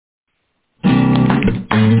Welcome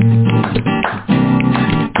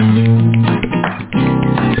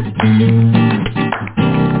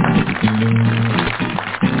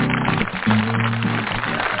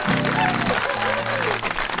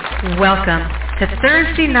to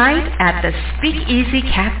Thursday night at the SpeakEasy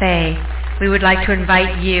Cafe. We would like to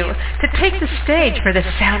invite you to take the stage for the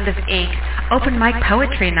Sound of Ink Open Mic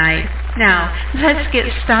Poetry Night. Now, let's get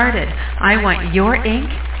started. I want your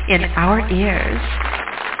ink in our ears.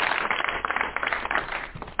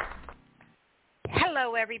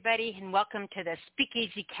 Hello, everybody, and welcome to the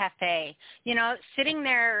SpeakEasy Cafe. You know, sitting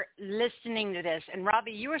there listening to this, and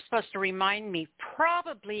Robbie, you were supposed to remind me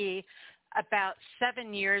probably about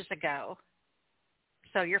 7 years ago.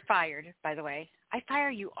 So you're fired, by the way. I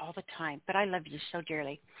fire you all the time, but I love you so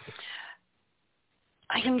dearly.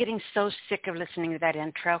 I am getting so sick of listening to that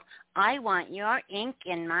intro. I want your ink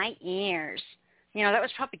in my ears. You know, that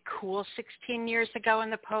was probably cool 16 years ago in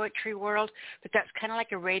the poetry world, but that's kind of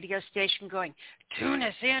like a radio station going, tune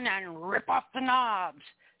us in and rip off the knobs.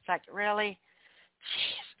 It's like, really?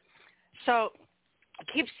 Jeez. So I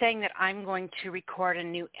keep saying that I'm going to record a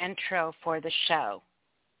new intro for the show,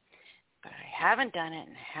 but I haven't done it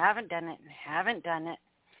and haven't done it and haven't done it.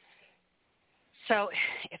 So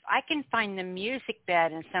if I can find the music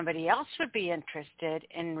bed and somebody else would be interested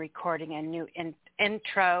in recording a new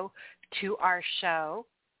intro to our show,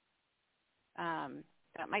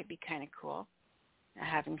 that might be kind of cool,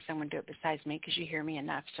 having someone do it besides me, because you hear me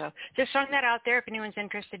enough. So just throwing that out there if anyone's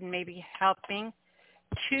interested in maybe helping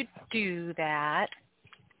to do that.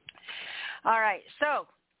 All right, so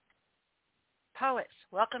poets,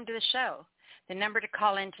 welcome to the show. The number to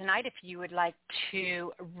call in tonight if you would like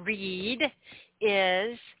to read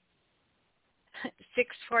is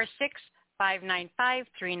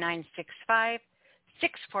 646-595-3965,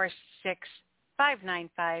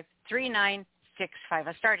 646-595-3965.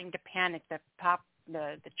 I'm starting to panic. The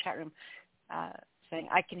chat room saying,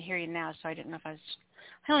 I can hear you now, so I didn't know if I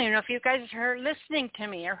don't even know if you guys are listening to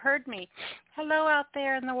me or heard me. Hello out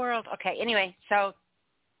there in the world. Okay, anyway, so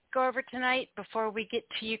go over tonight before we get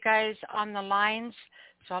to you guys on the lines.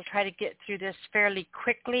 So I'll try to get through this fairly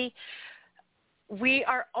quickly. We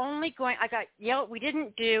are only going, I got yelled, we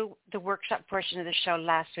didn't do the workshop portion of the show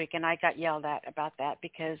last week, and I got yelled at about that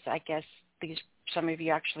because I guess some of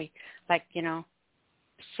you actually, like, you know,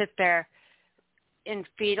 sit there in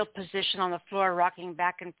fetal position on the floor, rocking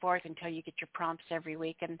back and forth until you get your prompts every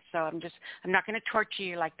week. And so I'm not going to torture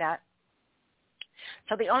you like that.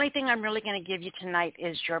 So the only thing I'm really going to give you tonight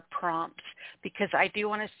is your prompts, because I do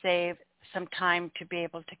want to save some time to be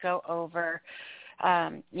able to go over,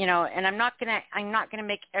 you know, and I'm not going to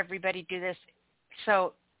make everybody do this.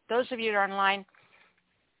 So those of you that are online,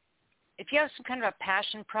 if you have some kind of a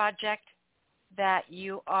passion project that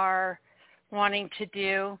you are wanting to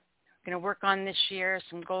do, going to work on this year,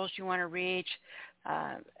 some goals you want to reach,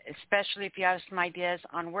 especially if you have some ideas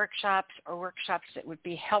on workshops or workshops that would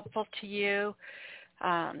be helpful to you.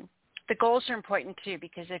 The goals are important too,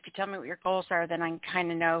 because if you tell me what your goals are, then I can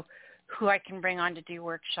kind of know who I can bring on to do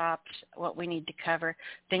workshops, what we need to cover,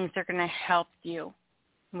 things that are going to help you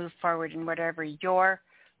move forward in whatever your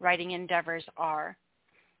writing endeavors are.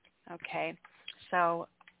 Okay, so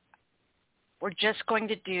we're just going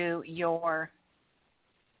to do your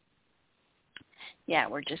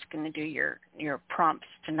prompts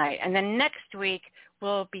tonight. And then next week,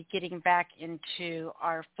 we'll be getting back into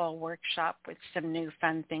our full workshop with some new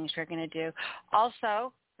fun things we're going to do.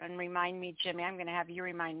 Also, and remind me, Jimmy, I'm going to have you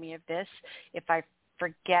remind me of this if I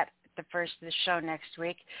forget the first of the show next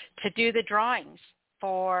week, to do the drawings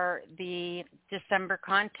for the December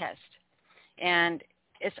contest. And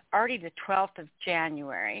it's already the 12th of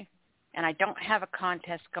January. And I don't have a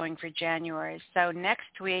contest going for January. So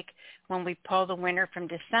next week, when we pull the winner from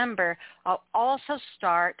December, I'll also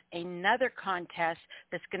start another contest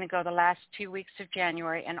that's going to go the last 2 weeks of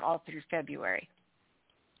January and all through February.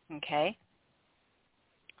 Okay?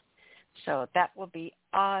 So that will be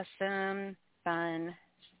awesome, fun.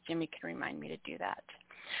 Jimmy can remind me to do that.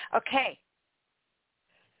 Okay.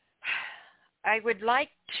 I would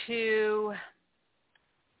like to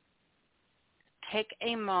take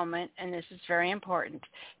a moment, and this is very important,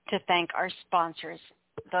 to thank our sponsors,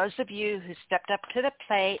 those of you who stepped up to the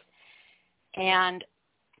plate and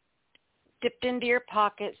dipped into your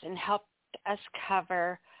pockets and helped us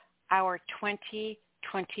cover our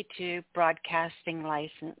 2022 broadcasting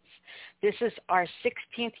license. This is our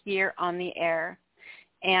 16th year on the air,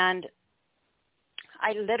 and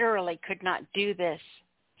I literally could not do this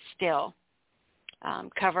still.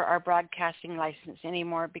 Cover our broadcasting license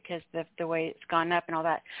anymore because the way it's gone up and all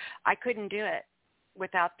that. I couldn't do it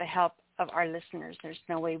without the help of our listeners. There's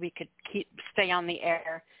no way we could stay on the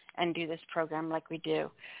air and do this program like we do.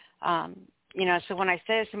 So when I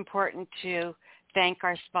say it's important to thank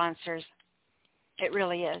our sponsors, it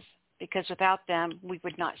really is, because without them, we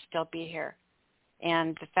would not still be here.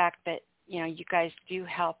 And the fact that, you guys do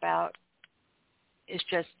help out is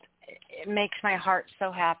just, it makes my heart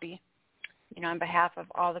so happy. On behalf of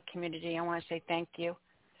all the community, I want to say thank you.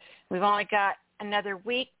 We've only got another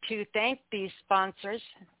week to thank these sponsors,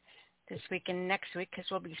 this week and next week, because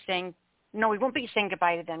we won't be saying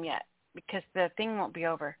goodbye to them yet, because the thing won't be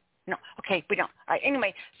over. No, okay, we don't. All right,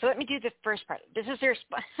 anyway, so let me do the first part. This is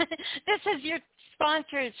your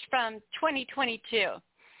sponsors from 2022.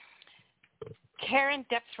 Karen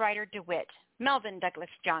Depthrider DeWitt, Melvin Douglas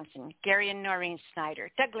Johnson, Gary and Noreen Snyder,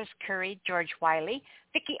 Douglas Curry, George Wiley,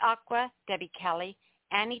 Vicki Aqua, Debbie Kelly,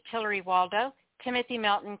 Annie Tillery Waldo, Timothy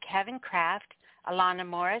Melton, Kevin Kraft, Alana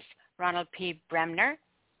Morris, Ronald P. Bremner,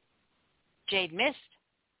 Jade Mist,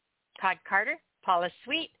 Todd Carter, Paula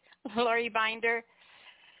Sweet, Lori Binder,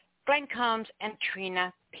 Glenn Combs, and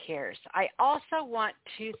Trina Pierce. I also want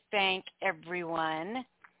to thank everyone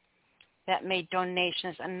that made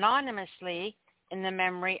donations anonymously in the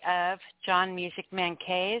memory of John Music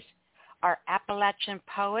Mancays, our Appalachian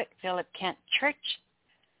poet, Philip Kent Church,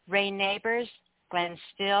 Ray Neighbors, Glenn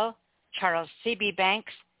Still, Charles C.B.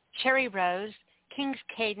 Banks, Cherry Rose, King's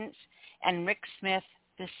Cadence, and Rick Smith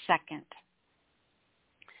II.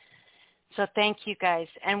 So thank you guys.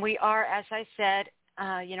 And we are, as I said,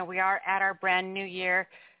 we are at our brand new year.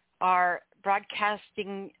 Our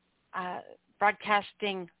broadcasting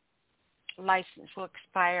license will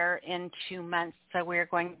expire in 2 months, so we're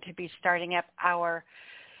going to be starting up our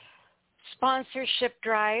sponsorship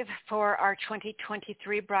drive for our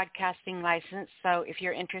 2023 broadcasting license. So if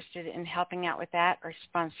you're interested in helping out with that or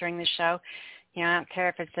sponsoring the show, I don't care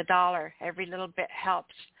if it's $1. Every little bit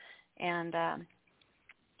helps, and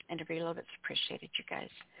every little bit's appreciated, you guys.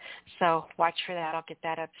 So watch for that. I'll get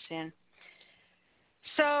that up soon.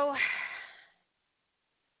 So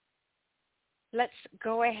let's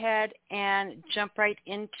go ahead and jump right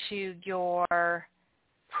into your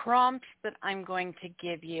prompts that I'm going to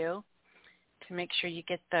give you to make sure you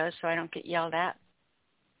get those so I don't get yelled at.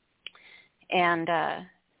 And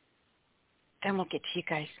then we'll get you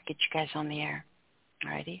guys on the air.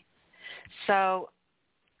 All righty? So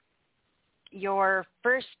your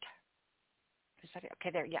first, okay,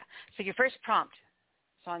 there, yeah. So your first prompt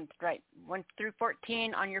is on, 1 through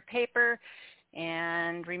 14 on your paper.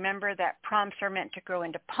 And remember that prompts are meant to grow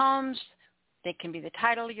into poems. They can be the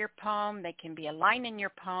title of your poem, they can be a line in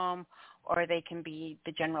your poem, or they can be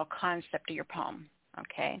the general concept of your poem,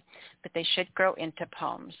 okay? But they should grow into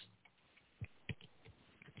poems.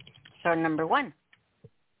 So number 1,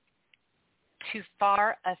 too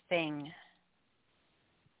far a thing.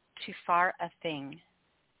 Too far a thing.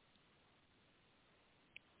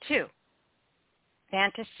 2,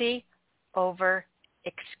 fantasy over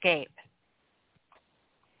escape.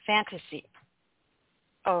 Fantasy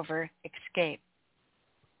over escape.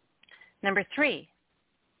 Number 3,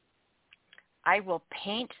 I will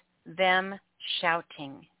paint them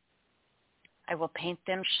shouting. I will paint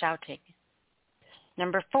them shouting.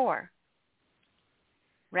 Number 4,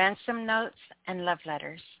 ransom notes and love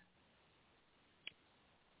letters.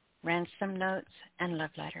 Ransom notes and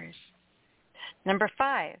love letters. Number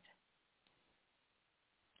 5,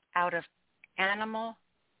 out of animal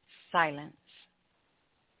silence.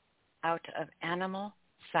 Out of animal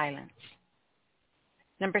silence.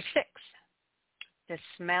 Number 6, the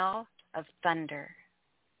smell of thunder.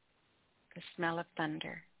 The smell of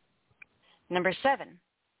thunder. Number 7,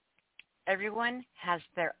 everyone has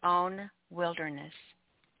their own wilderness.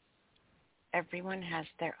 Everyone has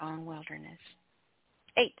their own wilderness.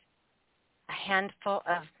 8, a handful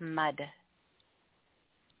of mud.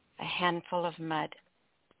 A handful of mud.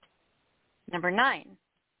 Number 9,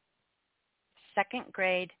 2nd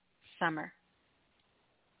grade summer.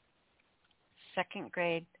 2nd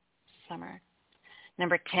grade summer.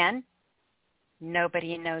 Number 10,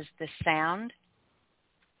 nobody knows the sound.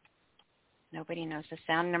 Nobody knows the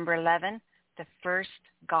sound. Number 11, the first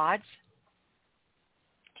gods.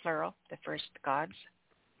 Plural, the first gods.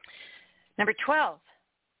 Number 12,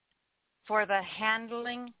 for the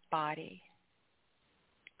handling body.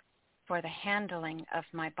 For the handling of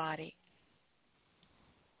my body.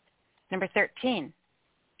 Number 13,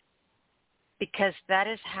 because that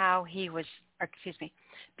is how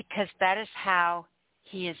because that is how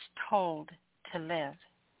he is told to live.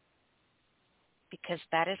 Because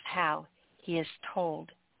that is how he is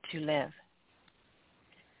told to live.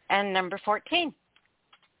 And number 14,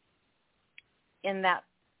 in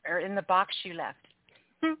the box you left,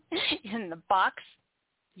 in the box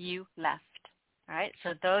you left. All right,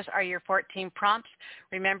 so those are your 14 prompts.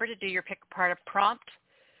 Remember to do your pick apart a prompt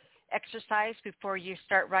exercise before you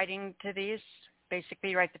start writing to these.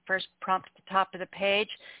 Basically, write the first prompt at the top of the page,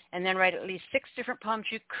 and then write at least 6 different poems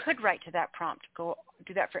you could write to that prompt. Go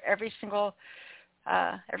do that for every single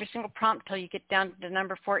prompt till you get down to the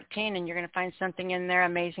number 14, and you're going to find something in there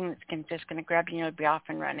amazing that's just going to grab you and you'll be off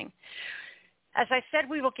and running. As I said,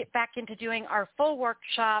 we will get back into doing our full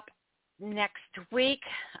workshop next week,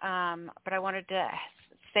 but I wanted to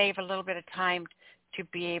save a little bit of time to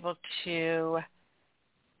be able to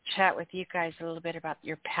chat with you guys a little bit about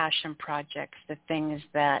your passion projects, the things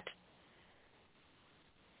that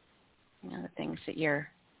you're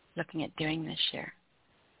looking at doing this year.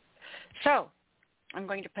 So I'm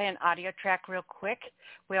going to play an audio track real quick.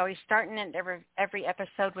 We always start and end every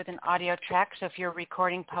episode with an audio track, so if you're a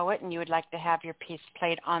recording poet and you would like to have your piece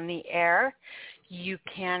played on the air, you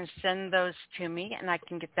can send those to me and I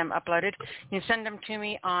can get them uploaded. You can send them to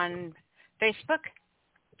me on Facebook,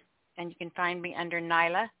 and you can find me under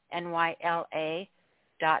Nyla, Nyla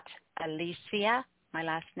Alisia, my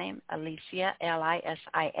last name, Alisia,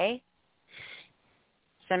 Lisia.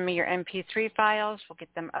 Send me your MP3 files. We'll get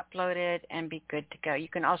them uploaded and be good to go. You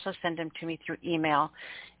can also send them to me through email,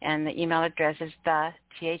 and the email address is the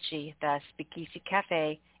SpeakEasy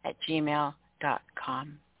Cafe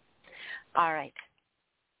 @gmail.com. All right.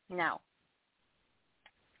 Now,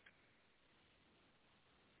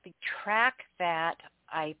 the track that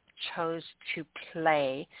I chose to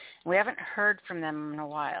play, we haven't heard from them in a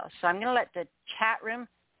while, so I'm going to let the chat room,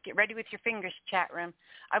 get ready with your fingers, chat room.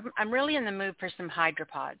 I'm really in the mood for some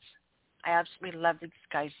hydropods. I absolutely love these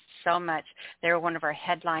guys so much. They were one of our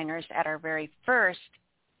headliners at our very first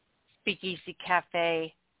SpeakEasy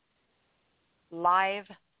Cafe live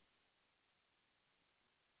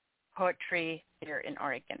poetry here in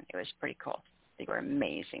Oregon. It was pretty cool. They were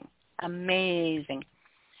amazing. Amazing.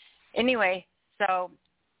 Anyway, so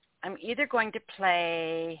I'm either going to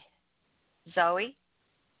play Zoe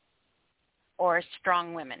or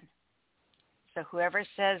Strong Women. So whoever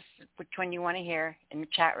says which one you want to hear in the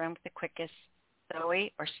chat room the quickest,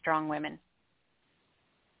 Zoe or Strong Women.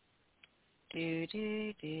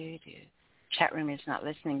 Chat room is not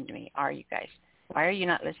listening to me, are you guys? Why are you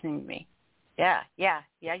not listening to me? Yeah,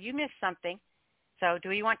 you missed something. So do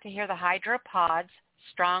we want to hear the Hydropods,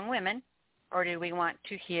 Strong Women, or do we want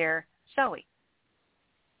to hear Zoe?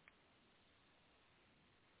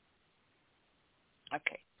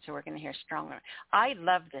 Okay, so we're going to hear Strong Women. I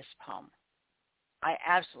love this poem. I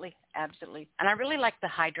absolutely, and I really like the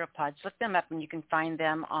Hydropods. Look them up and you can find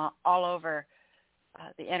them all over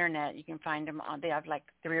the internet. You can find them they have like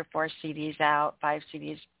 3 or 4 CDs out, 5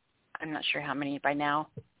 CDs. I'm not sure how many by now.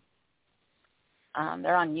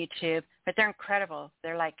 They're on YouTube, but they're incredible.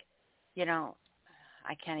 They're like, I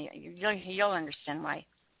can't even, you'll understand why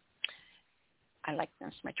I like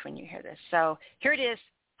them so much when you hear this. So here it is,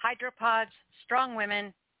 Hydropods, Strong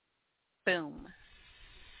Women, boom.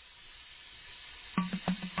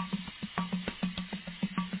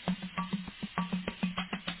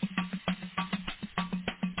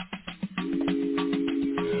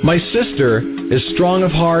 My sister is strong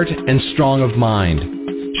of heart and strong of mind.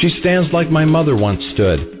 She stands like my mother once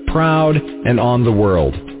stood, proud and on the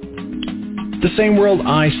world. The same world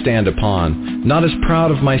I stand upon, not as proud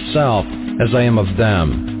of myself as I am of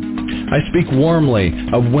them. I speak warmly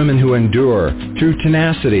of women who endure through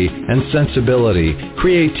tenacity and sensibility,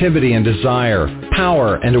 creativity and desire,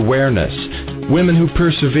 power and awareness, women who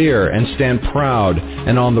persevere and stand proud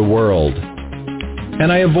and on the world.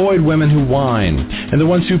 And I avoid women who whine, and the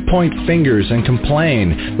ones who point fingers and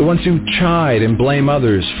complain, the ones who chide and blame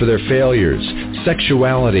others for their failures,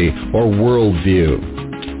 sexuality, or worldview.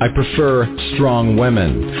 I prefer strong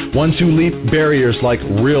women, ones who leap barriers like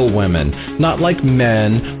real women, not like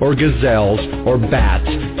men or gazelles or bats,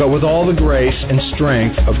 but with all the grace and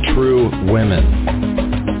strength of true women.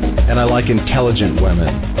 And I like intelligent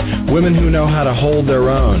women, women who know how to hold their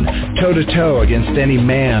own, toe-to-toe against any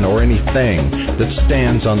man or anything that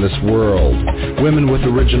stands on this world, women with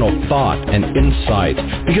original thought and insight,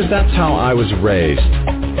 because that's how I was raised.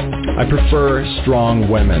 I prefer strong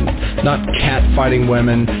women, not cat-fighting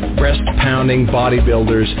women, breast-pounding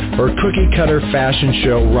bodybuilders, or cookie-cutter fashion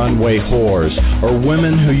show runway whores, or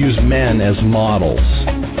women who use men as models.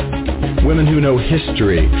 Women who know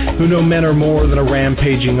history, who know men are more than a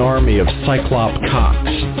rampaging army of cyclop cocks.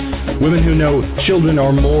 Women who know children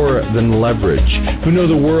are more than leverage, who know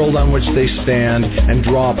the world on which they stand and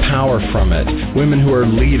draw power from it. Women who are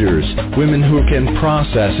leaders, women who can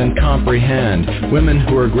process and comprehend, women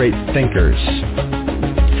who are great thinkers.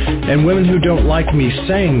 And women who don't like me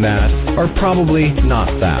saying that are probably not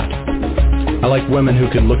that. I like women who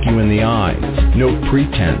can look you in the eye. No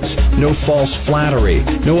pretense, no false flattery,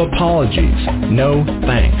 no apologies, no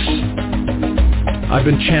thanks. I've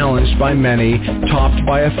been challenged by many, topped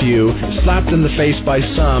by a few, slapped in the face by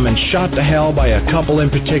some, and shot to hell by a couple in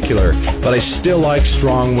particular, but I still like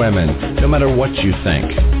strong women, no matter what you think.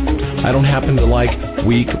 I don't happen to like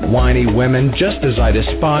weak, whiny women, just as I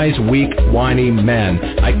despise weak, whiny men.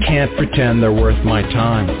 I can't pretend they're worth my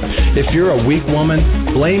time. If you're a weak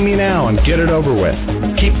woman, blame me now and get it over with.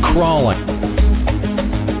 Keep crawling.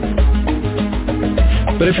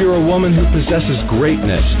 But if you're a woman who possesses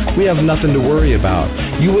greatness, we have nothing to worry about.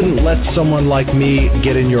 You wouldn't let someone like me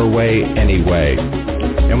get in your way anyway.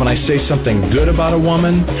 And when I say something good about a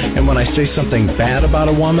woman, and when I say something bad about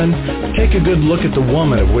a woman, take a good look at the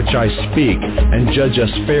woman of which I speak and judge us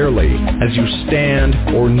fairly as you stand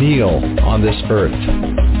or kneel on this earth.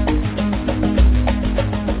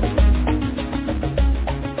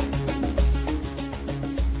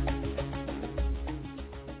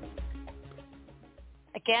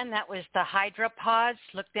 Again, that was the Hydropods.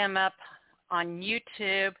 Look them up on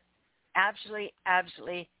YouTube. Absolutely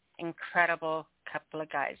incredible couple of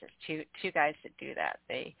guys. It's two guys that do that.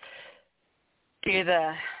 They do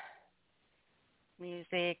the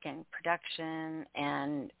music and production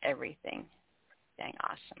and everything. Dang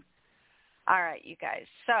awesome. All right, you guys.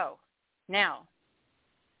 So now,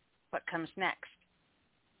 what comes next?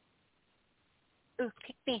 Ooh,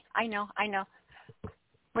 pick me. I know.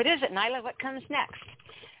 What is it, Nyla? What comes next?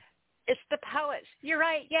 It's the poets. You're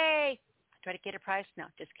right. Yay. Do I get a prize? No,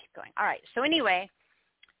 just keep going. All right. So anyway,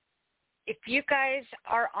 if you guys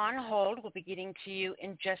are on hold, we'll be getting to you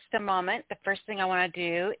in just a moment. The first thing I want to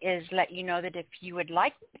do is let you know that if you would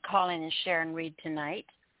like to call in and share and read tonight,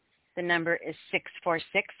 the number is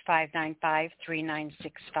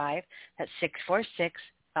 646-595-3965. That's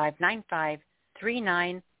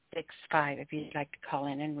 646-595-3965 if you'd like to call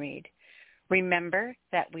in and read. Remember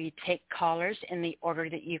that we take callers in the order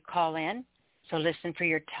that you call in, so listen for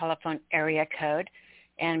your telephone area code.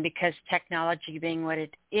 And because technology being what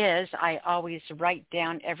it is, I always write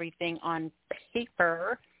down everything on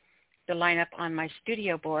paper to line up on my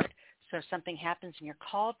studio board. So if something happens and your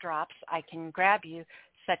call drops, I can grab you,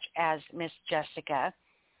 such as Miss Jessica.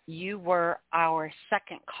 You were our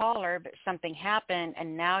second caller, but something happened,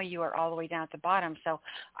 and now you are all the way down at the bottom. So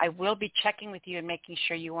I will be checking with you and making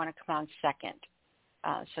sure you want to come on second.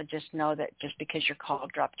 So just know that just because your call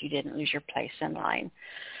dropped, you didn't lose your place in line.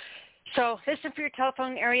 So listen for your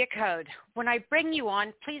telephone area code. When I bring you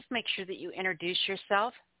on, please make sure that you introduce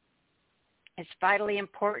yourself. It's vitally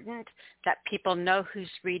important that people know who's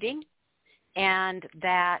reading and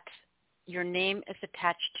that your name is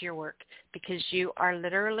attached to your work, because you are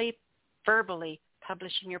literally verbally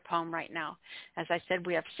publishing your poem right now. As I said,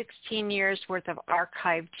 we have 16 years worth of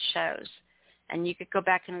archived shows, and you could go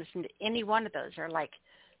back and listen to any one of those. They're like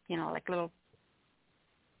little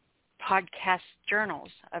podcast journals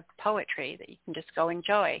of poetry that you can just go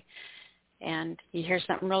enjoy. And you hear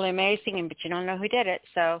something really amazing, but you don't know who did it.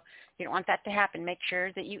 So you don't want that to happen. Make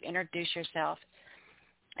sure that you introduce yourself.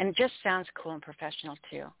 And it just sounds cool and professional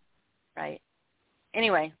too, right?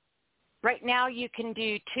 Anyway, right now you can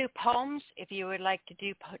do 2 poems. If you would like to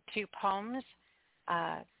do 2 poems,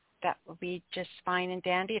 that will be just fine and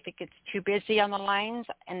dandy. If it gets too busy on the lines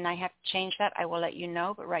and I have to change that, I will let you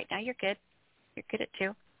know. But right now you're good. You're good at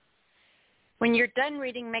 2. When you're done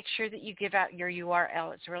reading, make sure that you give out your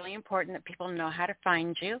URL. It's really important that people know how to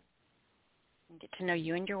find you and get to know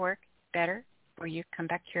you and your work better, or you come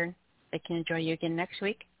back here and they can enjoy you again next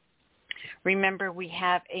week. Remember, we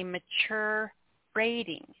have a mature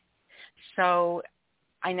rating. So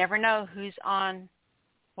I never know who's on.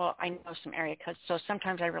 Well, I know some area codes, so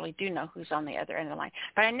sometimes I really do know who's on the other end of the line.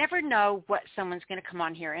 But I never know what someone's going to come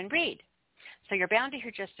on here and read. So you're bound to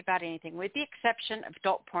hear just about anything, with the exception of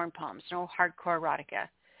adult porn poems, no hardcore erotica,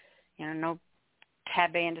 no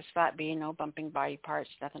tab A into spot B, no bumping body parts,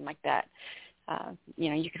 nothing like that.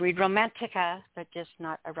 You could read romantica, but just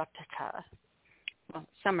not erotica. Well,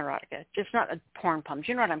 some erotica, just not a porn poems.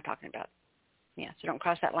 You know what I'm talking about. Yeah, so don't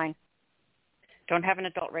cross that line. Don't have an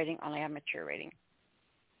adult rating, only have a mature rating.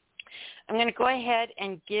 I'm going to go ahead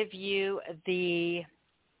and give you the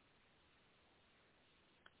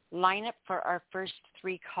lineup for our first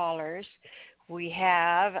 3 callers. We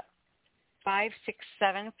have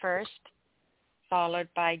 567 first, followed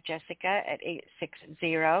by Jessica at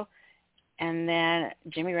 860, and then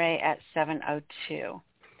Jimmy Ray at 702.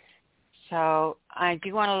 So I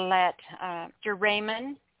do want to let Mr.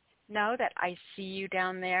 Raymond know that I see you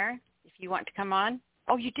down there. If you want to come on.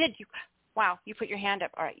 Oh, you did. wow, you put your hand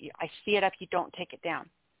up. All right, I see it up. You don't take it down,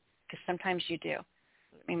 because sometimes you do.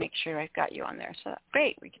 Let me make sure I've got you on there. So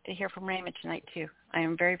great. We get to hear from Raymond tonight, too. I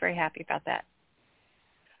am very, very happy about that.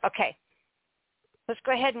 Okay. Let's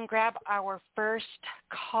go ahead and grab our first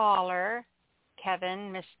caller,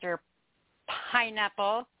 Kevin, Mr.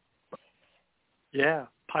 Pineapple. Yeah,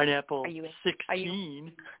 Pineapple Are you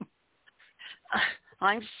 16.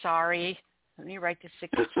 I'm sorry. Let me write the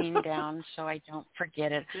 16 down so I don't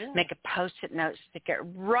forget it. Yeah. Make a Post-it note, stick it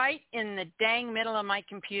right in the dang middle of my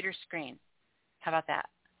computer screen. How about that?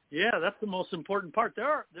 Yeah, that's the most important part. There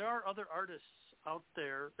are other artists out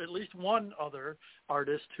there, at least one other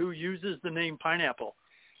artist who uses the name Pineapple.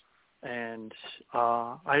 And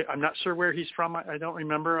I'm not sure where he's from. I don't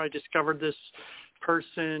remember. I discovered this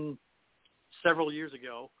person several years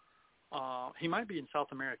ago. He might be in South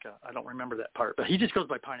America. I don't remember that part. But he just goes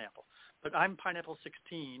by Pineapple. But I'm Pineapple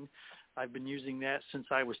 16. I've been using that since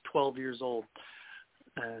I was 12 years old.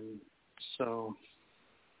 And so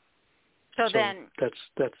then that's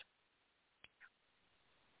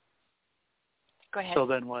go ahead. So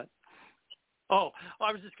then what? Oh,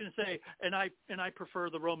 I was just going to say, and I prefer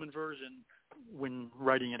the Roman version when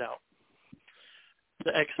writing it out.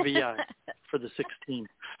 The XVI for the 16.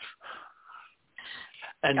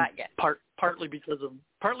 And partly because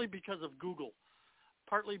of Google.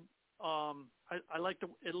 Partly I like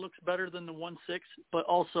it looks better than the 1/6, but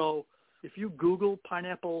also if you Google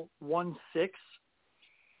Pineapple 1/6,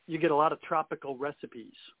 you get a lot of tropical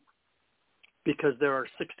recipes. Because there are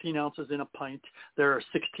 16 ounces in a pint, there are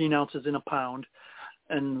 16 ounces in a pound,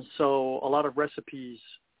 and so a lot of recipes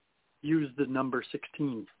use the number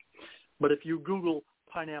 16. But if you Google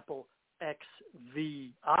Pineapple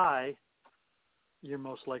XVI, you're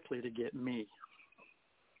most likely to get me.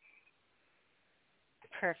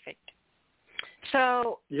 Perfect.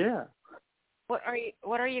 So yeah, what are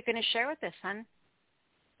you going to share with us, hon?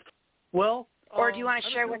 Well, or do you want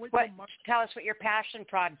to share tell us what your passion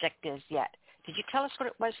project is yet? Did you tell us what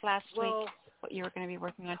it was last week? What you were going to be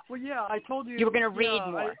working on? Well, yeah, I told you. You were going to read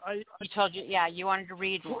more. I you wanted to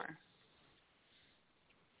read more.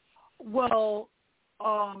 Well,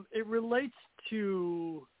 it relates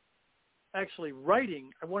to actually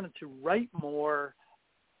writing. I wanted to write more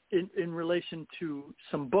in relation to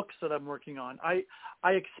some books that I'm working on.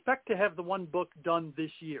 I expect to have the one book done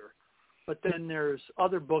this year, but then there's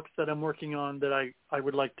other books that I'm working on that I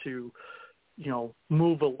would like to,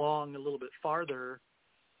 move along a little bit farther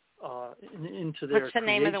into their What's the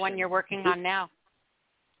name of the one you're working on now?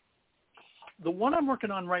 The one I'm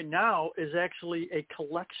working on right now is actually a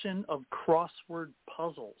collection of crossword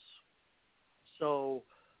puzzles. So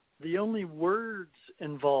the only words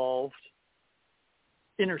involved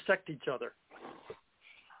intersect each other.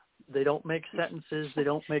 They don't make sentences. They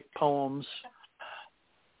don't make poems.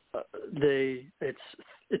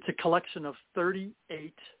 It's a collection of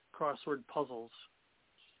 38 crossword puzzles.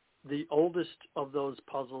 The oldest of those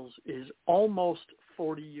puzzles is almost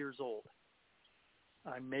 40 years old.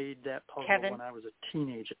 I made that puzzle Kevin? when I was a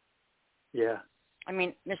teenager. Yeah. I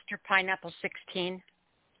mean, Mr. Pineapple 16.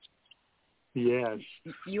 Yes.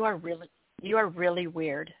 You are really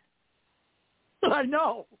weird. I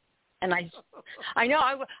know. And I know.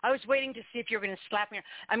 I was waiting to see if you were going to slap me.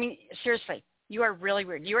 I mean, seriously, you are really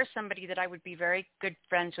weird. You are somebody that I would be very good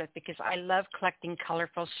friends with because I love collecting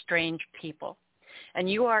colorful, strange people. And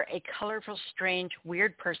you are a colorful, strange,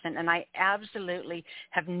 weird person, and I absolutely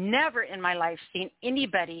have never in my life seen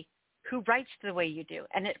anybody who writes the way you do.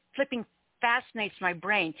 And it flipping fascinates my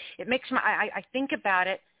brain. It makes I think about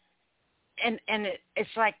it, and it's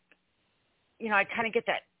like, I kind of get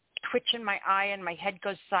that twitch in my eye, and my head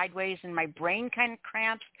goes sideways, and my brain kind of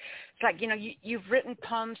cramps. It's like, you've written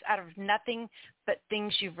poems out of nothing but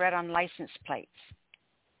things you've read on license plates.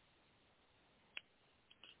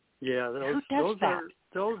 Yeah, Who does that?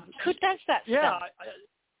 Who does that yeah, stuff?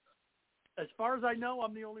 As far as I know,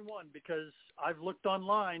 I'm the only one because I've looked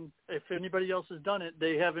online. If anybody else has done it,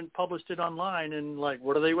 they haven't published it online, and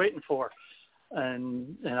what are they waiting for?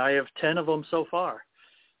 And I have 10 of them so far.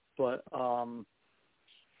 But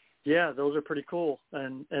yeah, those are pretty cool.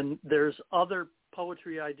 And there's other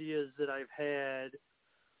poetry ideas that I've had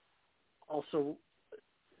also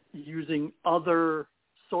using other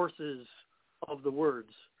sources of the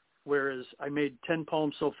words. Whereas I made 10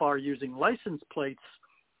 poems so far using license plates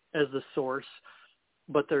as the source,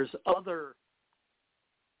 but there's other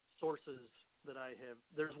sources that I have.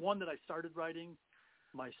 There's one that I started writing.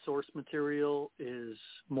 My source material is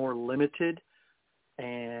more limited,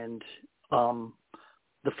 and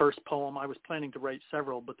the first poem, I was planning to write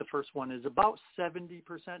several, but the first one is about 70%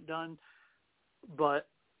 done. But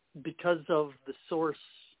because of the source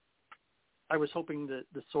I was hoping that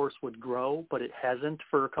the source would grow, but it hasn't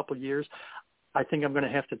for a couple of years. I think I'm going to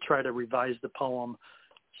have to try to revise the poem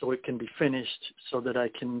so it can be finished so that I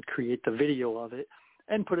can create the video of it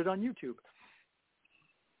and put it on YouTube.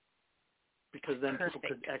 Because then people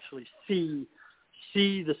could actually see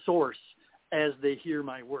the source as they hear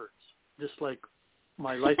my words. Just like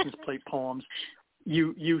my license plate poems,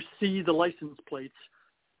 you see the license plates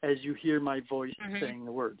as you hear my voice saying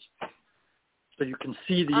the words. So you can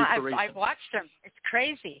see the information. I've watched them. It's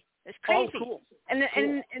crazy. It's crazy. Oh, cool. And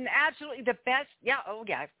absolutely the best. Yeah. Oh,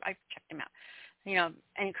 yeah. I've checked them out.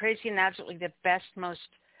 And crazy and absolutely the best, most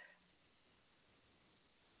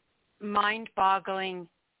mind-boggling,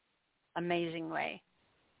 amazing way.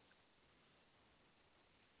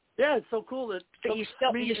 Yeah, it's so cool that. But you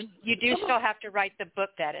still have to write the book,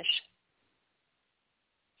 Dedish.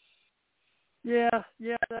 Yeah,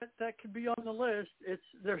 that could be on the list.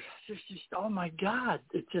 There's just oh my God,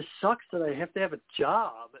 it just sucks that I have to have a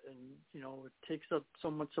job, and it takes up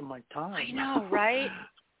so much of my time. I know, right?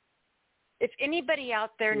 If anybody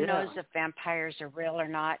out there knows if vampires are real or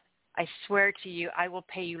not, I swear to you, I will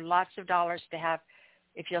pay you lots of dollars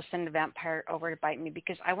if you'll send a vampire over to bite me,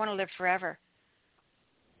 because I want to live forever.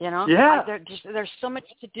 Yeah. There's so much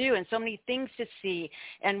to do and so many things to see,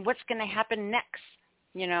 and what's going to happen next,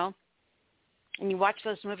 And you watch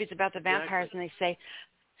those movies about the vampires and they say,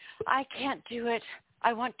 I can't do it.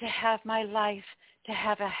 I want to have my life to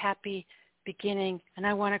have a happy beginning, and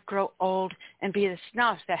I want to grow old and be this.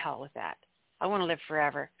 No, the hell with that. I want to live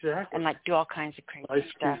forever and do all kinds of crazy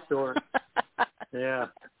stuff. Yeah.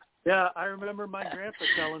 Yeah, I remember my grandpa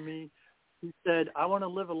telling me, he said, I want to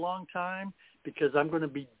live a long time because I'm going to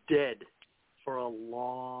be dead for a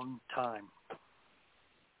long time.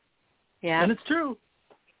 Yeah. And it's true.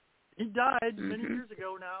 He died many years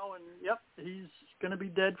ago now, and he's going to be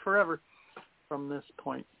dead forever from this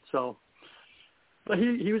point. So, but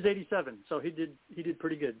he was 87, so he did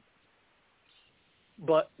pretty good.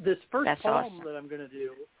 But this first poem that I'm going to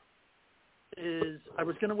do is, I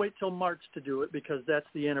was going to wait till March to do it because that's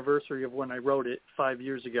the anniversary of when I wrote it 5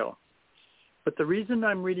 years ago. But the reason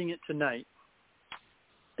I'm reading it tonight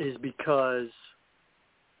is because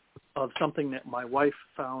of something that my wife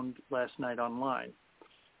found last night online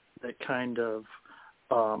that kind of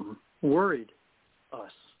worried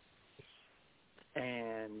us.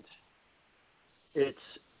 And it's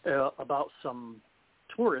about some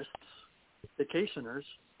tourists, vacationers,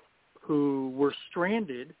 who were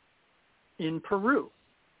stranded in Peru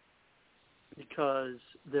because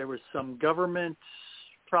there was some government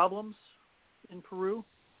problems in Peru,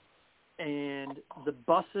 and the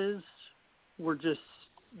buses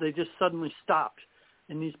they just suddenly stopped.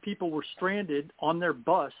 And these people were stranded on their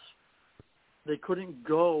bus. They couldn't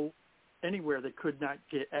go anywhere. They could not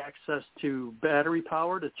get access to battery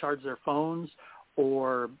power to charge their phones,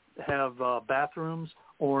 or have bathrooms,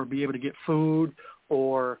 or be able to get food,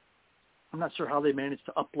 or I'm not sure how they managed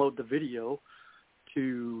to upload the video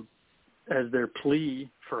as their plea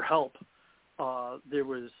for help. There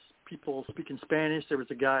was people speaking Spanish. There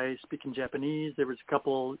was a guy speaking Japanese. There was a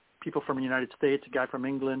couple people from the United States, a guy from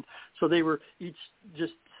England. So they were each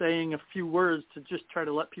just saying a few words to just try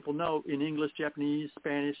to let people know in English, Japanese,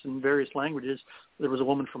 Spanish, and various languages. There was a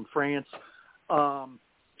woman from France. Well,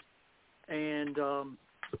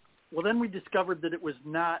 then we discovered that it was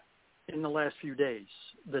not in the last few days,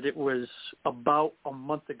 that it was about a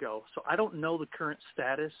month ago. So I don't know the current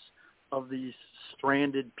status of these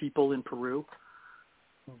stranded people in Peru,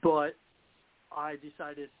 but I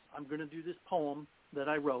decided I'm going to do this poem that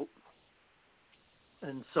I wrote.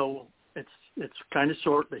 And so it's kind of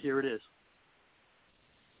short, but here it is.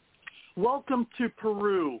 Welcome to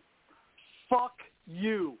Peru. Fuck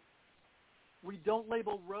you. We don't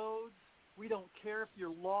label roads. We don't care if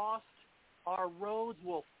you're lost. Our roads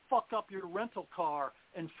will fuck up your rental car,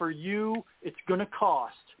 and for you, it's going to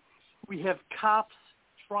cost. We have cops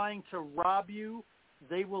trying to rob you.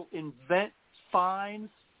 They will invent fines.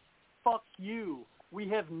 Fuck you. We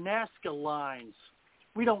have Nazca lines.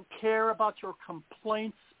 We don't care about your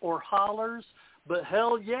complaints or hollers, but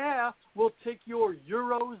hell yeah, we'll take your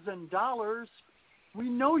euros and dollars. We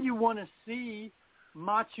know you want to see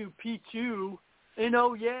Machu Picchu, and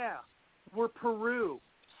oh yeah, we're Peru,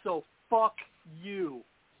 so fuck you.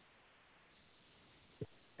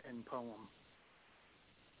 End poem.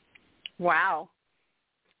 Wow.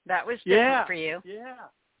 That was different for you. Yeah.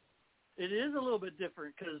 It is a little bit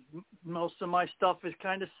different because most of my stuff is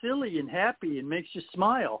kind of silly and happy and makes you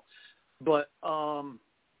smile. But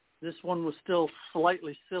this one was still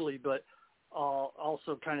slightly silly, but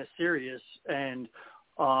also kind of serious. And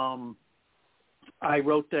I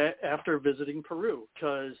wrote that after visiting Peru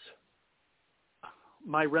because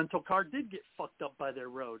my rental car did get fucked up by their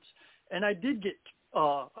roads. And I did get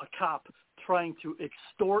a cop trying to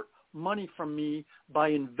extort money from me by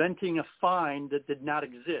inventing a fine that did not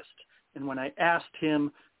exist. And when I asked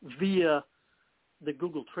him via the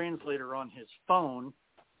Google Translator on his phone,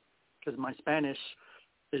 because my Spanish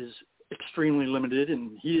is extremely limited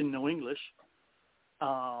and he didn't know English,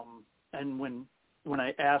 and when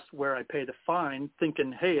I asked where I pay the fine,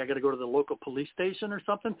 thinking, hey, I got to go to the local police station or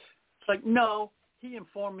something, it's like, no, he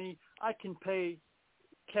informed me I can pay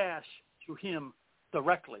cash to him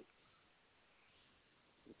directly.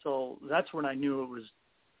 So that's when I knew it was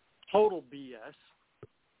total BS.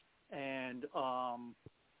 And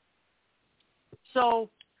so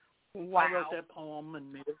wow. I wrote that poem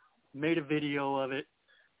and made a video of it.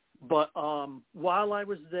 But while I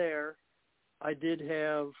was there, I did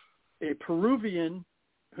have a Peruvian.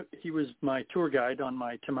 He was my tour guide on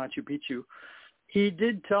my to Machu Picchu. He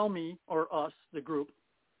did tell me, or us, the group,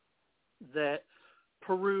 that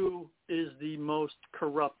Peru is the most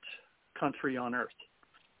corrupt country on earth.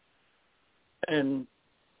 And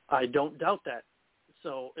I don't doubt that.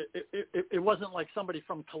 So it wasn't like somebody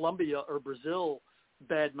from Colombia or Brazil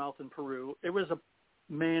bad-mouthing Peru. It was a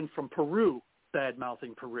man from Peru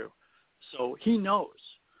bad-mouthing Peru. So he knows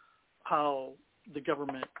how the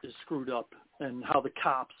government is screwed up and how the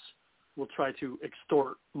cops will try to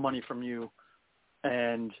extort money from you.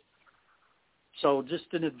 And so just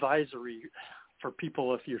an advisory for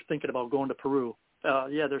people if you're thinking about going to Peru.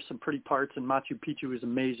 Yeah, there's some pretty parts, and Machu Picchu is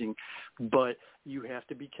amazing, but you have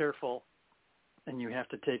to be careful, and you have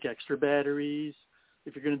to take extra batteries.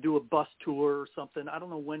 If you're going to do a bus tour or something, I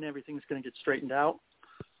don't know when everything's going to get straightened out,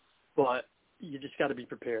 but you just got to be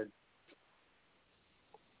prepared.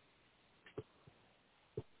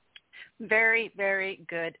 Very, very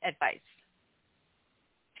good advice.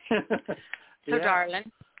 So, Yeah.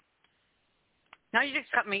 darling, now you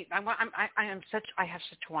just got me. I have such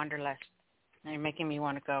a wanderlust. Now you're making me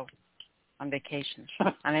want to go on vacation.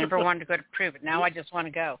 I never wanted to go to Peru, but now I just want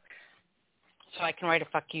to go. So I can write a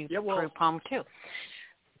fuck you Peru poem too.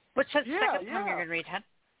 What's that second poem you're going to read, Hud?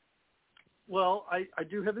 Well, I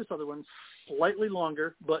do have this other one, slightly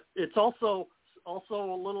longer, but it's also a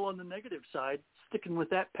little on the negative side, sticking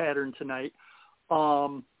with that pattern tonight.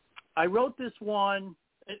 I wrote this one,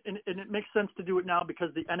 and it makes sense to do it now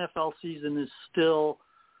because the NFL season is still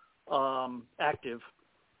active.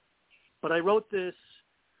 But I wrote this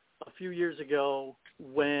a few years ago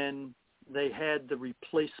when they had the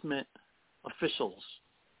replacement officials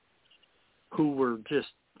who were just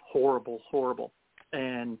horrible.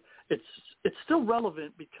 And it's still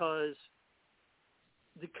relevant because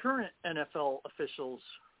the current NFL officials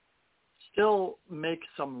still make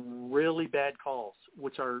some really bad calls,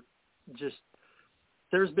 which are just,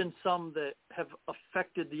 there's been some that have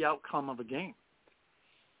affected the outcome of a game.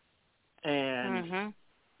 And,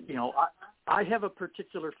 you know, I have a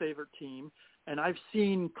particular favorite team, and I've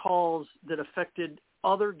seen calls that affected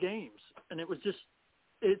other games. And it was just,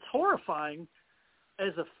 it's horrifying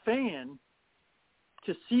as a fan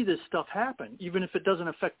to see this stuff happen. Even if it doesn't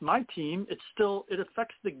affect my team, it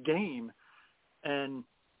affects the game. And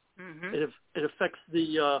it affects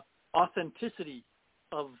the authenticity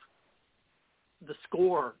of the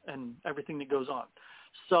score and everything that goes on.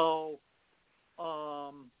 So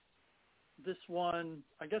this one,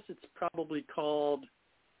 I guess it's probably called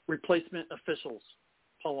Replacement Officials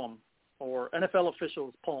Poem or NFL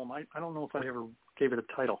Officials Poem. I don't know if I ever gave it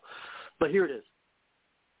a title, but here it is.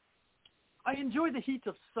 I enjoy the heat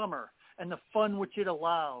of summer and the fun which it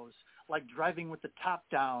allows, like driving with the top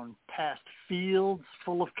down past fields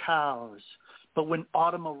full of cows. But when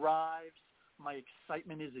autumn arrives, my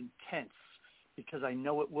excitement is intense because I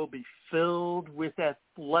know it will be filled with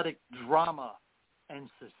athletic drama and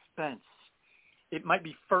suspense. It might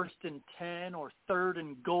be 1st and 10 or 3rd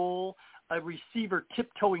and goal, a receiver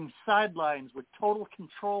tiptoeing sidelines with total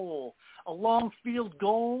control, a long field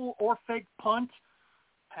goal or fake punt,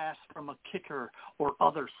 pass from a kicker or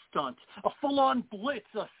other stunt, a full-on blitz,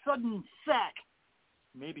 a sudden sack,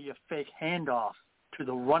 maybe a fake handoff to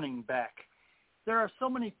the running back. There are so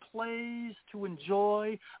many plays to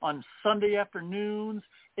enjoy on Sunday afternoons,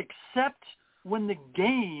 except when the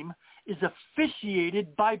game is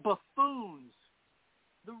officiated by buffoons.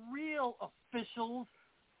 The real officials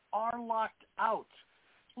are locked out.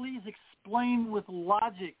 Please explain with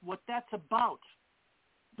logic what that's about.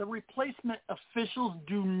 The replacement officials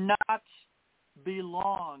do not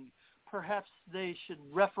belong. Perhaps they should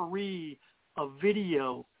referee a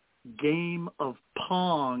video game of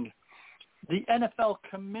Pong. The NFL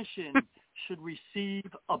Commission should receive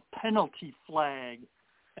a penalty flag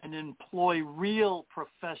and employ real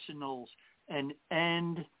professionals and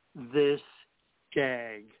end this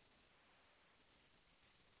gag.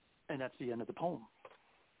 And that's the end of the poem.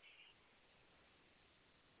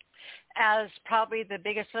 As probably the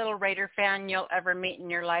biggest little Raider fan you'll ever meet in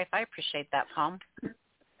your life, I appreciate that poem.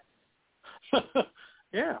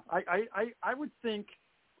 Yeah, I would think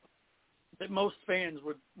that most fans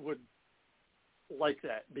would like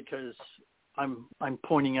that, because I'm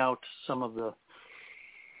pointing out some of the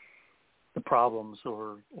problems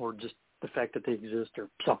or just the fact that they exist or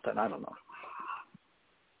something. I don't know.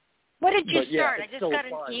 What did you start? Yeah, I just got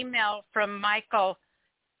an email from Michael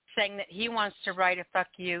saying that he wants to write a fuck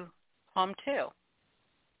you poem too.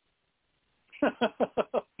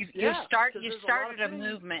 You started a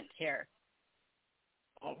movement here.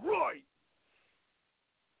 All right.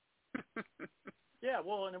 Yeah,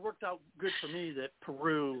 well, and it worked out good for me that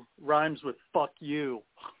Peru rhymes with fuck you.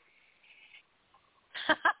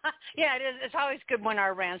 Yeah, it is. It's always good when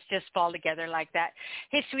our rants just fall together like that.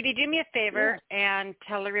 Hey, sweetie, do me a favor and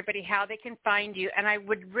tell everybody how they can find you. And I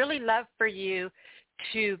would really love for you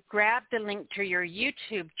to grab the link to your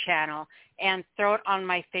YouTube channel and throw it on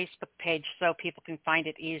my Facebook page so people can find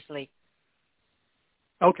it easily.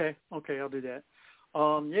 Okay, I'll do that.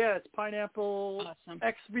 Yeah, it's Pineapple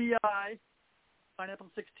XVI, Pineapple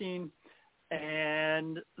 16,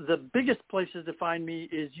 and the biggest places to find me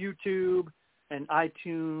is YouTube and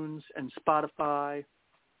iTunes and Spotify,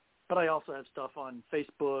 but I also have stuff on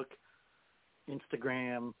Facebook,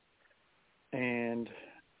 Instagram, and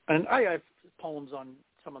I have poems on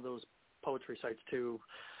some of those poetry sites too.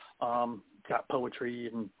 Got Poetry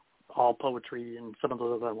and All Poetry and some of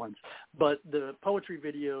those other ones, but the poetry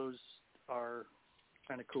videos are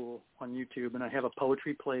kind of cool on YouTube, and I have a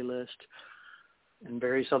poetry playlist and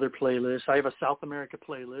various other playlists. I have a South America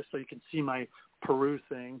playlist, so you can see my Peru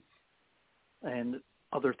thing and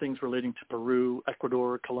other things relating to Peru,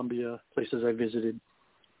 Ecuador, Colombia, places I visited.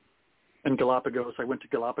 And Galapagos, I went to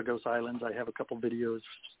Galapagos Islands. I have a couple videos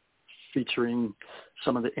featuring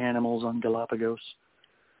some of the animals on Galapagos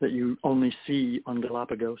that you only see on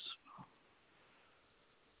Galapagos.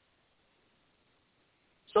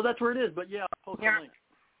 So that's where it is, but yeah, I'll post the link.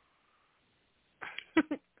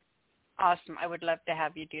 Awesome. I would love to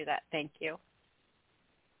have you do that. Thank you.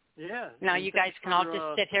 Yeah. Now you guys can all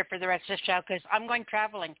just sit here for the rest of the show because I'm going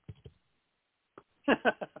traveling.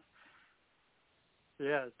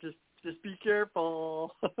 Yeah, just be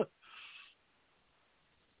careful.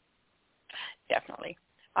 Definitely.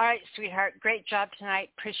 All right, sweetheart. Great job tonight.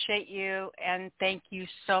 Appreciate you, and thank you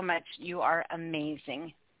so much. You are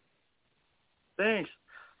amazing. Thanks.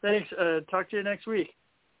 Talk to you next week.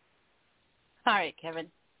 All right, Kevin.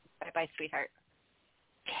 Bye-bye, sweetheart.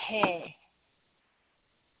 Okay.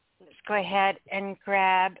 Let's go ahead and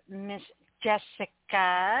grab Miss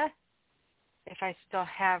Jessica. If I still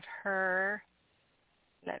have her,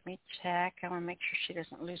 let me check. I want to make sure she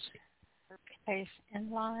doesn't lose her place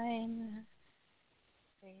in line.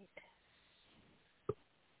 Wait.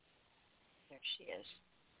 There she is.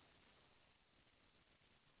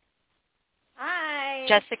 Hi.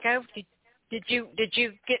 Jessica, did you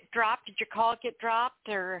get dropped? Did your call get dropped,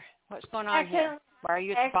 or what's going on here? Why are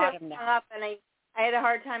you at the bottom now? I hung up, and I had a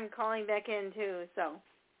hard time calling back in too. So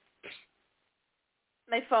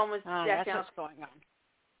my phone was jacked that's out. what's going on.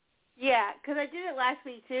 Yeah, because I did it last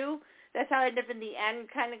week too. That's how I ended up in the end,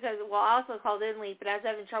 kind of because, I also called in late, but I was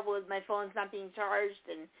having trouble with my phone's not being charged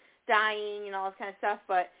and dying and all this kind of stuff.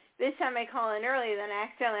 But this time I called in early, then I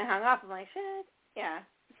accidentally hung up. I'm like, shit. Yeah.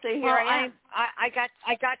 So here I am. I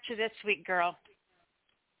got you this week, girl.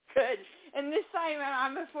 Good. And this time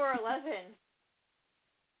I'm before 11.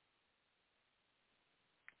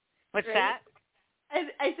 What's right? that?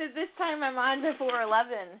 I said this time I'm on before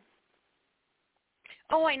 11.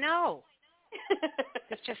 Oh, I know.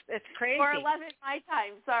 It's crazy. Or 11 my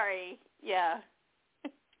time. Sorry. Yeah.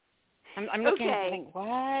 I'm looking at it and think,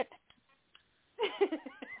 what?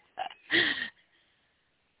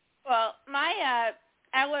 Well,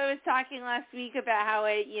 I was talking last week about how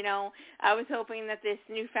I was hoping that this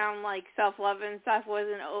newfound self-love and stuff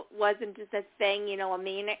wasn't just a thing, a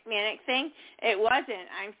manic thing. It wasn't.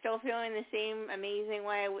 I'm still feeling the same amazing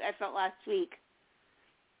way I felt last week.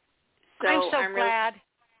 So I'm so glad.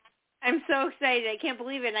 I'm so excited. I can't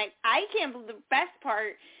believe it. And I can't believe the best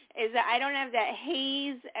part is that I don't have that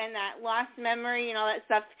haze and that lost memory and all that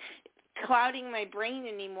stuff clouding my brain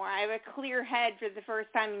anymore. I have a clear head for the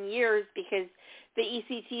first time in years because the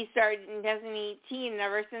ECT started in 2018, and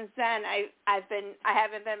ever since then I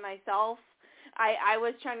haven't been myself. I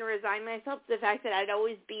was trying to resign myself to the fact that I'd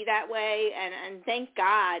always be that way, and thank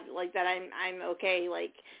God that I'm okay.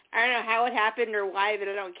 I don't know how it happened or why, but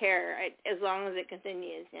I don't care as long as it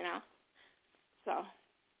continues, So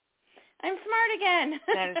I'm smart again.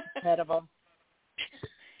 That is incredible.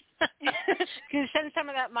 Can you send some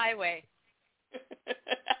of that my way?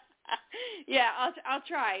 Yeah, I'll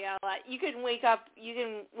try. You can wake up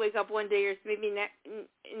one day, or maybe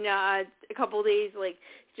in a couple of days, like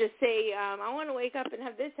just say, I want to wake up and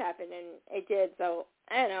have this happen, and it did. So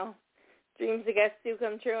I don't know. Dreams, I guess, do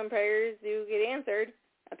come true, and prayers do get answered,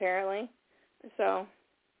 apparently. So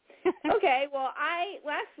okay. Well,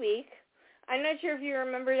 last week, I'm not sure if you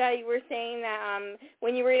remember that you were saying that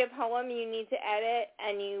when you read a poem, you need to edit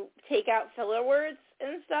and you take out filler words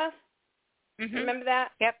and stuff. Mm-hmm. Remember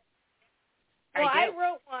that? Yep. Well, I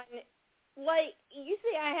wrote one, like,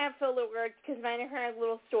 usually I have filler words because mine are kind of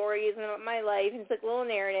little stories and about my life, and it's like little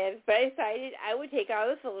narratives, but I decided I would take out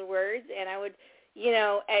the filler words, and I would,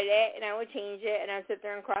 edit, and I would change it, and I would sit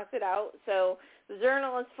there and cross it out. So the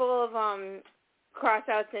journal is full of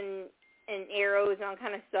cross-outs and arrows and all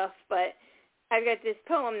kind of stuff, but I've got this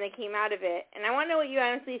poem that came out of it, and I want to know what you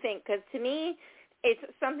honestly think, because to me, it's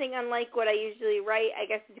something unlike what I usually write. I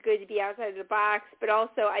guess it's good to be outside of the box, but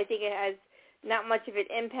also I think it has not much of an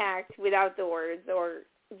impact without the words, or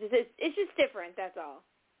it's just different, that's all.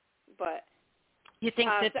 But you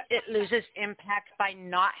think that it loses impact by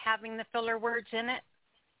not having the filler words in it?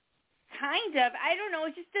 Kind of. I don't know.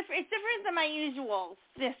 It's just different. It's different than my usual,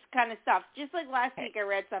 this kind of stuff. Just like last week I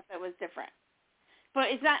read stuff that was different. But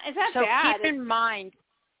it's not so bad.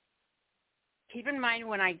 Keep in mind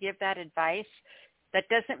when I give that advice, that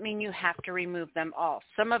doesn't mean you have to remove them all.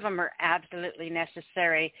 Some of them are absolutely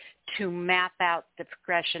necessary to map out the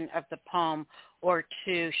progression of the poem or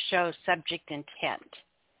to show subject intent.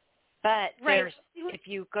 But if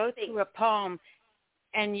you go through a poem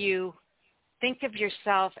and you think of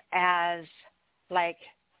yourself as like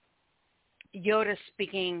Yoda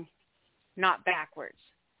speaking not backwards,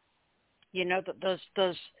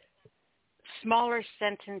 those smaller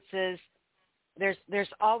sentences, there's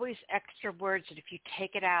always extra words that if you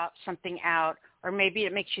take it out, something out, or maybe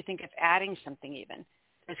it makes you think of adding something even,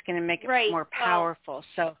 it's going to make it more powerful.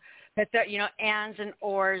 So, but ands and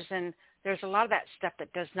ors, and there's a lot of that stuff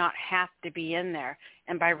that does not have to be in there.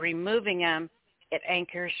 And by removing them, it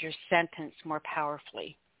anchors your sentence more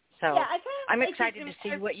powerfully. So I'm excited to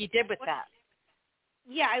see what you did with that.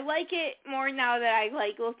 Yeah, I like it more now that I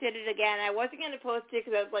looked at it again. I wasn't going to post it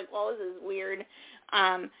because I was like, well, this is weird.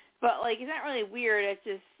 But it's not really weird. It's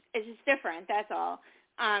just different. That's all.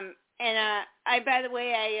 And by the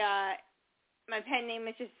way, my pen name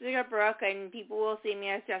is Jessica Brooke, and people will see me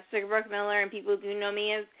as Jessica Brooke Miller, and people do know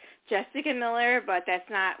me as Jessica Miller, but that's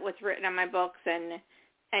not what's written on my books and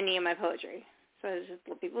any of my poetry. So just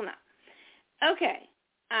let people know. Okay.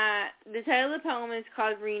 The title of the poem is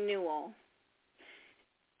called Renewal.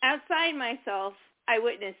 Outside myself, I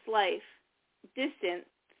witnessed life, distanced,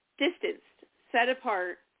 set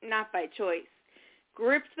apart, not by choice,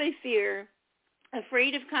 gripped by fear,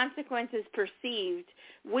 afraid of consequences perceived,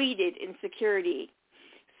 weighted in security.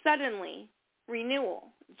 Suddenly, renewal,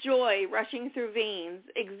 joy rushing through veins,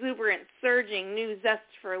 exuberance surging, new zest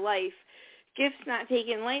for life, gifts not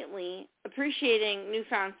taken lightly, appreciating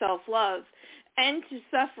newfound self-love, end to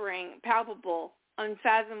suffering, palpable,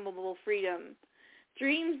 unfathomable freedom.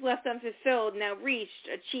 Dreams left unfulfilled, now reached,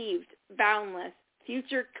 achieved, boundless,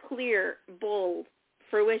 future clear, bold,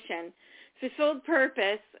 fruition, fulfilled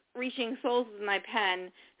purpose, reaching souls with my pen,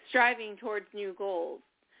 striving towards new goals.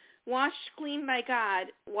 Washed clean by God,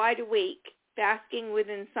 wide awake, basking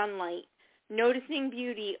within sunlight, noticing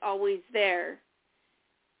beauty always there.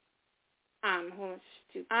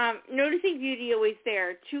 Noticing beauty always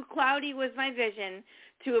there. Too cloudy was my vision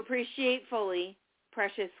to appreciate fully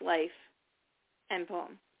precious life. End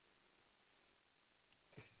poem.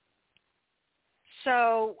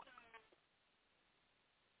 So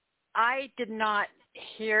I did not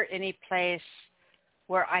hear any place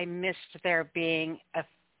where I missed there being a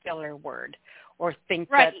filler word or think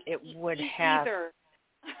that it would have. Either.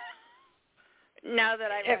 Now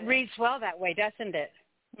that I read it reads well that way, doesn't it?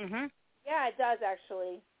 Mm-hmm. Yeah, it does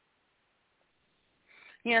actually.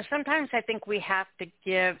 Sometimes I think we have to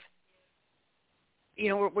give.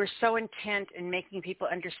 We're so intent in making people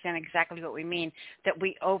understand exactly what we mean that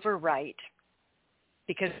we overwrite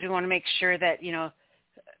because we want to make sure that,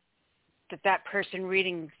 that person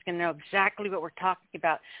reading is going to know exactly what we're talking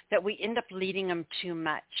about, that we end up leading them too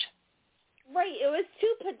much. Right. It was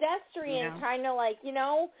too pedestrian, kind of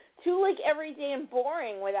too everyday and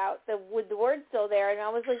boring with the word still there. And I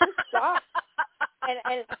was like, just stop. and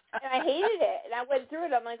I hated it. And I went through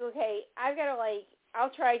it. I'm like, okay, I've got to I'll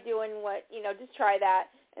try doing what, just try that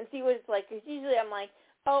and see what it's like. Because usually I'm like,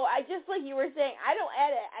 oh, I just like you were saying, I don't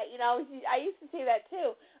edit. I used to say that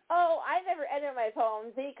too. Oh, I never edit my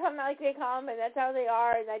poems. They come like they come, and that's how they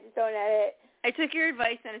are, and I just don't edit. I took your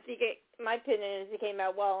advice, and I think my opinion is it came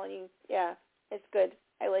out well, and it's good.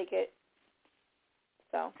 I like it.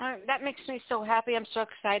 So that makes me so happy. I'm so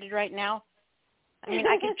excited right now. I mean,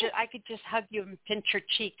 I could just hug you and pinch your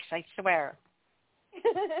cheeks. I swear.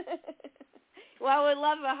 Well, I would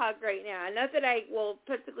love a hug right now. Not that I will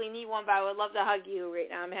particularly need one, but I would love to hug you right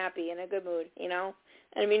now. I'm happy, in a good mood, And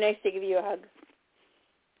it'd be nice to give you a hug.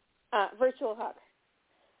 Virtual hug.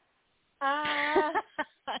 I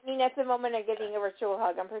mean, at the moment I'm getting a virtual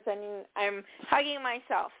hug. I'm pretending I'm hugging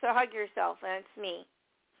myself. So hug yourself, and it's me.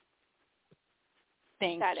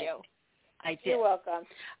 Thank you. I did. You're welcome.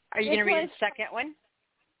 Are you going to read the second one?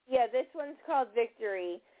 Yeah, this one's called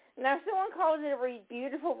Victory. Now, someone calls it a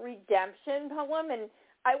beautiful redemption poem, and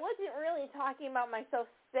I wasn't really talking about myself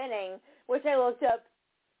sinning, which I looked up,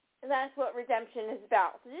 and that's what redemption is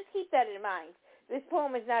about. So just keep that in mind. This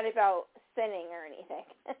poem is not about sinning or anything.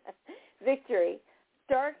 Victory.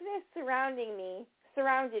 Darkness surrounded me,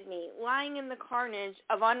 lying in the carnage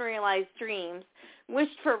of unrealized dreams,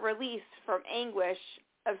 wished for release from anguish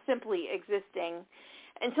of simply existing,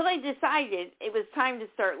 until I decided it was time to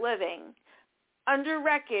start living. Under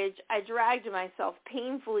wreckage, I dragged myself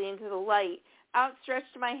painfully into the light,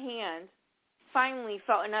 outstretched my hand, finally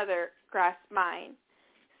felt another grasp mine.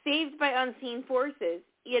 Saved by unseen forces,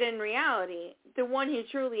 yet in reality, the one who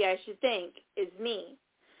truly I should thank is me.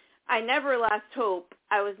 I never lost hope.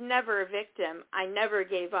 I was never a victim. I never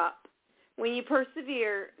gave up. When you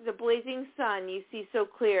persevere, the blazing sun you see so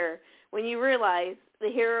clear. When you realize the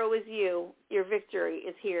hero is you, your victory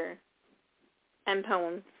is here. End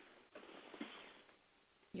poem.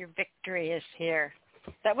 Your victory is here.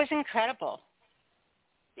 That was incredible.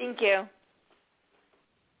 Thank you.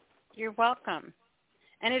 You're welcome.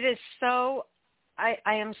 And it is so, I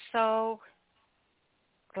am so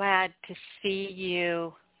glad to see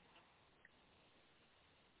you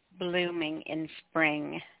blooming in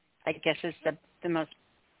spring. I guess is the most,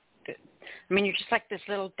 I mean, you're just like this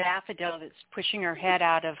little daffodil that's pushing her head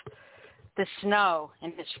out of the snow,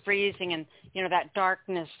 and it's freezing, and that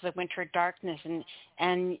darkness, the winter darkness,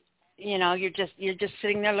 and you're just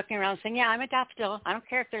sitting there looking around saying, yeah, I'm a daffodil. I don't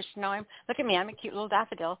care if there's snow. Look at me, I'm a cute little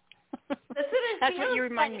daffodil. That's what you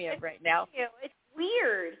remind me of right now. It's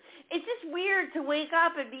weird. It's just weird to wake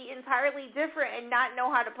up and be entirely different and not know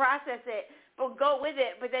how to process it, but go with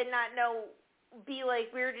it, but then not know, be like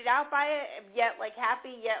weirded out by it, yet like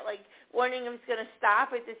happy, yet like wondering if it's going to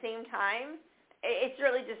stop at the same time. It's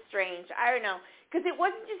really just strange. I don't know. Because it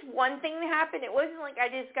wasn't just one thing that happened. It wasn't like I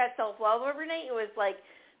just got self-love overnight. It was like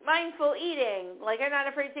mindful eating. Like I'm not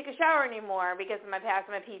afraid to take a shower anymore because of my past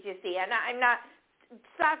and my PTSD. I'm not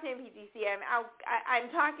stopped in PTSD. I'm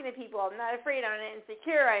talking to people. I'm not afraid. I'm not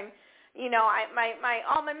insecure.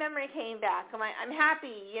 All my memory came back. I'm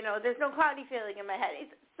happy. There's no cloudy feeling in my head.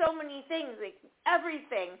 It's so many things. Like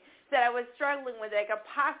everything that I was struggling with that I could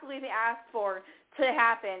possibly ask for to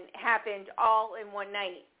happened all in one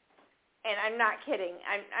night. And I'm not kidding.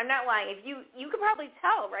 I'm not lying. If you could probably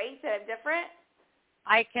tell, right, that I'm different?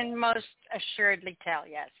 I can most assuredly tell,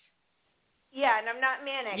 yes. Yeah, and I'm not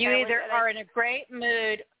manic. You either are in a great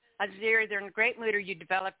mood, or you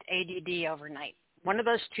developed ADD overnight. One of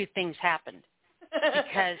those two things happened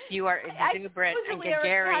because you are exuberant and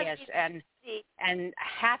gregarious and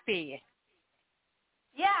happy.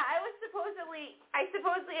 Yeah, I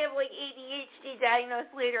supposedly have like ADHD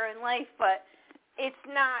diagnosed later in life, but it's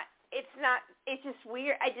just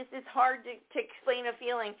weird. It's hard to explain a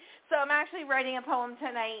feeling. So I'm actually writing a poem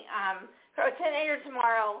tonight, or tonight or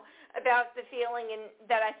tomorrow, about the feeling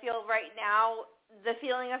that I feel right now, the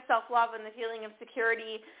feeling of self-love and the feeling of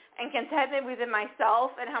security and contentment within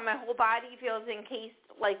myself, and how my whole body feels encased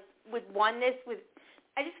like with oneness.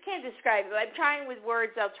 I just can't describe it. I'm trying with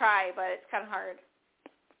words. I'll try, but it's kind of hard.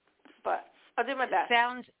 But I'll do my best.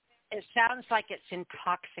 It sounds like it's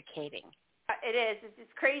intoxicating. It is. It's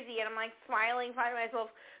just crazy, and I'm like smiling, finding myself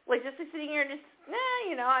like just sitting here, just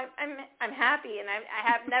I'm happy, and I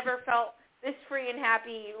have never felt this free and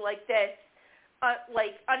happy like this,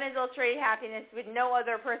 like unadulterated happiness with no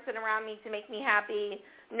other person around me to make me happy,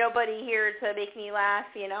 nobody here to make me laugh.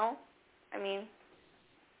 I mean,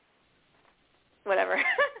 whatever.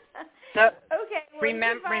 So okay. Well,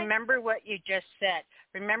 remember what you just said.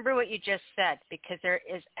 Remember what you just said, because there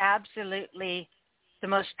is absolutely the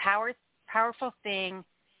most powerful thing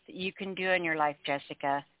that you can do in your life,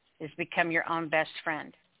 Jessica, is become your own best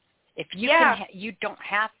friend. If you you don't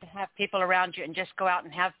have to have people around you and just go out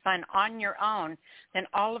and have fun on your own, then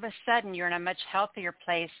all of a sudden you're in a much healthier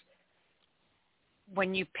place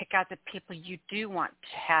when you pick out the people you do want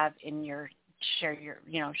to have in your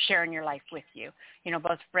sharing your life with you.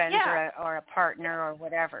 Both friends or a partner or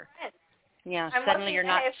whatever. Suddenly you're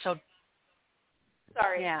not so.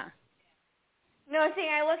 Sorry. Yeah. No,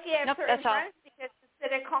 I look at certain friends because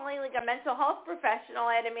instead of calling like a mental health professional,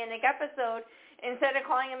 I had a manic episode. Instead of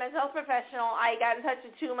calling a mental health professional, I got in touch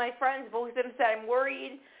with two of my friends. Both of them said, I'm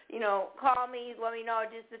worried. Call me, let me know,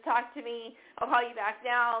 just to talk to me. I'll call you back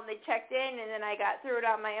now. And they checked in, and then I got through it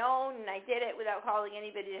on my own, and I did it without calling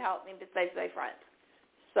anybody to help me besides my friend.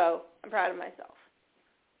 So I'm proud of myself.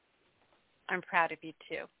 I'm proud of you,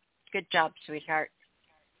 too. Good job, sweetheart.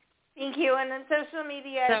 Thank you. And then social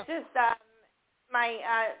media is just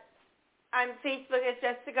on Facebook, it's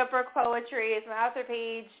Jessica Brooke Poetry is my author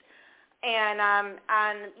page. And on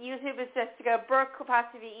YouTube, it's Jessica Brooke,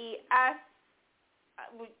 _E-S,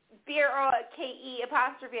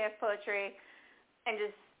 BROKE_S poetry. And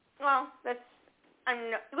just, whatever.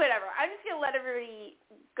 I'm just going to let everybody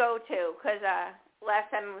go, too, because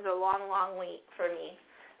last time it was a long, long wait for me.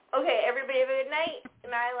 Okay, everybody have a good night.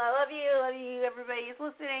 Nyla, I love you. Love you, everybody who's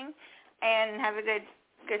listening. And have a good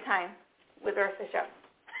time with the rest of the show.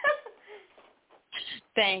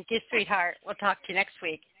 Thank you, sweetheart. We'll talk to you next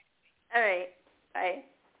week. All right. Bye.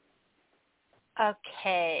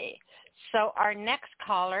 Okay. So our next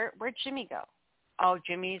caller, where'd Jimmy go? Oh,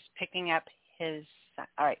 Jimmy's picking up his son.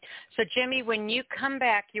 All right. So, Jimmy, when you come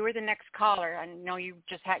back, you were the next caller. I know you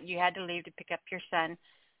had to leave to pick up your son,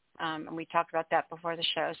 and we talked about that before the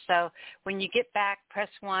show. So when you get back, press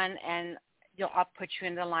 1, and I'll put you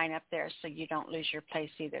in the lineup there so you don't lose your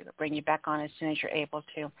place either. They'll bring you back on as soon as you're able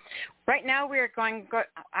to. Right now I'm going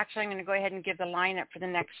to go ahead and give the lineup for the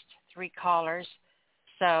next 3 callers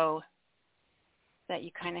so that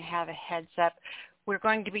you kind of have a heads up. We're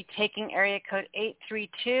going to be taking area code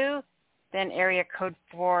 832, then area code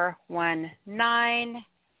 419,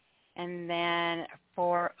 and then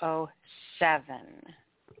 407.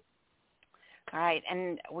 All right,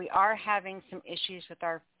 and we are having some issues with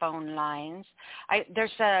our phone lines.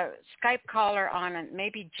 There's a Skype caller on, and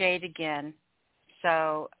maybe Jade again.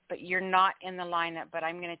 So, but you're not in the lineup, but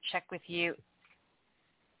I'm going to check with you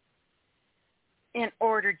in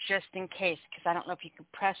order just in case, because I don't know if you can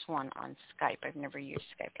press 1 on Skype. I've never used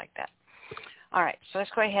Skype like that. All right, so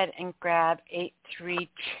let's go ahead and grab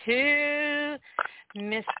 832.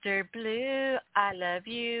 Mr. Blue, I love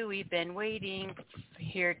you. We've been waiting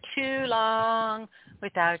here too long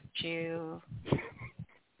without you.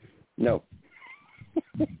 No.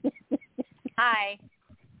 Hi.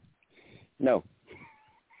 No.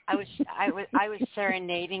 I was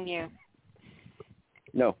serenading you.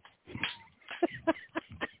 No.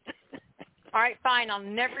 All right, fine. I'll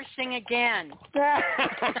never sing again.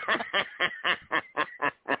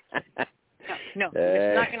 No,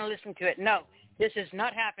 I'm not going to listen to it. No, this is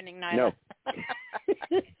not happening, Nyla. No.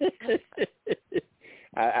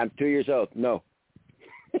 I'm 2 years old. No.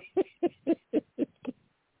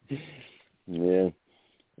 Yeah.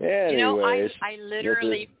 Anyways, I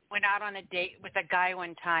literally went out on a date with a guy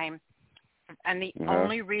one time, and the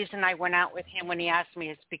only reason I went out with him when he asked me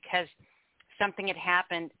is because something had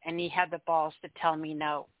happened, and he had the balls to tell me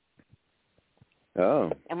no.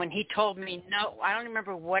 Oh. And when he told me no, I don't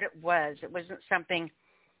remember what it was. It wasn't something,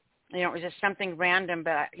 it was just something random,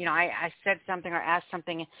 but, I said something or asked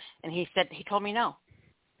something, and he told me no.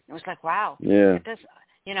 It was like, wow. Yeah. It does,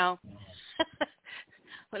 It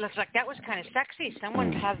looks like that was kind of sexy.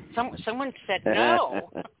 Someone said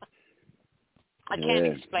no. I can't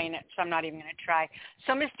explain it, so I'm not even going to try.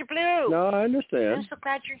 So, Mr. Blue. No, I understand. I'm so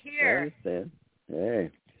glad you're here. I understand. Hey.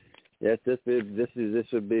 Yes, this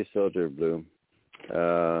would be Soldier Blue.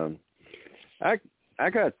 I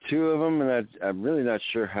got 2 of them, and I'm really not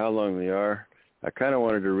sure how long they are. I kind of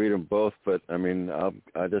wanted to read them both, but I mean, I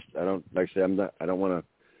don't want to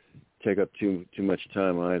take up too much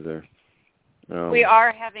time either. We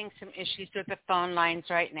are having some issues with the phone lines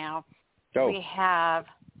right now. Oh. We have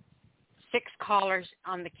 6 callers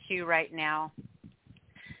on the queue right now.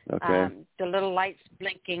 Okay. The little light's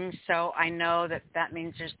blinking, so I know that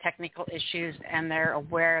means there's technical issues, and they're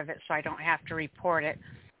aware of it, so I don't have to report it.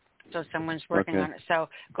 So someone's working on it. So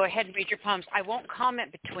go ahead and read your poems. I won't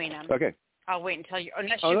comment between them. Okay. I'll wait until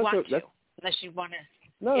unless you want to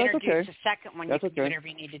introduce the second one. You can do whatever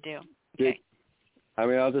you need to do. Okay. I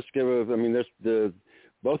mean, I'll just there's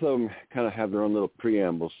both of them kind of have their own little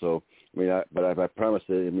preamble, so I promise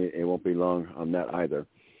it won't be long on that either.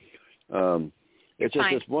 It's just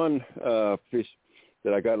this one piece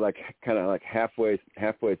that I got kind of halfway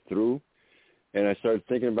through, and I started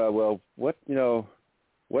thinking about, well, where am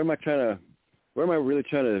I really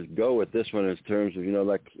trying to go with this one in terms of,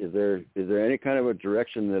 is there any kind of a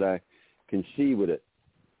direction that I can see with it?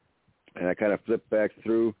 And I kind of flipped back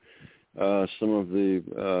through some of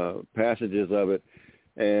the passages of it,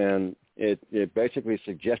 and it basically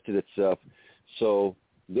suggested itself. So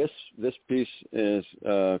this piece is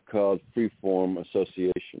called Freeform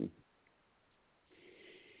Association.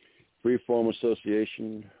 Freeform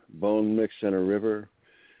association, bone mix in a river,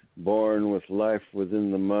 born with life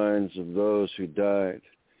within the minds of those who died,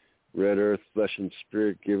 red earth, flesh and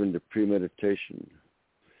spirit given to premeditation,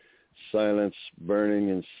 silence burning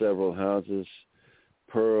in several houses,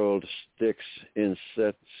 pearled sticks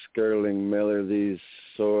inset, skirling melodies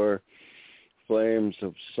soar, flames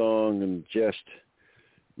of song and jest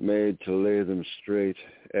made to lay them straight,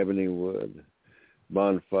 ebony wood,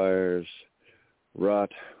 bonfires,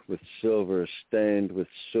 wrought with silver, stained with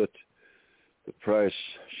soot. The price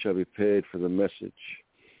shall be paid for the message.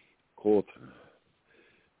 Quote,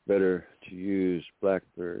 better to use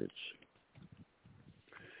blackbirds.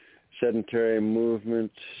 Sedentary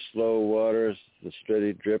movement, slow waters, the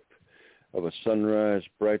steady drip of a sunrise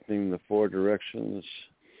brightening the four directions.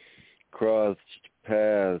 Crossed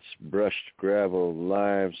paths, brushed gravel,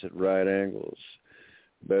 lives at right angles.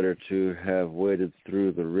 Better to have waded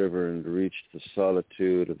through the river and reached the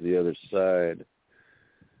solitude of the other side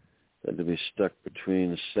than to be stuck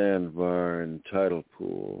between sandbar and tidal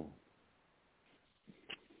pool.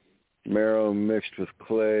 Marrow mixed with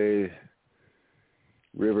clay,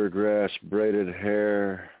 river grass braided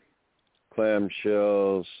hair,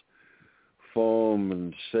 clamshells, foam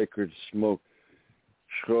and sacred smoke.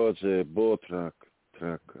 Schrodze botrak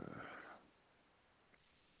traka.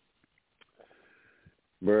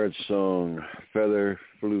 Bird song, feather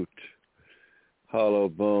flute, hollow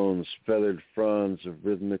bones, feathered fronds of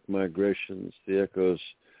rhythmic migrations, the echoes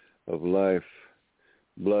of life,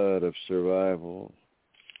 blood of survival.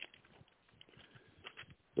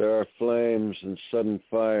 There are flames and sudden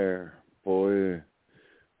fire, boy,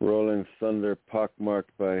 rolling thunder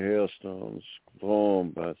pockmarked by hailstones,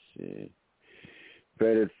 bombasi,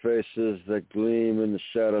 painted faces that gleam in the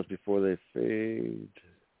shadows before they fade.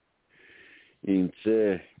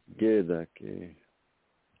 Ince gedake,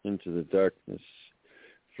 into the darkness,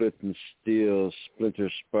 flint and steel,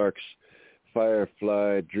 splinter sparks,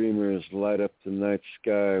 firefly dreamers light up the night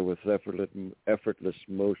sky with effortless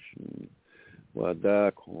motion.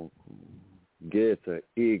 Wadakonku, geta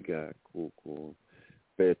iga kuku,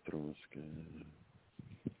 petronska.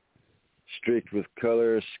 Streaked with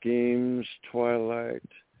color schemes, twilight,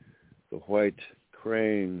 the white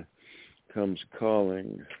crane comes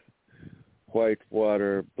calling. White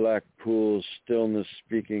water, black pools, stillness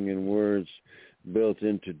speaking in words built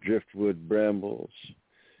into driftwood brambles.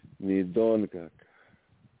 Nidongak.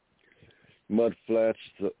 Mud flats,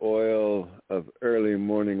 the oil of early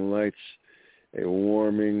morning lights, a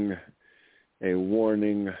warning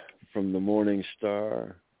from the morning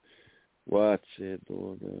star. What's it,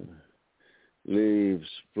 leaves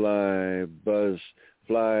flies buzz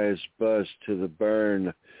to the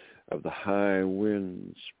burn of the high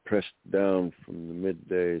winds, pressed down from the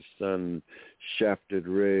midday sun, shafted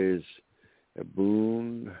rays, a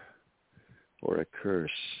boon or a curse.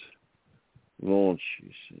 Launch,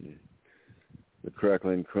 you see, the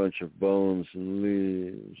crackling crunch of bones and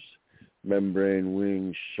leaves, membrane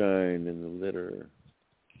wings shine in the litter.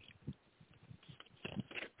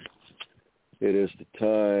 It is the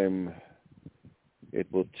time it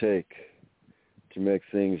will take to make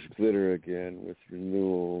things glitter again with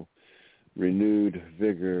renewed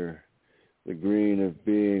vigor, the green of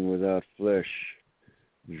being without flesh.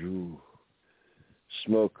 Jou.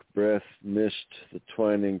 Smoke, breath, mist, the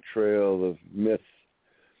twining trail of myth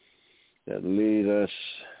that lead us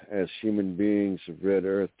as human beings of red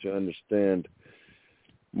earth to understand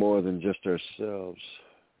more than just ourselves.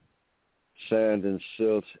 Sand and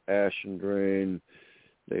silt, ash and rain,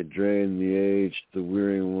 they drain the aged, the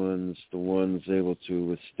weary ones, the ones able to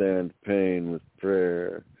withstand pain with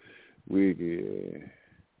prayer. Quigg,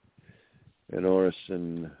 an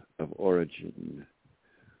orison of origin.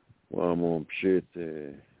 Wamon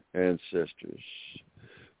Pshete, ancestors,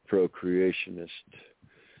 procreationist,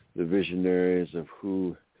 the visionaries of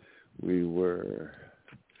who we were.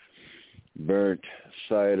 Burnt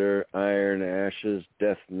cider, iron ashes,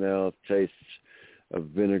 death knell, tastes of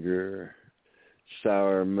vinegar,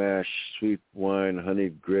 sour mash, sweet wine,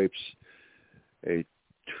 honeyed grapes, a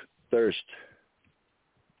thirst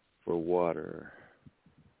for water.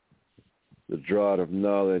 The draught of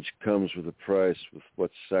knowledge comes with a price. With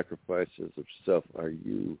what sacrifices of self are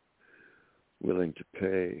you willing to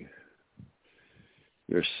pay?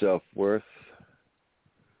 Your self-worth,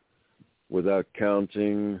 without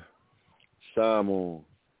counting, Samu,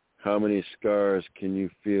 how many scars can you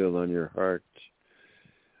feel on your heart?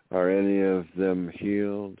 Are any of them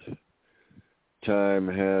healed? Time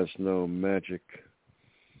has no magic.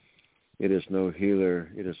 It is no healer.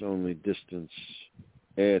 It is only distance.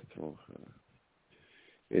 In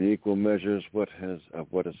equal measures, what has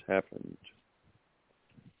happened.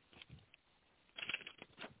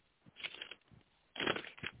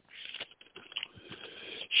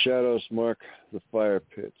 Shadows mark the fire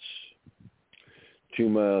pits. 2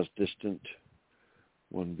 miles distant,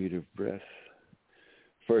 1 beat of breath.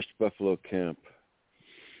 First buffalo camp.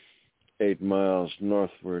 8 miles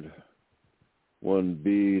northward, 1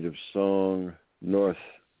 bead of song. North,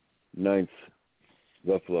 9th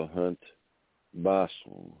buffalo hunt.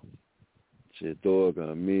 Basso,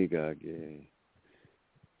 Chidoga, Migage.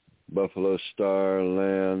 Buffalo Star,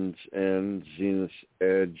 Land's End, Zenith's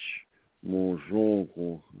Edge,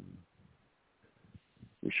 Monjongo.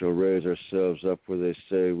 We shall raise ourselves up where they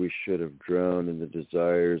say we should have drowned in the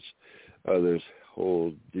desires others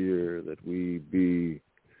hold dear, that we be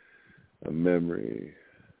a memory.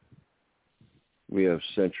 We have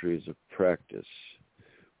centuries of practice.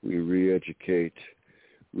 We re-educate.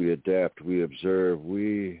 We adapt. We observe.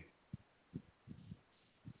 We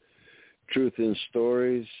truth in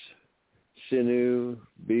stories, sinew,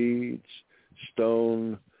 beads,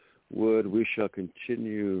 stone, wood. We shall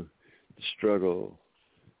continue the struggle.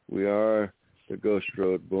 We are the ghost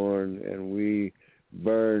road born, and we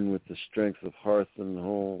burn with the strength of hearth and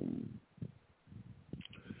home.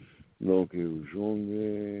 Donc,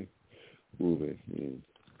 in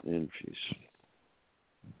peace.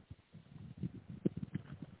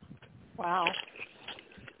 Wow.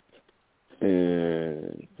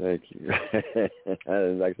 And thank you. Like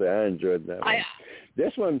I said, I enjoyed that one.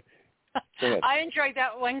 This one, I enjoyed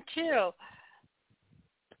that one too.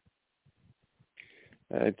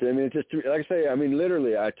 I mean, it's just like I say. I mean,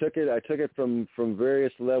 literally, I took it from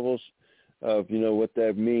various levels of what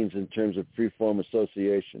that means in terms of free-form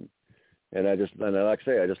association, and like I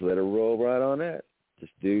say, I just let it roll right on that.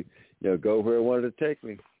 Just go where it wanted to take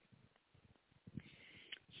me.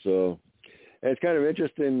 So, and it's kind of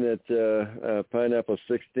interesting that Pineapple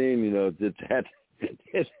 16, did that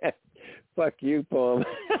 "fuck you" poem.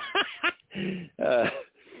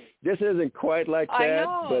 This isn't quite like that,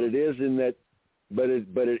 but it is in that. But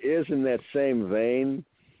it is in that same vein,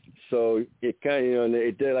 so it kind of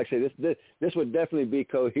it did. Like I say, this would definitely be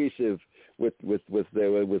cohesive with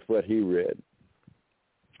what he read.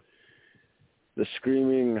 The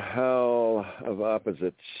screaming howl of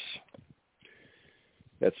opposites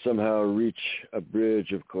that somehow reach a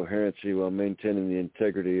bridge of coherency while maintaining the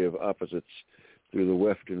integrity of opposites through the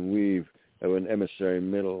weft and weave of an emissary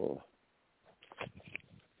middle.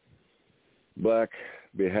 Black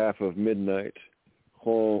behalf of midnight.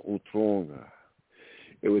 It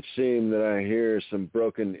would seem that I hear some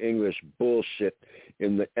broken English bullshit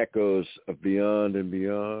in the echoes of beyond and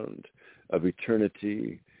beyond, of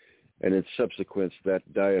eternity, and in subsequence that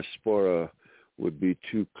diaspora would be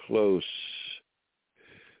too close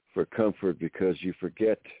for comfort because you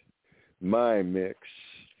forget my mix.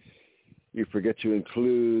 You forget to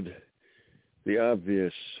include the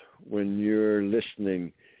obvious when you're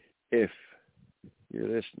listening, if you're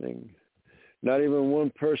listening. Not even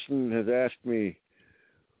one person has asked me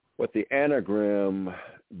what the anagram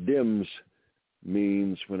DIMS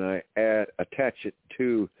means when I attach it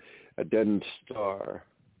to a deadened star.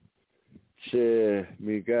 Se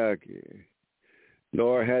migagi.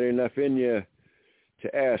 Nor had enough in you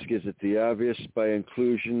to ask, is it the obvious by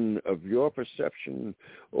inclusion of your perception,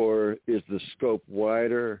 or is the scope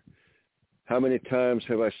wider? How many times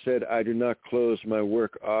have I said I do not close my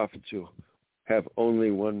work off to have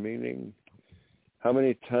only one meaning? How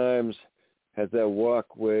many times has that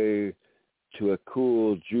walkway to a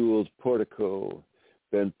cool, jeweled portico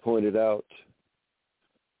been pointed out?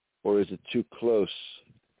 Or is it too close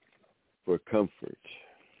for comfort?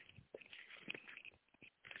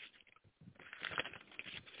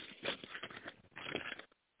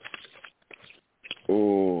 Oh,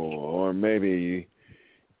 or maybe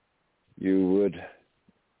you would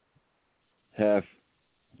have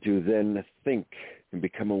to then think and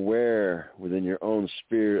become aware within your own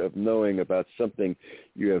sphere of knowing about something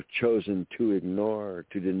you have chosen to ignore,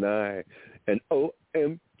 to deny, and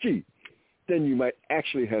OMG, then you might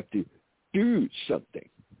actually have to do something.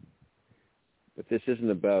 But this isn't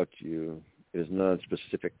about you. It is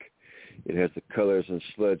non-specific. It has the colors and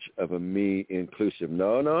sludge of a me inclusive.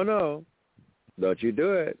 No. Don't you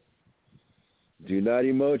do it. Do not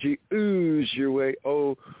emoji ooze your way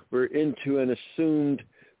over into an assumed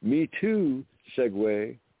me too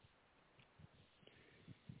segue.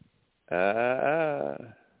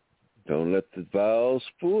 Don't let the vowels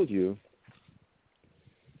fool you.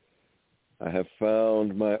 I have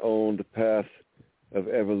found my own path of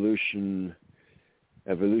evolutionary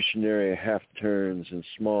half-turns and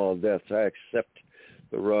small deaths. I accept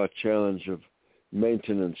the raw challenge of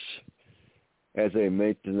maintenance as a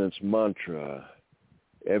maintenance mantra.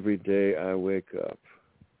 Every day I wake up,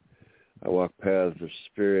 I walk paths of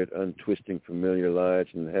spirit, untwisting familiar lies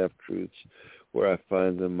and half-truths. Where I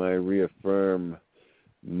find them, I reaffirm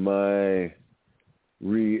my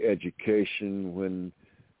re-education. When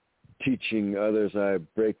teaching others, I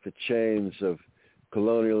break the chains of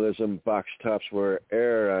colonialism, box tops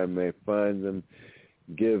where'er I may find them.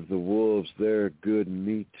 Give the wolves their good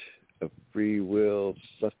meat of free will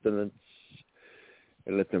sustenance,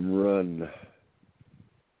 and let them run,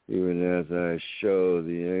 even as I show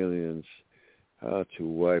the aliens how to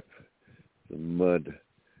wipe the mud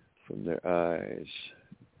from their eyes.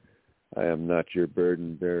 I am not your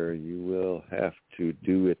burden bearer. You will have to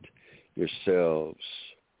do it yourselves.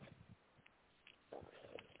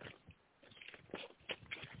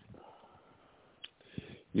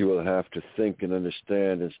 You will have to think and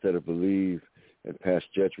understand instead of believe and pass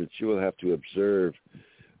judgments. You will have to observe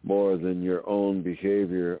more than your own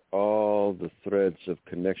behavior, all the threads of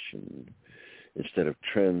connection instead of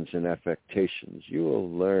trends and affectations. You will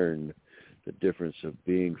learn the difference of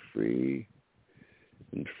being free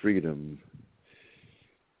and freedom.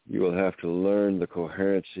 You will have to learn the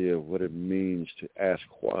coherency of what it means to ask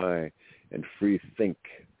why and free think.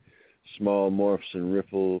 Small morphs and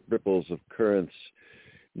ripples of currents,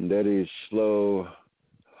 and eddies, slow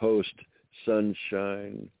host,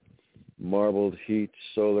 sunshine, marbled heat,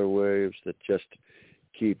 solar waves that just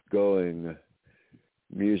keep going.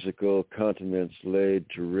 Musical continents laid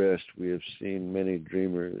to rest. We have seen many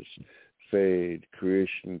dreamers fade.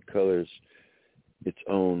 Creation colors its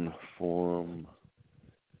own form.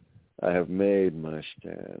 I have made my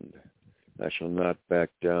stand. I shall not back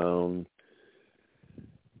down.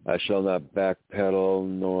 I shall not backpedal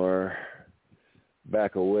nor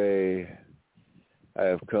back away. I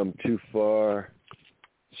have come too far,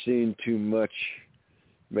 seen too much,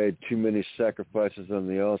 made too many sacrifices on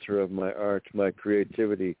the altar of my art. My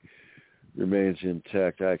creativity remains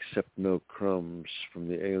intact. I accept no crumbs from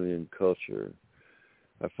the alien culture.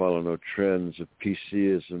 I follow no trends of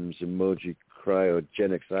PCisms, emoji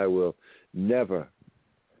cryogenics. I will never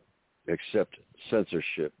accept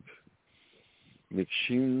censorship.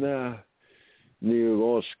 Mikshina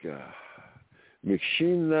Niroska.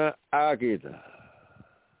 Mikshina Agida.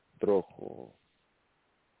 Trocho.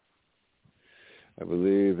 I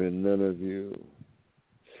believe in none of you.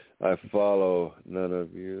 I follow none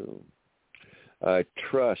of you. I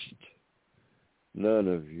trust none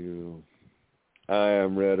of you. I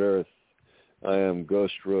am Red Earth. I am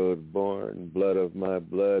Ghost Road born. Blood of my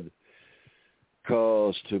blood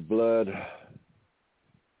calls to blood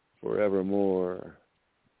forevermore.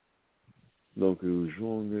 Donc,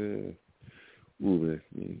 jonge with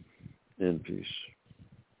me in peace.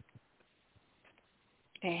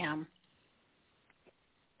 Damn.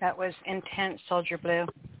 That was intense, Soldier Blue.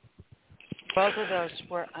 Both of those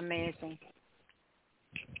were amazing.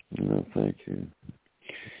 No, thank you.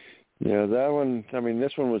 Yeah, that one,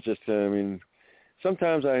 this one was just,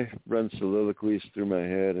 sometimes I run soliloquies through my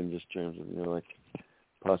head in just terms of, like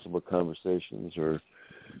possible conversations or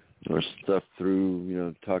stuff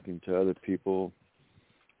through, talking to other people.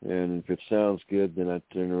 And if it sounds good, then I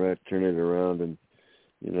turn it around and,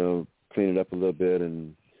 clean it up a little bit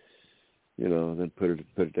and, then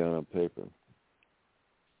put it down on paper.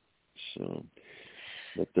 So,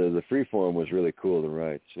 but the free form was really cool to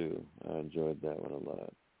write too. I enjoyed that one a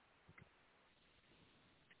lot.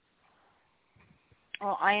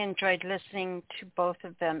 Well, I enjoyed listening to both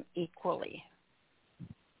of them equally.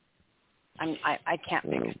 I can't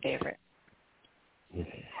pick a favorite.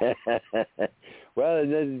 Well,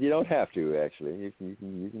 you don't have to actually. You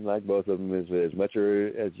can like both of them as much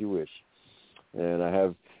as you wish. And I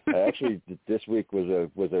actually this week was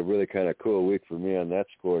a really kind of cool week for me on that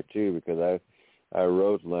score too, because I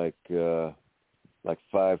wrote like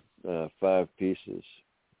five pieces.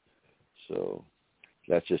 So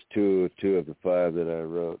that's just two of the five that I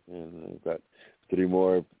wrote, and I've got 3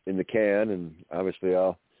 more in the can, and obviously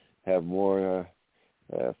I'll have more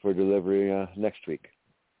for delivery next week.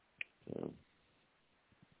 So.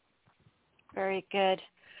 Very good.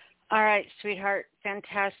 All right, sweetheart.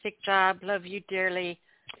 Fantastic job. Love you dearly.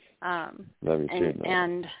 Love you too.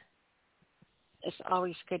 And it's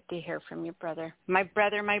always good to hear from you, brother. My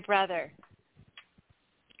brother.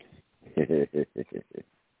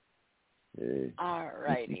 All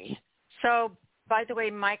righty. So, by the way,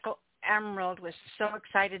 Michael Emerald was so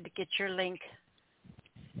excited to get your link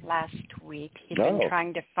last week. He'd been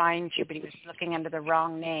trying to find you, but he was looking under the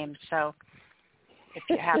wrong name. So if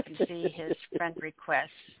you happen to see his friend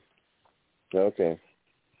request. Okay.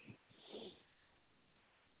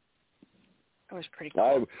 It was pretty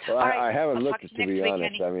cool. I haven't looked, to be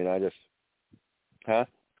honest. Week, I mean, I just, huh?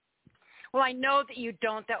 Well, I know that you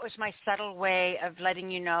don't. That was my subtle way of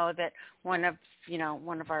letting you know that one of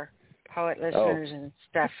our poet listeners and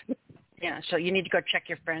stuff. So you need to go check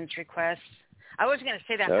your friend's requests. I wasn't going to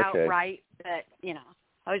say that outright, but,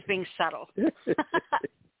 I was being subtle.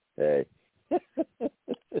 Hey. I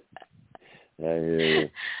hear you.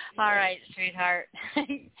 All right, sweetheart.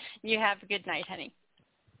 You have a good night, honey.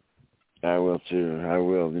 I will, too. I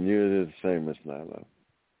will. And you do the same, Miss Nyla.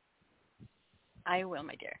 I will,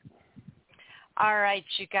 my dear. All right,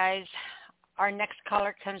 you guys. Our next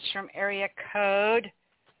caller comes from area code...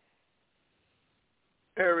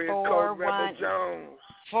 Code Rebel Jones.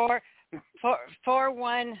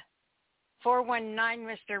 419,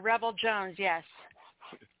 Mr. Rebel Jones, yes.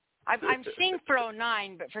 I'm seeing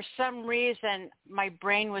 409, but for some reason my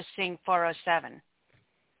brain was seeing 407.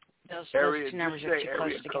 Those two numbers are too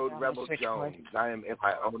close together. Code Rebel Jones. I am in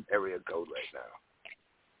my own area code right now.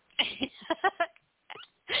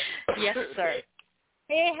 Yes, sir.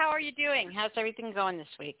 Hey, how are you doing? How's everything going this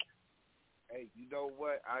week? Hey, you know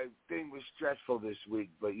what? Thing was stressful this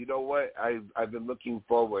week, but you know what? I've been looking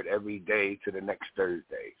forward every day to the next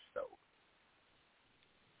Thursday. So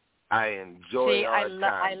I enjoy our time.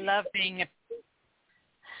 I love being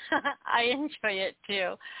I enjoy it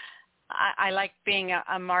too. I like being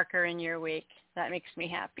a marker in your week. That makes me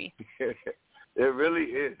happy. It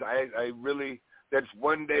really is. I really, that's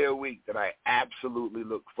one day a week that I absolutely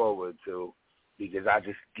look forward to because I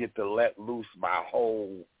just get to let loose my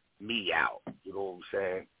whole me out. You know what I'm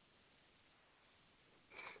saying?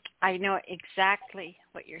 I know exactly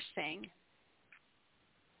what you're saying.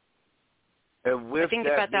 And with I think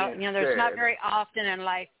that about that. There's not very often in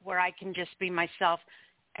life where I can just be myself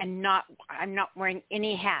and I'm not wearing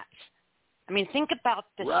any hats. I mean, think about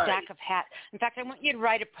the stack of hats. In fact, I want you to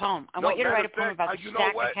write a poem. I want you to write a poem about the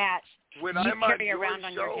stack of hats you carry around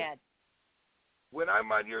on your head. When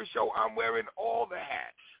I'm on your show, I'm wearing all the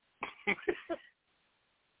hats.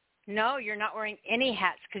 No, you're not wearing any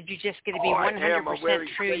hats because you just get to be 100%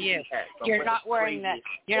 true you. You're not wearing the.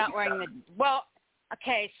 Well,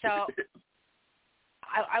 okay, so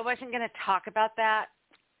I wasn't going to talk about that,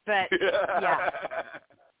 but yeah.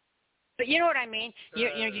 But you know what I mean.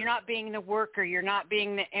 You're not being the worker. You're not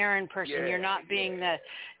being the errand person. You're not being the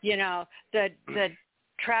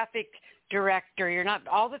traffic director. You're not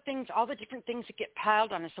all the different things that get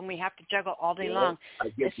piled on us, and we have to juggle all day long.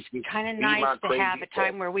 It's kind of nice to have a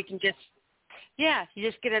time where we can just, you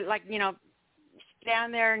just get to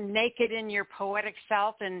stand there naked in your poetic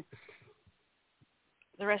self, and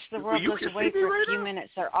the rest of the world goes away for a few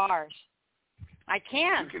minutes. They're ours. I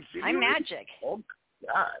can. I'm magic. Oh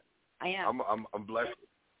God. I am. I'm blessed.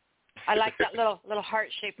 I like that little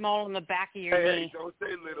heart-shaped mole in the back of your knee. Hey, don't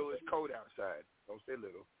say little. It's cold outside. Don't say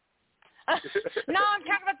little. No, I'm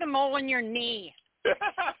talking about the mole in your knee.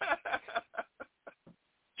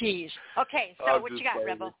 Jeez. Okay, so what you got,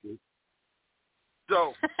 Rebel?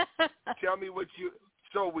 So, tell me what you...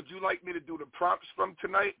 So, would you like me to do the prompts from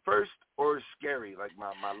tonight first or scary, like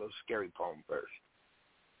my little scary poem first?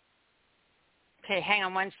 Okay, hang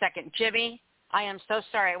on one second. Jimmy, I am so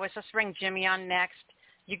sorry. I was supposed to bring Jimmy on next.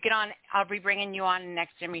 You get on. I'll be bringing you on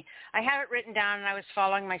next, Jimmy. I have it written down, and I was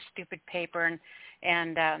following my stupid paper,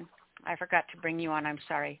 and I forgot to bring you on. I'm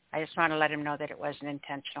sorry. I just want to let him know that it wasn't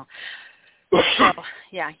intentional. So,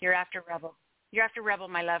 yeah, you're after Rebel. You're after Rebel,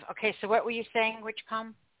 my love. Okay, so what were you saying? Which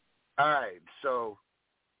poem? All right, so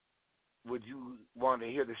would you want to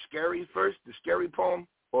hear the scary first, the scary poem,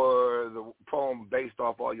 or the poem based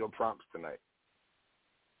off all your prompts tonight?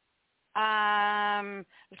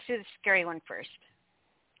 Let's do the scary one first.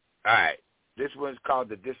 All right. This one's called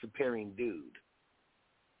The Disappearing Dude.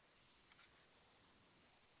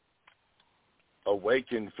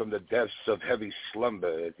 Awakened from the depths of heavy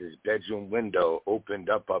slumber as his bedroom window opened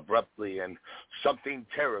up abruptly and something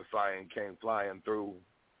terrifying came flying through.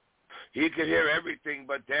 He could hear everything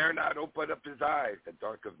but dare not open up his eyes. The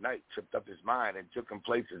dark of night tripped up his mind and took him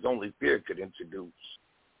places only fear could introduce.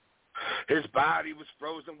 His body was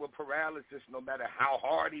frozen with paralysis no matter how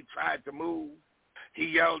hard he tried to move. He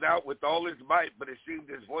yelled out with all his might, but it seemed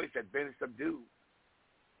his voice had been subdued.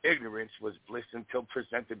 Ignorance was bliss until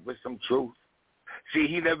presented with some truth. See,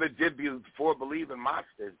 he never did before believe in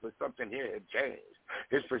monsters, but something here had changed.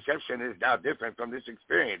 His perception is now different from this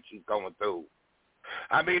experience he's going through.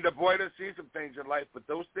 I mean, the boy does see some things in life, but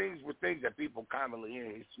those things were things that people commonly in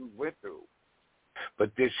his shoes went through.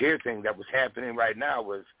 But this here thing that was happening right now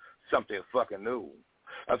was something fucking new.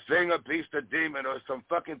 A thing, a beast, a demon, or some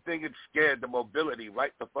fucking thing that scared the mobility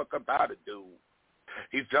right the fuck about it, dude.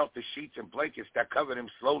 He felt the sheets and blankets that covered him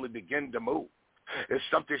slowly begin to move. As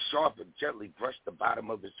something sharp and gently brushed the bottom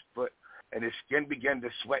of his foot, and his skin began to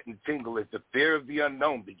sweat and tingle as the fear of the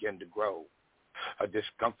unknown began to grow. A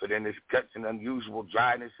discomfort in his guts and unusual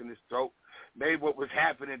dryness in his throat made what was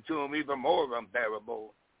happening to him even more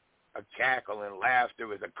unbearable. A cackle and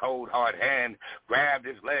laughter as a cold, hard hand grabbed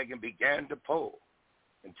his leg and began to pull.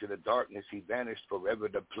 Into the darkness he vanished forever,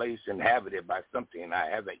 the place inhabited by something I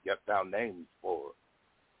haven't yet found names for.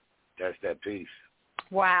 That's that piece.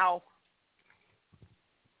 Wow.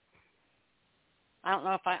 I don't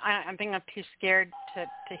know if I think I'm too scared to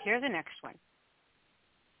hear the next one.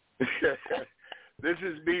 This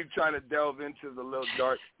is me trying to delve into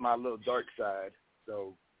my little dark side.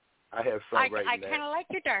 So I have fun writing that. I kind of like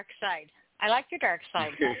your dark side. I like your dark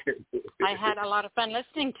side. I had a lot of fun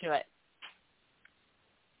listening to it.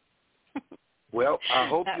 Well, I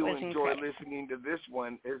hope you enjoy incredible. listening to this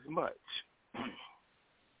one as much.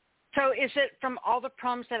 So is it from all the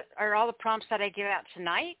prompts that I give out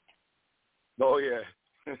tonight? Oh,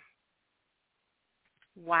 yeah.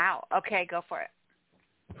 Wow. Okay, go for it.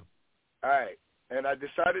 All right. And I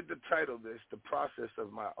decided to title this The Process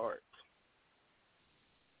of My Art.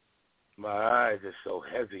 My eyes are so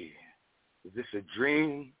heavy. Is this a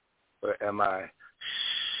dream or am I...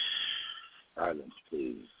 Silence,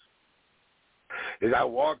 please. As I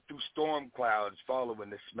walk through storm clouds following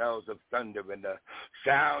the smells of thunder and the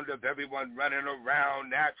sound of everyone running around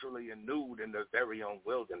naturally and nude in their very own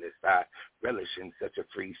wilderness, I relish in such a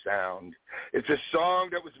free sound. It's a song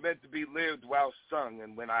that was meant to be lived while sung,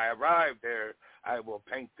 and when I arrive there, I will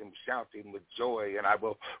paint them shouting with joy, and I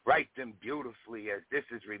will write them beautifully as this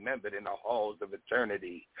is remembered in the halls of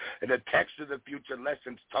eternity. And the text of the future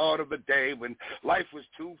lessons taught of a day when life was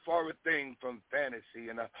too far a thing from fantasy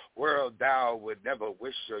in a world thou would never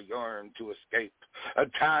wish or yearn to escape. A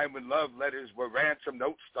time when love letters were ransom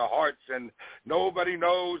notes to hearts, and nobody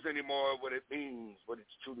knows anymore what it means, what it's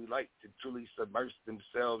truly like to truly submerge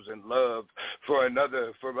themselves in love for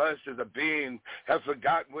another. For us as a being have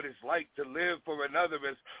forgotten what it's like to live for another,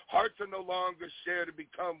 as hearts are no longer shared to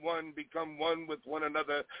become one with one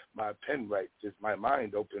another. My pen writes as my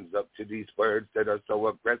mind opens up to these words that are so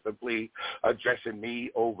aggressively addressing me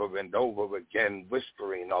over and over again,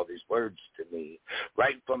 whispering all these words to me.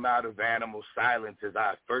 Right from out of animal silence as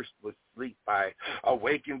I first was asleep, I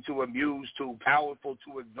awakened to a muse too powerful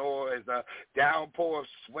to ignore as a downpour of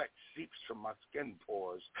sweat seeps from my skin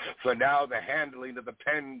pores. For now the handling of the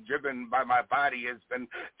pen driven by my body has been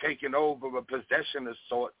taken over, a possession of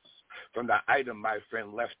sorts from the item my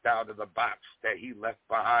friend left out of the box that he left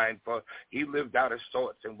behind, for he lived out of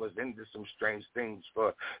sorts and was into some strange things,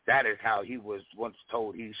 for that is how he was once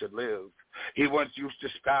told he should live. He once used to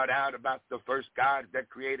spout out about the first gods that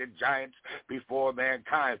created giants before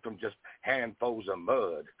mankind from just handfuls of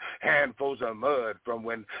mud from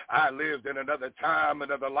when I lived in another time,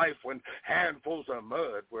 another life, when handfuls of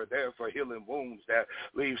mud were there for healing wounds that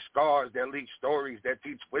leave scars, that leave stories, that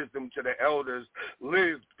teach wisdom to the elders,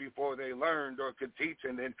 lived before they learned or could teach,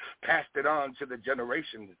 and then passed it on to the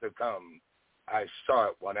generations to come. I saw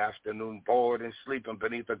it one afternoon, bored and sleeping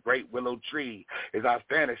beneath a great willow tree, as I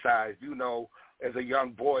fantasized, as a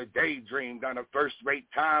young boy, daydreamed on a first-rate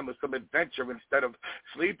time of some adventure instead of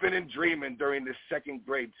sleeping and dreaming during the second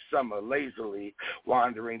grade summer, lazily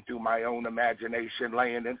wandering through my own imagination,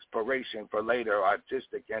 laying inspiration for later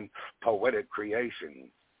artistic and poetic creations.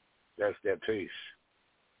 That's that piece.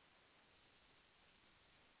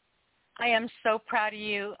 I am so proud of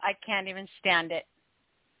you. I can't even stand it.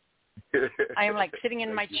 I am like sitting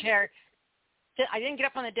in my chair. I didn't get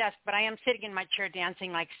up on the desk, but I am sitting in my chair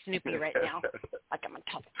dancing like Snoopy right now. Like I'm on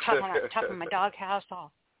top of my doghouse,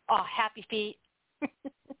 all happy feet.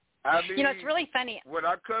 I mean, it's really funny. When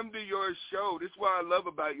I come to your show, this is what I love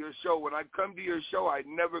about your show. When I come to your show, I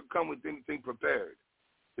never come with anything prepared,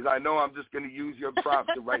 because I know I'm just going to use your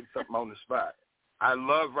prompts to write something on the spot. I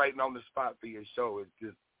love writing on the spot for your show.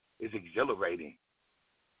 It's exhilarating.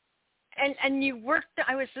 And you worked.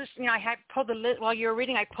 I was listening. I had pulled the list while you were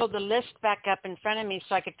reading. I pulled the list back up in front of me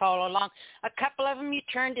so I could follow along. A couple of them you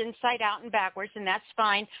turned inside out and backwards, and that's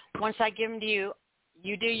fine. Once I give them to you,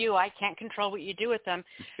 you do you. I can't control what you do with them.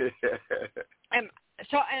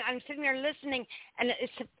 So I'm sitting there listening, and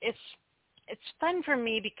it's fun for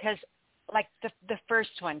me because, like the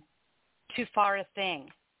first one, too far a thing.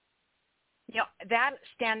 That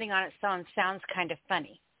standing on its own sounds kind of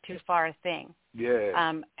funny. Too far a thing.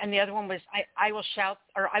 Yeah. And the other one was I will shout,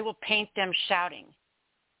 or I will paint them shouting.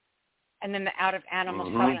 and then the Out of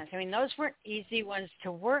Animal Silence. I mean, those weren't easy ones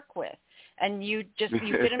to work with, and you did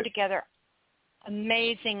them together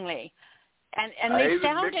amazingly, and they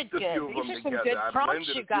sounded good. These are some good prompts,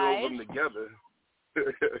 you guys. Them together.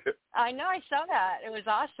 I know, I saw that. It was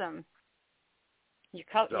awesome. You're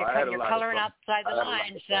coloring outside the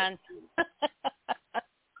lines, son.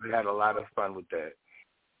 We had a lot of fun with that.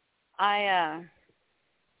 I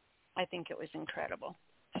think it was incredible.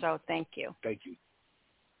 So thank you. Thank you.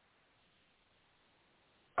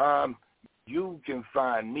 You can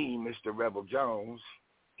find me, Mr. Rebel Jones,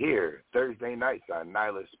 here Thursday nights on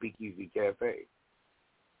Nyla Speakeasy Cafe.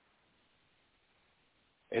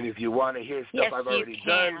 And if you want to hear stuff I've already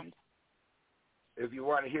done,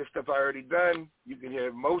 you can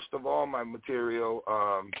hear most of all my material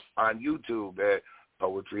on YouTube at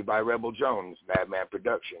Poetry by Rebel Jones, Madman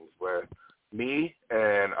Productions, where me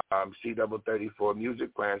and C34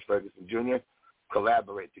 Music, Clarence Ferguson Jr.,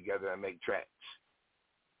 collaborate together and make tracks.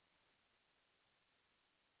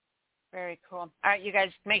 Very cool. All right, you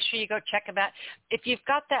guys, make sure you go check them out. If you've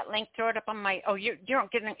got that link, throw it up on my. Oh, you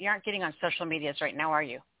aren't getting on social medias right now, are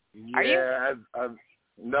you? Are you?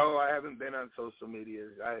 No, I haven't been on social media.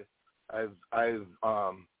 I've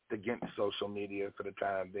against social media for the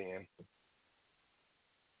time being.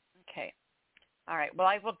 Okay. All right. Well,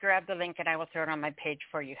 I will grab the link and I will throw it on my page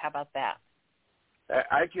for you. How about that?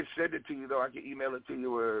 I can send it to you, though. I can email it to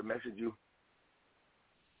you or message you.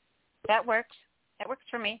 That works. That works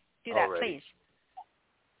for me. Do that, please.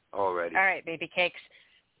 Alrighty. All right, baby cakes.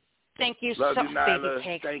 Thank you Love so you, much, Nyla. baby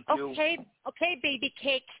cakes. Thank you. Okay, baby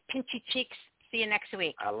cakes, pinchy cheeks. See you next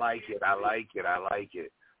week. I like it.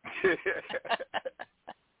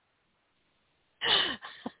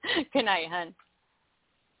 Good night, hon.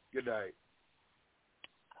 Good night.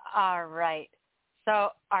 All right. So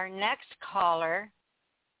our next caller,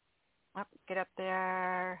 get up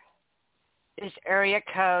there, is area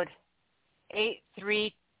code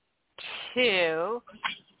 832.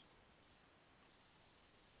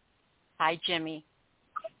 Hi, Jimmy.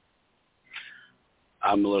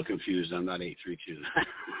 I'm a little confused. I'm not 832.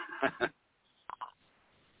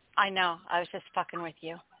 I know. I was just fucking with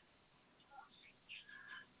you.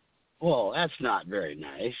 Well, that's not very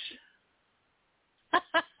nice.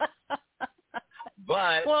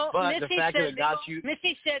 But the fact that it got you.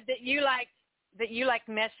 Missy said that you like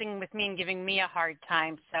messing with me and giving me a hard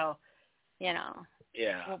time. So, you know.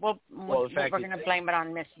 Yeah. We're going to blame it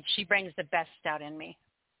on Missy. She brings the best out in me.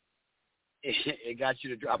 It got you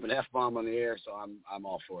to drop an F-bomb on the air, so I'm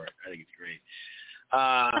all for it. I think it's great.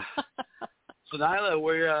 So Nyla,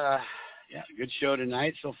 we're good show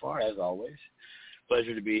tonight so far, as always.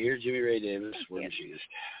 Pleasure to be here. Jimmy Ray Davis, Word Machinist,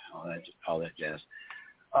 all that jazz.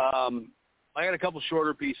 I got a couple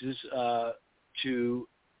shorter pieces to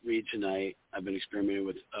read tonight. I've been experimenting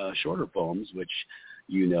with shorter poems, which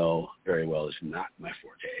you know very well is not my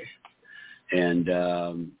forte, and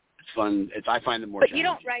it's fun. I find them more. But you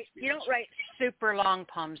don't write super long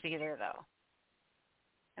poems either, though.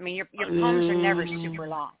 I mean, your poems are never super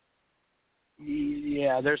long.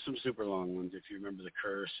 Yeah, there's some super long ones. If you remember The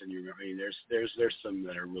Curse, and you remember, I mean, there's some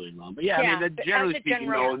that are really long. But I mean, generally speaking,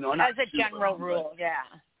 no, not as a general rule, yeah.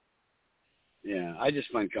 Yeah, I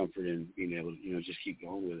just find comfort in being able to, just keep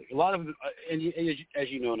going with it. A lot of, and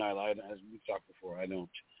as you know, Nyla, as we've talked before, I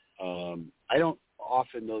don't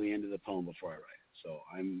often know the end of the poem before I write it. So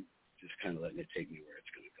I'm just kind of letting it take me where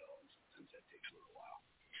it's going to go. And sometimes that takes a little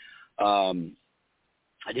while.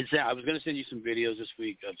 I did say I was going to send you some videos this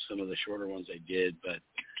week of some of the shorter ones I did, but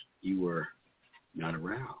you were not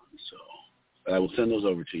around. So, but I will send those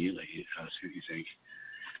over to you, let you see what you think.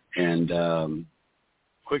 And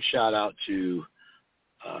quick shout out to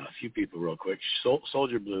a few people real quick.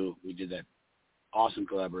 Soldier Blue, we did that awesome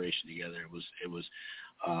collaboration together. It was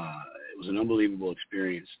an unbelievable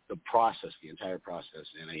experience. The entire process,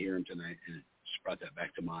 and I hear him tonight, and it just brought that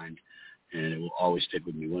back to mind, and it will always stick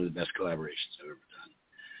with me. One of the best collaborations I've ever done.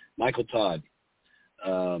 Michael Todd,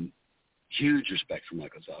 huge respect for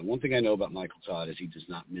Michael Todd. One thing I know about Michael Todd is he does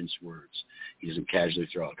not mince words. He doesn't casually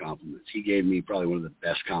throw out compliments. He gave me probably one of the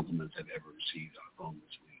best compliments I've ever received on a poem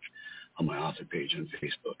this week on my author page on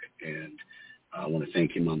Facebook, and I want to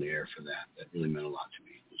thank him on the air for that. That really meant a lot to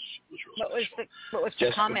me. It was real special. What was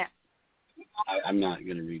the comment? I'm not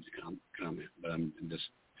going to read the comment, but I'm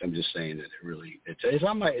just saying that it's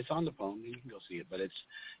on the poem. You can go see it, but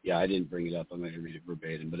I didn't bring it up. I'm not going to read it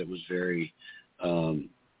verbatim, but it was very,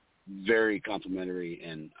 very complimentary,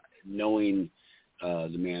 and knowing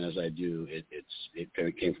the man as I do, it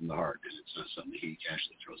came from the heart, and it's not something he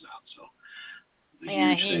casually throws out. So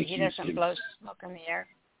he doesn't blow smoke in the air.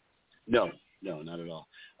 No, No, not at all.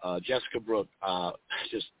 Jessica Brooke,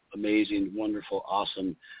 just amazing, wonderful,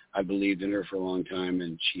 awesome. I believed in her for a long time,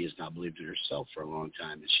 and she has not believed in herself for a long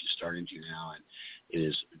time, and she's starting to now, and it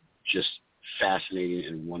is just fascinating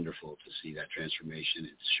and wonderful to see that transformation.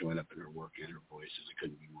 It's showing up in her work and her voice, and I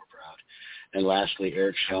couldn't be more proud. And lastly,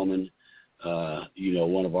 Eric Shellman,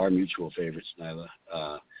 one of our mutual favorites,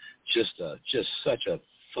 Nyla. Just such a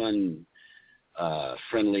fun,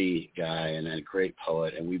 friendly guy and a great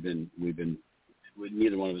poet, and we've been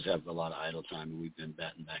neither one of us have a lot of idle time, and we've been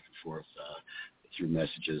batting back and forth through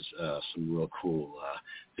messages, some real cool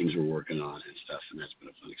things we're working on and stuff, and that's been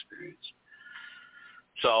a fun experience.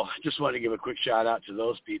 So just wanted to give a quick shout out to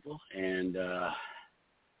those people, and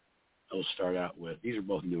I'll start out with, these are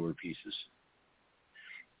both newer pieces.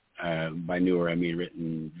 By newer, I mean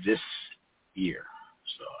written this year.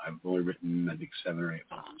 So I've only written, I think, 7 or 8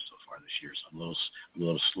 poems so far this year, so I'm a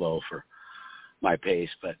little slow for my pace,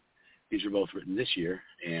 but these are both written this year,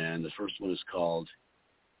 and the first one is called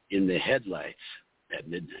In the Headlights at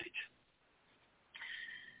Midnight.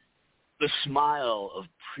 The smile of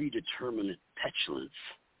predeterminate petulance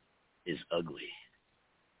is ugly.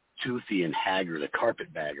 Toothy and haggard, a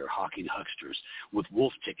carpetbagger hawking hucksters, with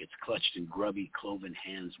wolf tickets clutched in grubby, cloven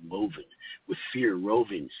hands woven, with fear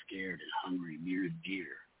roving, scared and hungry, mirrored deer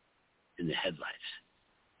in the headlights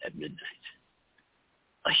at midnight.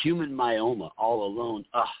 A human myoma all alone,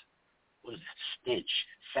 what is that stench,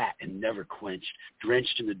 fat and never quenched,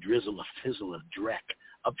 drenched in the drizzle, a fizzle of dreck,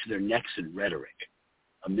 up to their necks in rhetoric.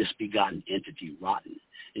 A misbegotten entity rotten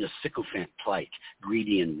in a sycophant plight,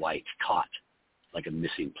 greedy and white, caught like a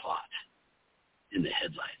missing plot in the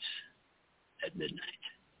headlights at midnight.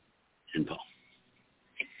 In poem.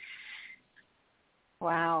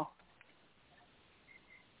 Wow.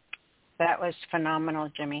 That was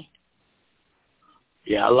phenomenal, Jimmy.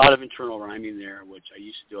 Yeah, a lot of internal rhyming there, which I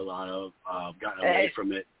used to do a lot of. I've gotten away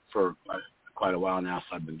from it for quite a while now,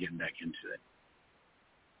 so I've been getting back into it.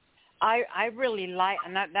 I really like,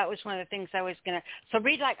 and that was one of the things I was going to, so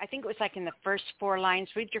read I think it was in the first 4 lines.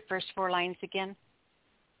 Read your first 4 lines again.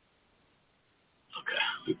 Okay,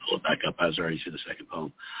 let me pull it back up. I was already to the second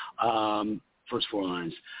poem. First 4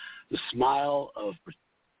 lines. The smile of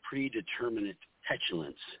predeterminate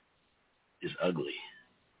petulance is ugly.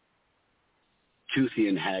 Toothy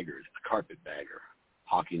and haggard, a carpetbagger,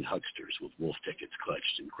 hawking hucksters with wolf tickets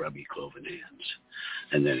clutched in grubby cloven hands.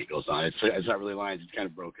 And then it goes on. It's not really lines. It's kind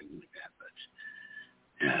of broken like that.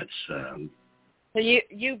 But yeah, it's... So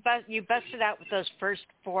you busted out with those first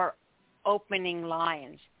 4 opening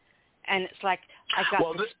lines. And it's like I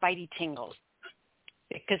got the spidey tingles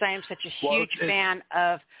because I am such a huge fan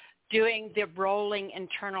of doing the rolling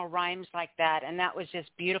internal rhymes like that, and that was just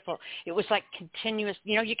beautiful. It was like continuous.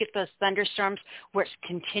 You get those thunderstorms where it's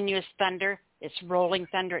continuous thunder. It's rolling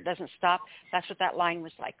thunder. It doesn't stop. That's what that line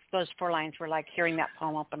was like. Those 4 lines were like hearing that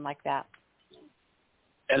poem open like that.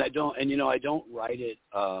 And I don't write it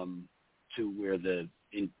to where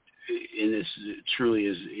in this truly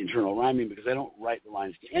is internal rhyming, because I don't write the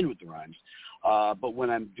lines to end with the rhymes. But when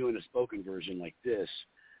I'm doing a spoken version like this,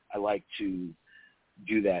 I like to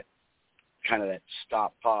do that kind of that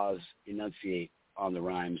stop, pause, enunciate on the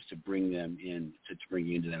rhymes to bring them in, to bring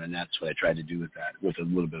you into them. And that's what I tried to do with that, with a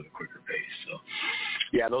little bit of a quicker pace. So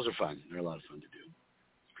yeah, those are fun. They're a lot of fun to do.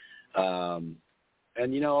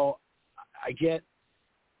 And I get,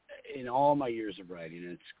 in all my years of writing,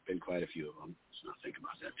 and it's been quite a few of them, let's not think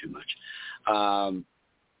about that too much.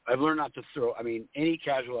 I've learned not to throw, any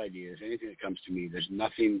casual ideas, anything that comes to me, there's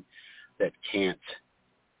nothing that can't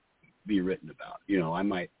be written about. I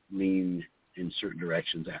might lean in certain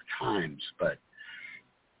directions at times, but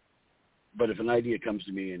if an idea comes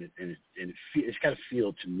to me and it's got to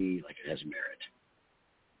feel to me like it has merit.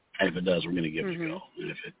 And if it does, we're going to give it a go.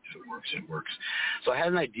 And if it works, it works. So I had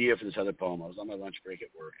an idea for this other poem. I was on my lunch break at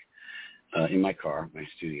work, in my car, my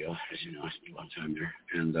studio. As you know, I spend a lot of time there.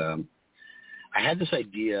 And I had this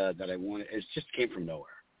idea that I wanted. It just came from nowhere.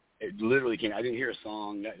 It literally came. I didn't hear a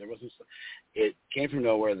song. There wasn't. It came from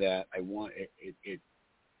nowhere that I want.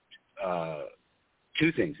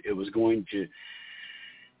 Two things. It was going to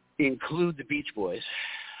include the Beach Boys,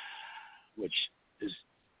 which is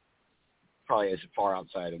probably as far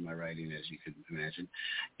outside of my writing as you could imagine,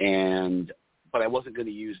 but I wasn't going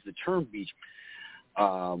to use the term beach.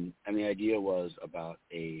 And the idea was about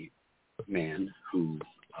a man who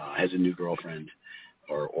has a new girlfriend,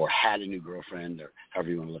 or had a new girlfriend, or however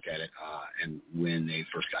you want to look at it. And when they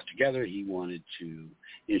first got together, he wanted to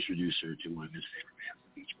introduce her to one of his favorite bands,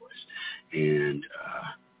 the Beach Boys. And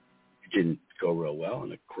it didn't go real well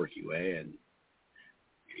in a quirky way. And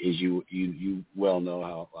as you well know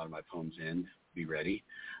how a lot of my poems end, be ready.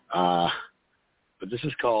 but this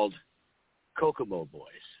is called Kokomo Boys.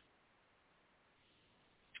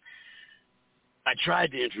 I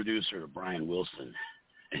tried to introduce her to Brian Wilson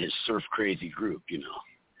and his surf crazy group, you know.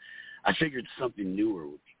 I figured something newer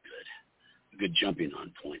would be good, a good jumping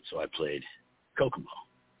on point, so I played Kokomo.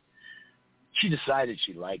 She decided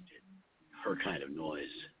she liked it, her kind of noise.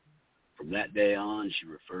 From that day on, she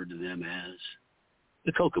referred to them as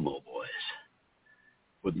the Kokomo Boys.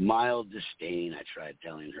 With mild disdain, I tried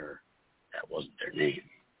telling her that wasn't their name.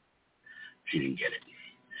 She didn't get it.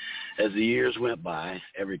 As the years went by,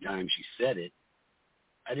 every time she said it,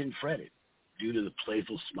 I didn't fret it, due to the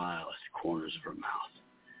playful smile at the corners of her mouth.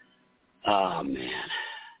 Oh, man.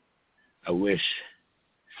 I wish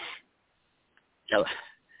I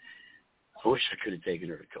could have taken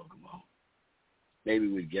her to Kokomo. Maybe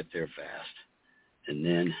we'd get there fast, and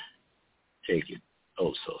then take it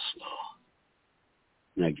oh so slow.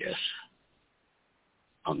 And I guess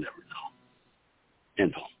I'll never know.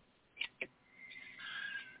 End home.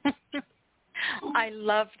 I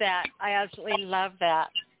love that. I absolutely love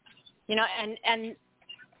that. You know, and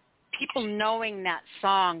people knowing that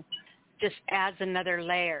song just adds another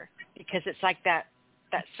layer, because it's like that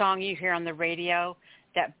song you hear on the radio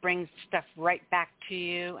that brings stuff right back to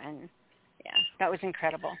you. And yeah, that was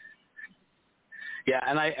incredible. Yeah,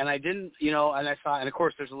 and I didn't, you know, and I thought, and of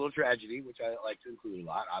course there's a little tragedy, which I like to include a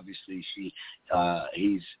lot. Obviously,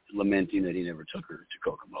 he's lamenting that he never took her to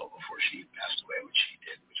Kokomo before she passed away, which she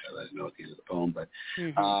did, which I let him know at the end of the poem. But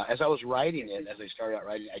as I was writing it, as I started out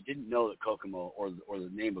writing it, I didn't know that Kokomo, or the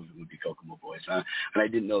name of it would be Kokomo Boys, and I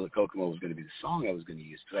didn't know that Kokomo was going to be the song I was going to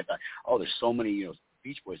use, because I thought, oh, there's so many, you know,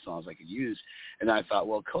 Beach Boys songs I could use, and I thought,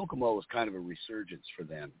 well, Kokomo was kind of a resurgence for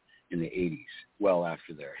them in the 80s, well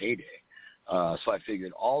after their heyday. So I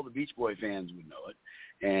figured all the Beach Boy fans would know it,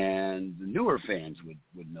 and the newer fans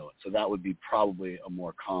would know it. So that would be probably a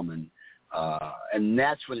more common, and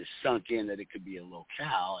that's when it sunk in that it could be a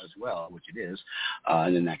locale as well, which it is,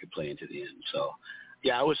 and then that could play into the end. So,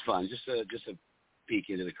 yeah, it was fun, just a peek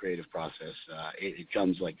into the creative process. It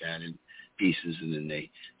comes like that in pieces, and then they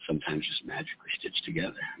sometimes just magically stitch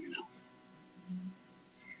together, you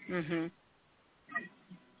know. Mhm.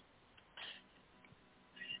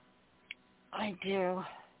 I do.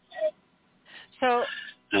 So,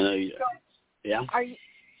 yeah. Are you?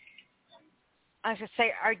 I was going to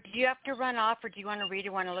say, do you have to run off, or do you want to read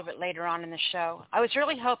one a little bit later on in the show? I was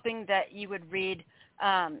really hoping that you would read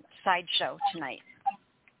Sideshow tonight,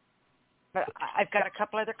 but I've got a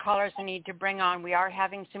couple other callers I need to bring on. We are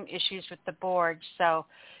having some issues with the board, so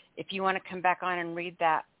if you want to come back on and read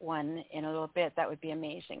that one in a little bit, that would be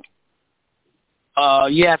amazing.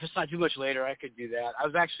 Yeah, if it's not too much later, I could do that. I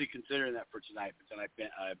was actually considering that for tonight, but then I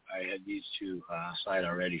had these two aside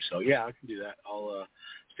already. So, yeah, I can do that. I'll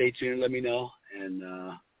stay tuned, let me know, and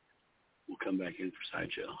we'll come back in for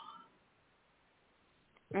Sideshow.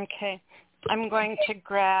 Okay. I'm going to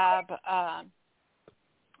grab,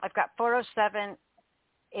 I've got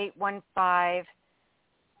 407-815.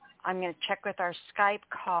 I'm going to check with our Skype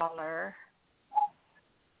caller,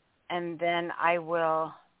 and then I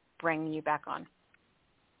will bring you back on.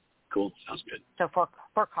 Cool. Sounds good. So four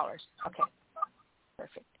callers. Okay.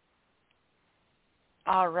 Perfect.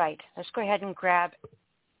 All right. Let's go ahead and grab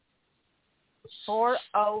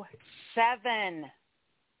 407.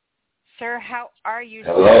 Sir, how are you?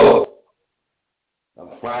 Hello. I'm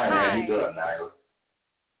fine. Hi. How you doing, Nyla?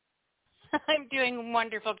 I'm doing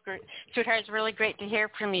wonderful, sweetheart. It's really great to hear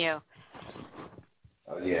from you.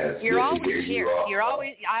 Oh, yes. You're always here.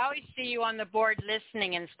 I always see you on the board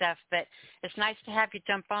listening and stuff, but it's nice to have you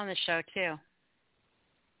jump on the show too.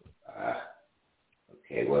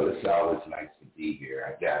 Okay. Well, it's always nice to be here.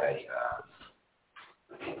 I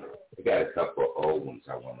got a couple of old ones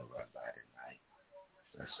I want to run by tonight.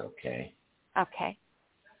 That's okay. Okay.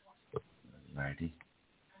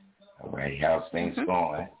 All righty. How's things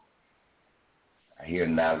going? I hear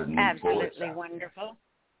now the new poets. Absolutely wonderful.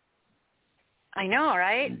 I know,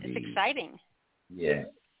 right? Indeed. It's exciting. Yeah.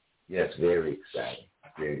 Yes, very exciting.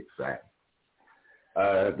 Very exciting.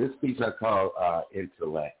 This piece I call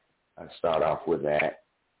Intellect. I start off with that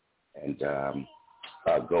and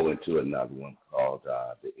I'll go into another one called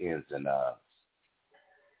The Ins and Outs.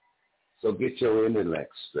 So get your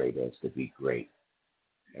intellect straight as to be great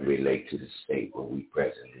and relate to the state where we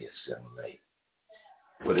presently assimilate.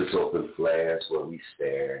 With its open flares where we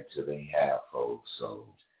stare into the half-old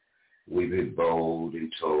souls. We've been bold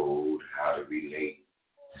and told how to relate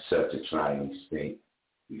to such a trying state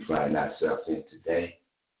we find ourselves in today.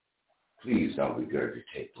 Please don't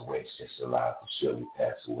regurgitate the waste, just allow it to surely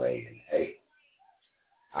pass away. And hey,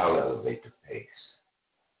 I'll elevate the pace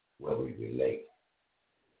where we relate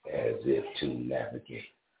as if to navigate.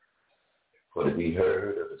 For to be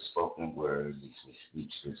heard of the spoken word leaves me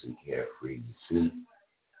speechless and carefree. You see,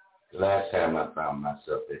 the last time I found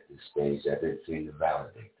myself at this stage, I didn't seem to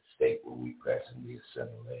validate the state where we presently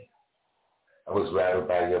assimilate. I was rattled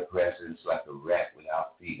by your presence like a rat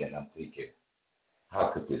without feet, and I'm thinking,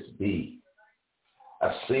 how could this be?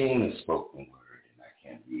 I've seen the spoken word, and I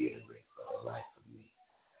can't reiterate for the life of me.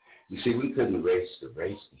 You see, we couldn't race the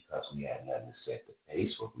race because we had nothing to set the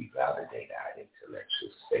pace where we validate our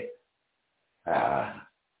intellectual state.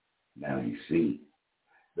 Now you see,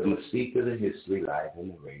 the mystique of the history lies in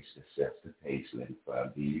the race that sets the pace, letting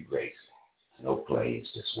fun be erased. No play,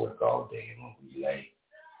 it's just work all day, and when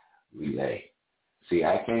we lay. See,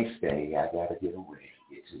 I can't stay, I gotta get away,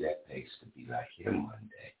 get to that pace to be like him one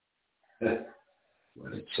day.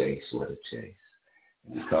 What a chase, and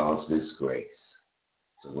he calls this grace.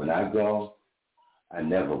 So when I go, I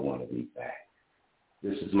never want to be back.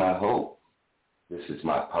 This is my hope, this is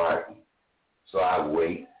my pardon. So I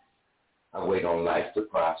wait on life to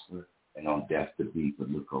prosper and on death to be, but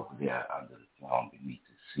look over there under the throne beneath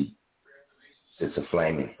the seat. It's a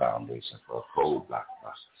flaming foundation for a cold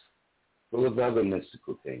blockbuster, full of other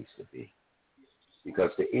mystical things to be.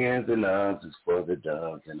 Because the ends and uns is for the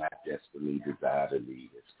doves, and I desperately desire to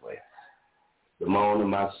leave this place. The moan of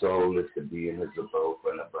my soul is to be in his abode,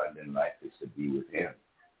 for an abundant life is to be with him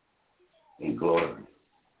in glory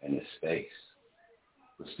and in space.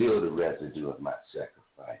 But still the residue of my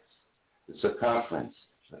sacrifice. The circumference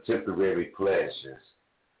of temporary pleasures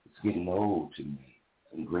is getting old to me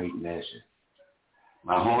in great measure.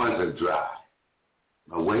 My horns are dry.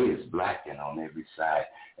 My way is blackened on every side,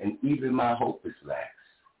 and even my hope is lax.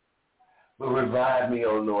 But revive me,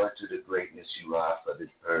 O Lord, to the greatness you are, for this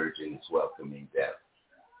purge and its welcoming death.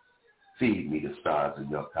 Feed me the stars of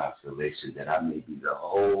your constellation, that I may be the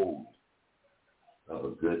whole of a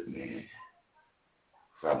good man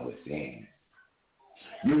from within.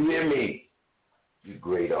 You hear me, you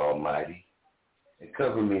great Almighty, and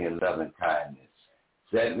cover me in loving kindness.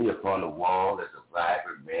 Set me upon the wall as a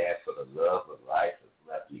vibrant man, for the love of life has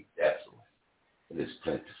left me desolate in this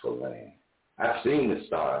plentiful land. I've seen the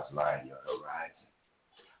stars line your horizon.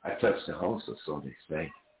 I touch the host, or so they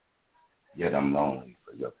say. Yet I'm lonely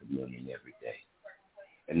for your communion every day.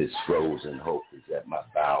 And this frozen hope is at my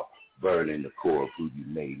bow, burning the core of who you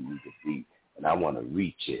made me to be. And I want to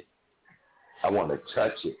reach it. I want to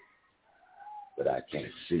touch it, but I can't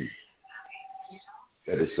see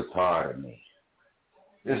that it's a part of me.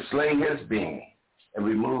 Then sling his being and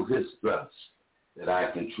remove his thrust, that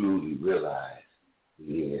I can truly realize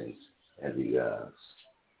the ends and the us.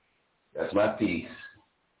 That's my piece.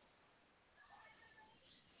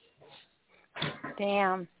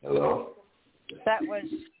 Damn. Hello? That.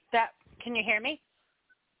 Can you hear me?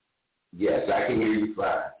 Yes, I can hear you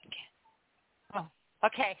fine. Oh,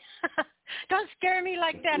 okay. Don't scare me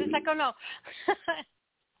like that. It's like, oh no.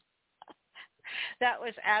 That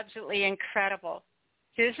was absolutely incredible.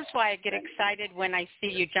 See, this is why I get excited when I see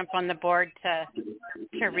you jump on the board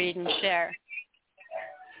to read and share.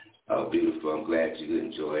 Oh, beautiful. I'm glad you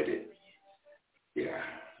enjoyed it. Yeah.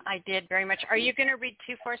 I did very much. Are you going to read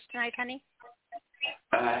two for us tonight, honey?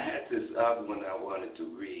 I had this other one I wanted to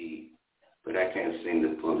read, but I can't seem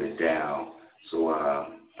to pull it down. So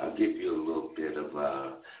I'll give you a little bit of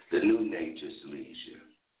The New Nature's Leisure.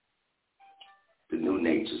 The New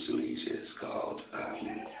Nature's Leisure is called.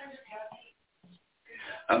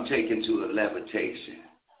 I'm taken to a levitation.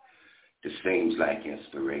 This seems like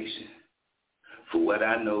inspiration. For what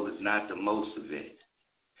I know is not the most of it.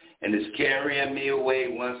 And it's carrying me away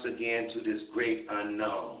once again to this great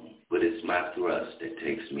unknown. But it's my thrust that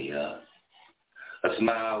takes me up. A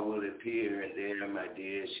smile will appear, and there, my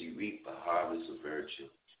dear, she reaped a harvest of virtue.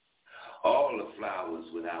 All the flowers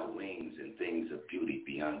without wings and things of beauty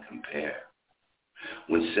beyond compare.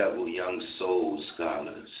 When several young soul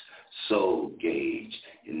scholars soul gauge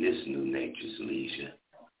in this new nature's leisure,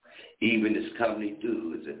 even as company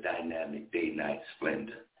do is a dynamic day-night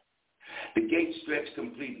splendor. The gate stretched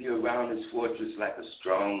completely around his fortress like a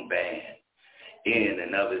strong band. In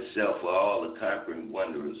and of itself were all the conquering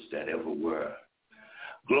wonders that ever were.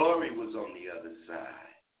 Glory was on the other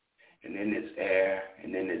side, and in its air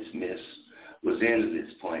and in its mist was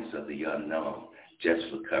endless points of the unknown, just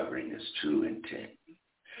for covering its true intent.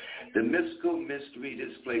 The mystical mystery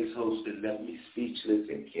this place hosted left me speechless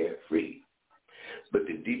and carefree. But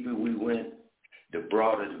the deeper we went, the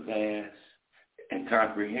broader the vast and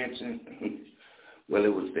comprehension, well,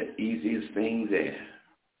 it was the easiest thing there.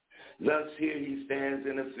 Thus here he stands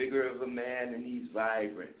in the figure of a man, and he's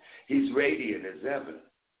vibrant. He's radiant as ever.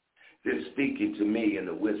 then speaking to me in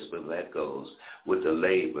a whisper that goes with the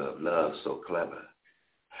labor of love so clever.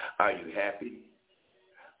 Are you happy?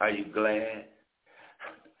 Are you glad?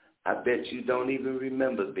 I bet you don't even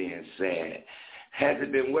remember being sad. Has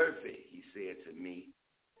it been worth it? He said to me.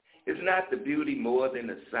 Is not the beauty more than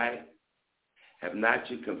the sight? Have not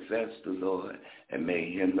you confessed the Lord and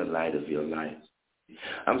made him the light of your life?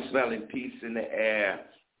 I'm smelling peace in the air.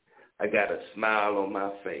 I got a smile on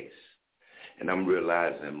my face. And I'm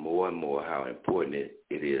realizing more and more how important it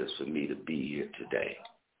is for me to be here today.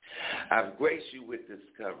 I've graced you with this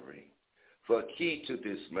covering. For a key to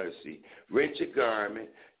this mercy, rent your garment,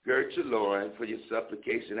 gird your loin, for your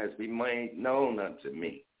supplication has been made known unto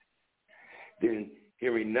me. Then,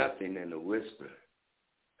 hearing nothing in a whisper,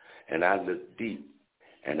 and I looked deep,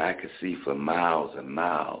 and I could see for miles and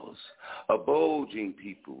miles a bulging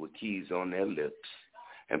people with keys on their lips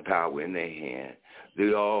and power in their hand.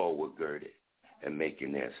 They all were girded and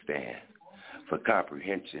making their stand. For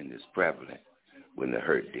comprehension is prevalent when the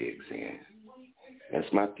hurt digs in.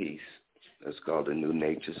 That's my piece. That's called The New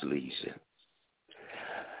Nature's Leisure.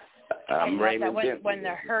 I'm Raymond Bentley. When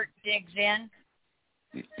the hurt digs in?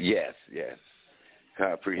 Yes.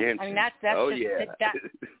 Comprehension. I mean, that's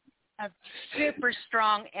a super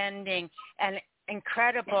strong ending and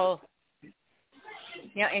incredible,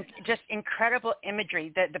 just incredible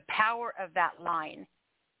imagery. The power of that line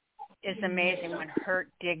is amazing when hurt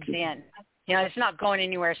digs in. It's not going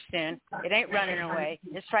anywhere soon. It ain't running away.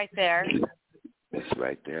 It's right there. It's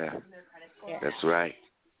right there. That's right.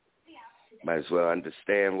 Might as well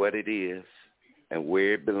understand what it is and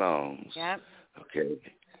where it belongs. Yep. Okay.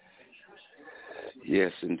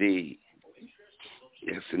 Yes, indeed.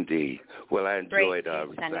 Well, I enjoyed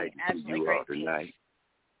reciting to you all tonight.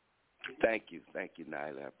 Thank you,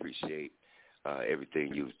 Nyla. I appreciate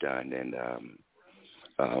everything you've done, and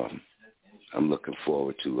I'm looking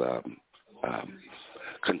forward to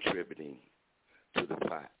contributing to the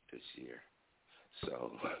pot this year.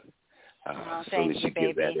 So as soon as you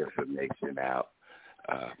get that information out,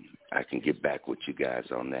 I can get back with you guys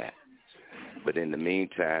on that. But in the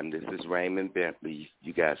meantime, this is Raymond Bentley.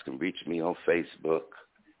 You guys can reach me on Facebook,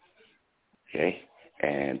 okay?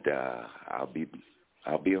 And I'll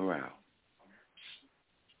be around.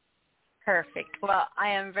 Perfect. Well, I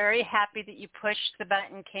am very happy that you pushed the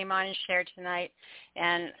button, came on and shared tonight.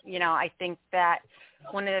 And, I think that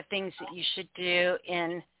one of the things that you should do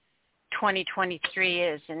in 2023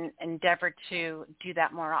 is endeavor to do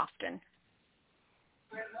that more often.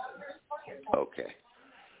 Okay.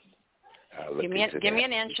 Give me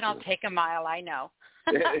an inch and I'll take a mile, I know.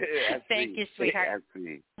 Thank you, sweetheart.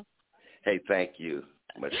 Hey, thank you.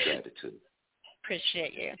 Much gratitude.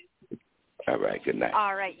 Appreciate you. All right, good night.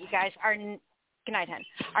 All right, you guys. Good night, hon.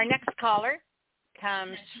 Our next caller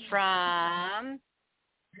comes from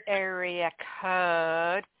area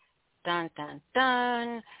code, dun, dun,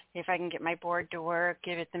 dun. If I can get my board to work,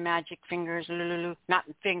 give it the magic fingers, not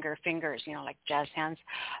fingers, like jazz hands.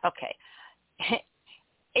 Okay.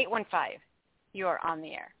 815, you are on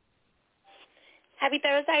the air. Happy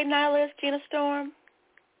Thursday, Nyla. It's Gina Storm.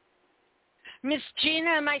 Miss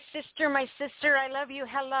Gina, my sister, I love you.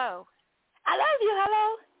 Hello. I love you.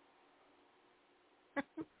 Hello.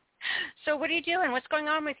 So what are you doing? What's going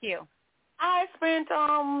on with you? I spent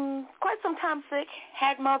quite some time sick.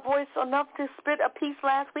 Had my voice enough to spit a piece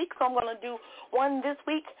last week, so I'm going to do one this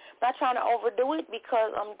week. Not trying to overdo it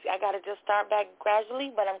because I got to just start back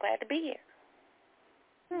gradually, but I'm glad to be here.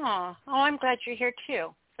 Oh, I'm glad you're here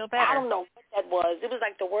too. Feel better. I don't know what that was. It was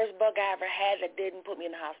like the worst bug I ever had that didn't put me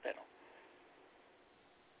in the hospital.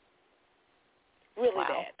 Really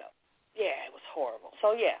bad, though. Yeah, it was horrible.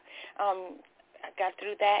 So, yeah, I got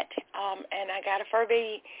through that, and I got a fur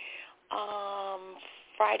baby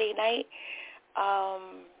Friday night.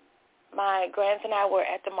 My grandson and I were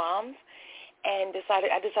at the mom's and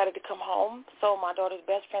I decided to come home. So my daughter's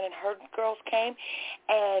best friend and her girls came,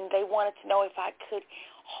 and they wanted to know if I could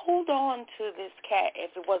hold on to this cat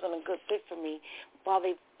if it wasn't a good fit for me while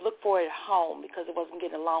they looked for it at home because it wasn't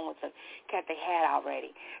getting along with the cat they had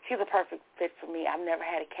already. She's a perfect fit for me. I've never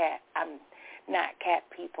had a cat. I'm not cat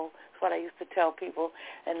people. That's what I used to tell people,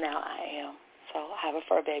 and now I am. So I have a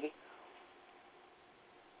fur baby.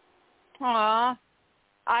 Aw.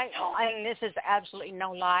 And this is absolutely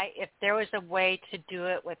no lie. If there was a way to do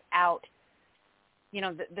it without,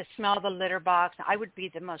 the smell of the litter box, I would be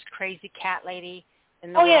the most crazy cat lady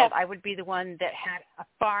in the world. Yeah. I would be the one that had a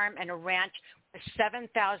farm and a ranch with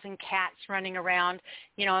 7,000 cats running around,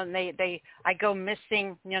 and I go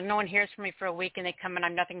missing, no one hears from me for a week, and they come and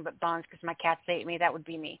I'm nothing but bones because my cats ate me. That would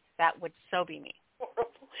be me. That would so be me.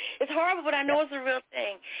 It's horrible, but I know it's a real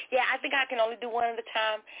thing. Yeah, I think I can only do one at a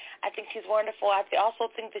time. I think she's wonderful. I also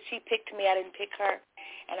think that she picked me. I didn't pick her,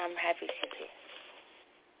 and I'm happy she's here.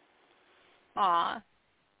 Aw.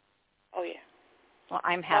 Oh, yeah. Well,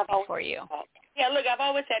 I'm happy for you. Yeah, look, I've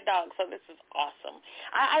always had dogs, so this is awesome.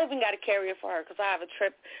 I even got a carrier for her because I have a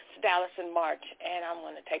trip to Dallas in March, and I'm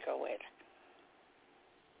going to take her with.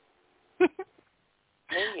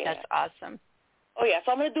 Oh, yeah. That's awesome. Oh, yeah,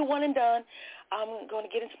 so I'm going to do one and done. I'm going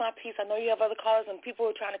to get into my piece. I know you have other callers and people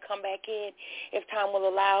who are trying to come back in if time will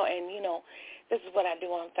allow, and, you know, this is what I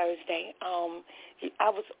do on Thursday. I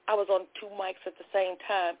was on 2 mics at the same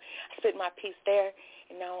time. I spit my piece there,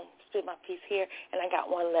 and now I spit my piece here, and I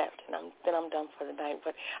got one left, and then I'm done for the night.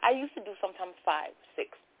 But I used to do sometimes 5, 6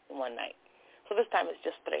 in one night. So this time it's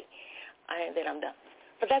just 3, and then I'm done.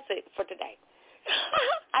 But that's it for today.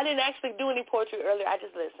 I didn't actually do any poetry earlier. I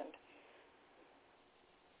just listened.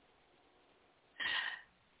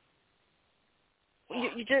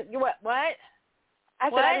 You just what? I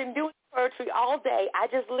said I didn't do any poetry all day. I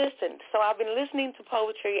just listened. So I've been listening to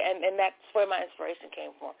poetry, and that's where my inspiration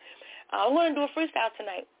came from. I'm going to do a freestyle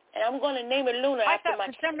tonight, and I'm going to name it Luna after my.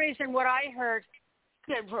 For some reason, what I heard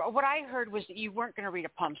was that you weren't going to read a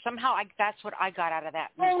poem. Somehow, that's what I got out of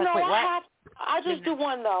that. Oh, no, I'll just do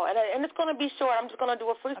one, though, and it's going to be short. I'm just going to do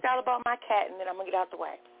a freestyle about my cat, and then I'm going to get out the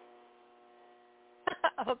way.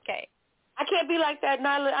 Okay. I can't be like that,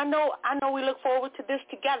 Nyla. I know we look forward to this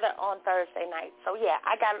together on Thursday night. So, yeah,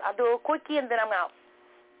 I'll do a quickie, and then I'm out.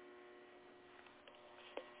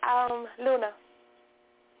 Luna,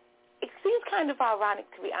 it seems kind of ironic,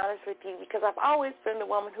 to be honest with you, because I've always been the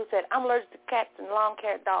woman who said, I'm allergic to cats and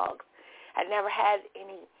long-haired dogs. I'd never had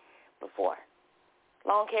any before.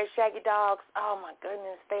 Long-haired, shaggy dogs, oh, my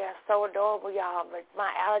goodness, they are so adorable, y'all, but my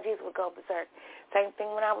allergies would go berserk. Same thing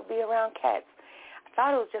when I would be around cats. I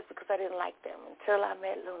thought it was just because I didn't like them until I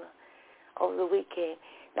met Luna over the weekend.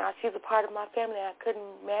 Now, she's a part of my family. I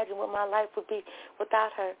couldn't imagine what my life would be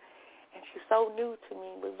without her. And she's so new to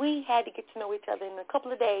me. But we had to get to know each other in a couple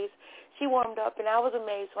of days. She warmed up, and I was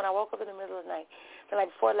amazed when I woke up in the middle of the night, the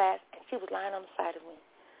night before last, and she was lying on the side of me,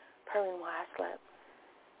 purring while I slept.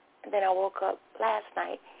 And then I woke up last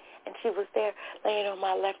night, and she was there laying on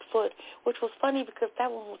my left foot, which was funny because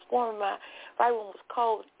that one was warm, my right one was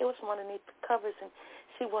cold. It was from underneath the covers, and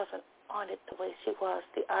she wasn't on it the way she was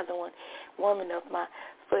the other one, warming up my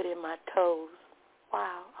foot and my toes.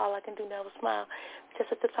 Wow, all I can do now is smile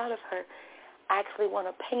just at the thought of her. I actually won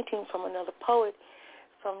a painting from another poet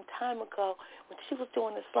some time ago when she was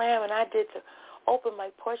doing the slam, and I did to open my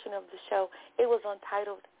portion of the show. It was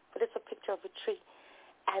untitled, but it's a picture of a tree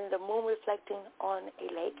and the moon reflecting on a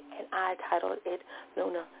lake, and I titled it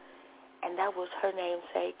Luna, and that was her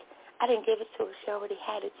namesake. I didn't give it to her. She already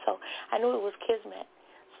had it, so I knew it was Kismet.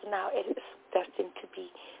 So now it is destined to be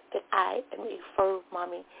that I am a fur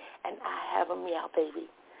mommy, and I have a meow baby.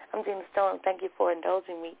 I'm Gina Stone. Thank you for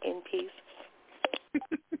indulging me in peace.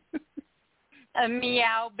 A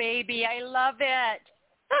meow baby. I love it.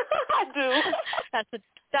 I do. That's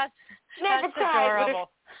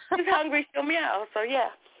adorable. If she's hungry, she'll meow. So, yeah,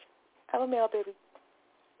 have a meow baby.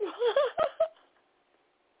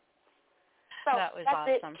 So that was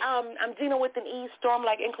that's awesome. It. I'm Gina with an E, storm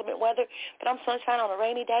like inclement weather, but I'm sunshine on a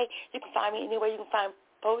rainy day. You can find me anywhere you can find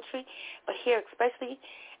poetry, but here especially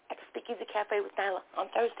at the SpeakEasy Cafe with Nyla on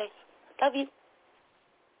Thursdays. Love you.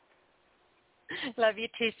 Love you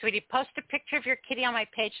too, sweetie. Post a picture of your kitty on my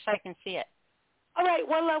page so I can see it. All right,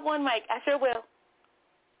 one love, one mic. I sure will.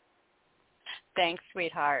 Thanks,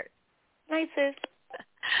 sweetheart. Night, sis.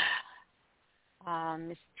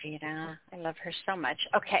 Miss Gina, I love her so much.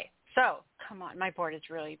 Okay, so come on, my board is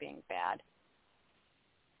really being bad.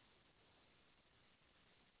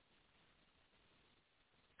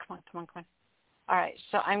 Come on. All right,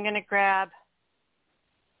 so I'm going to grab,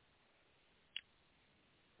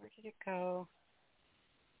 where did it go?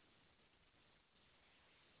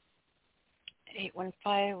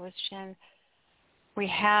 815 was Jen. We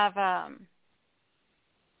have,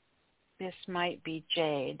 this might be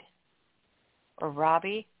Jade or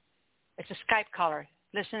Robbie. It's a Skype caller.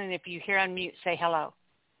 Listen, and if you hear on mute, say hello.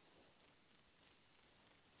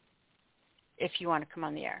 If you want to come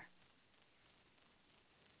on the air.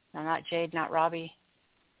 No, not Jade, not Robbie.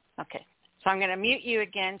 Okay. So I'm going to mute you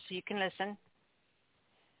again so you can listen.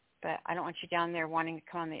 But I don't want you down there wanting to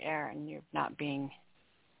come on the air and you're not being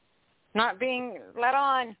let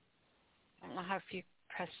on. I don't know how if you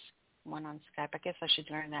press one on Skype. I guess I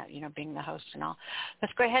should learn that, being the host and all.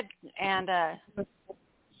 Let's go ahead and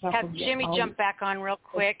have Jimmy jump back on real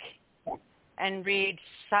quick and read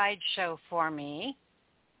Sideshow for me.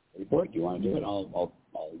 Report, do you want to do it? I'll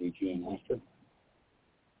lead you in after.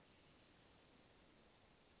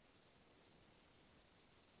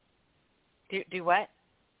 Do what?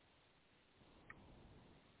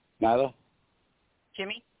 Nyla?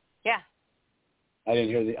 Jimmy? Yeah. I didn't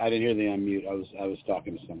hear the unmute. I was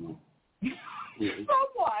talking to someone.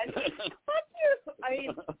 Someone? I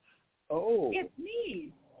mean, oh. It's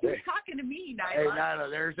me. You're talking to me, Nyla. Hey, Nyla,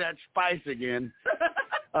 there's that spice again.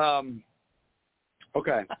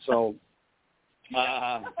 Okay, so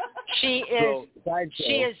she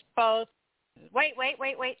is both.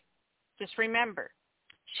 Wait. Just remember,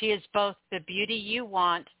 she is both the beauty you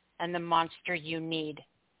want and the monster you need.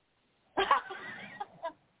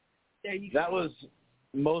 There you that go. was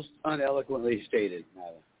most uneloquently stated,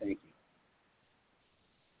 Nyla. Thank you.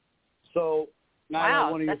 So, Nyla,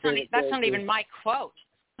 wow, one of that's not even my quote.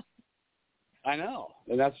 I know,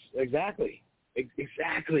 and that's exactly.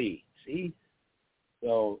 See,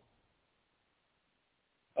 so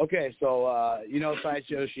okay, so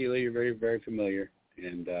Sideshow Sheila, you're very, very familiar,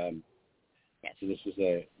 and yes. So this is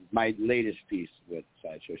my latest piece with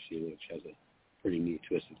Sideshow Sheila, which has a pretty neat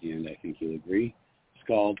twist at the end. I think you'll agree. It's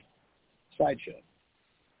called Sideshow.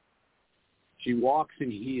 She walks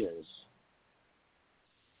in heels.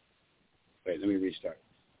 Wait, let me restart.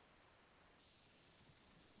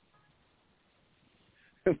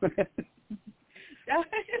 What's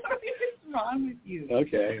wrong with you?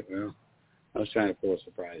 Okay, well, I was trying to pull a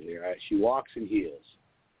surprise here. All right, she walks in heels,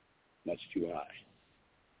 much too high,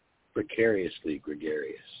 precariously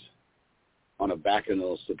gregarious, on a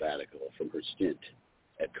bacchanal sabbatical from her stint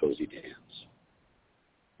at Cozy Dance.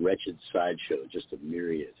 Wretched sideshow, just a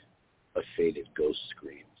myriad of faded ghost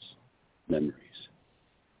screams, memories.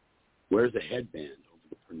 Wears a headband over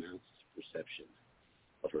the pronounced perception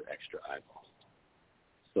of her extra eyeball.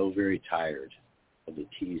 So very tired of the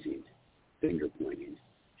teasing, finger-pointing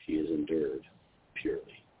she has endured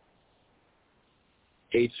purely.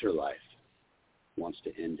 Hates her life, wants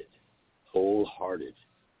to end it, wholehearted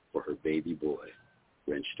for her baby boy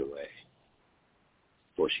wrenched away.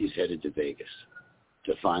 For she's headed to Vegas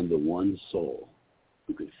to find the one soul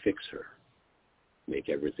who could fix her, make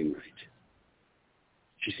everything right.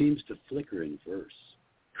 She seems to flicker in verse,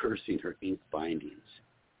 cursing her ink bindings,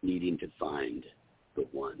 needing to find the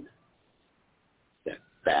one. That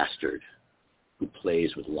bastard who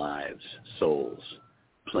plays with lives, souls,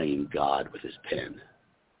 playing God with his pen.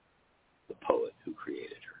 The poet who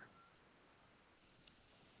created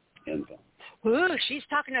her. End poem. Ooh, she's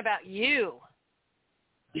talking about you.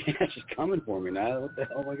 Yeah, she's coming for me now. What the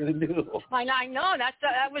hell am I going to do? I know.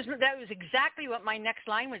 That was exactly what my next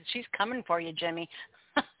line was. She's coming for you, Jimmy.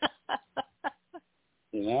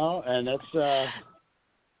 And that's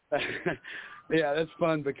yeah, that's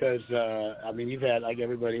fun because you've had like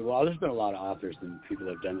everybody. Well, there's been a lot of authors and people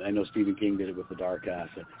have done. I know Stephen King did it with the Dark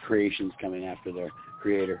creations coming after their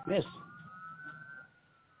creator. Yes.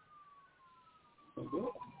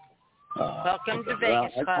 Welcome to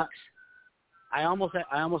Vegas, folks. I almost had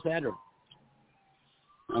her.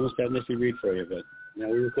 I almost had Missy read for you, but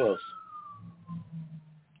we were close.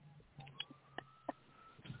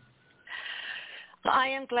 Well, I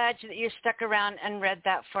am glad that you stuck around and read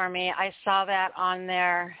that for me. I saw that on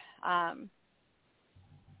there and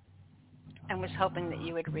was hoping that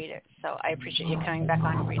you would read it. So I appreciate you coming back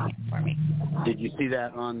on and reading it for me. Did you see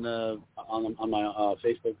that on my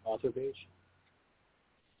Facebook author page?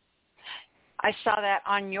 I saw that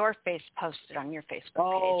on your posted on your Facebook page.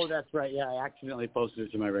 Oh, that's right. Yeah, I accidentally posted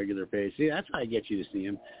it to my regular page. See, that's how I get you to see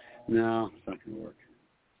him. No, it's not going to work.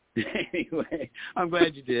 Anyway, I'm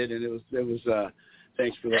glad you did, and it was.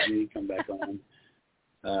 Thanks for letting me come back on.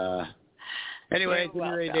 Anyway, Jimmy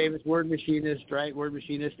Ray Davis, Word Machinist, right? Word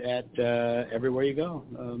Machinist at everywhere you go,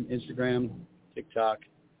 Instagram, TikTok,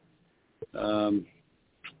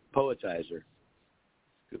 Poetizer,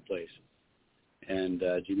 good place, and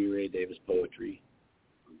Jimmy Ray Davis Poetry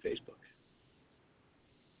on Facebook.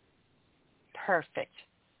 Perfect.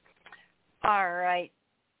 All right.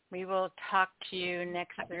 We will talk to you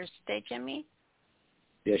next Thursday, Jimmy.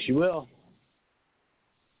 Yes, you will.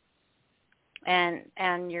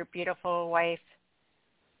 And your beautiful wife,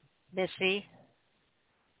 Missy,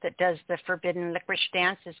 that does the Forbidden Licorice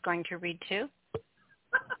Dance, is going to read too.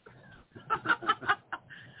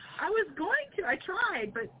 I was going to. I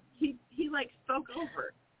tried, but he spoke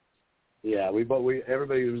over. Yeah,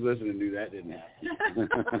 everybody who was listening knew that didn't happen.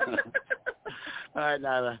 All right,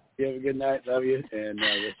 Nyla. You have a good night. Love you. And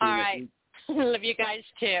we'll see all you right. Love you guys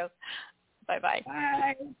too. Bye-bye.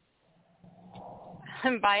 Bye.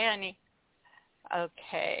 Bye, honey.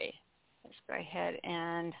 Okay. Let's go ahead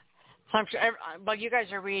and... So while you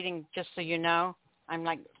guys are reading, just so you know, I'm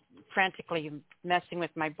like frantically messing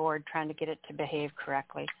with my board trying to get it to behave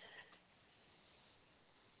correctly.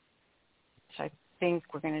 So I think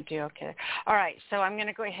we're going to do okay. All right, so I'm going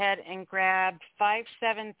to go ahead and grab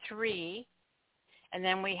 573, and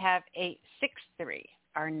then we have 863,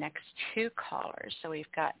 our next two callers. So we've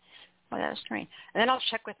got, that was strange. And then I'll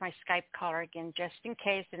check with my Skype caller again just in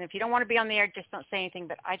case. And if you don't want to be on the air, just don't say anything.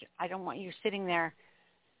 But I don't want you sitting there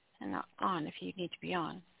and not on if you need to be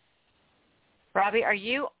on. Robbie, are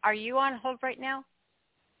you on hold right now?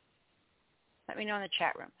 Let me know in the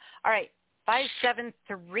chat room. All right,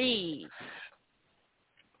 573.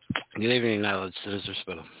 Good evening, Nyla. It's Citizen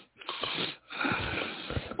Spittle.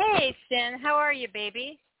 Hey, Sin. How are you,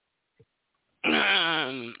 baby?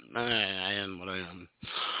 I am what I am.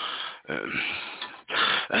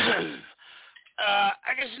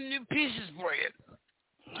 I got some new pieces for you.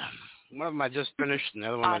 One of them I just finished, and the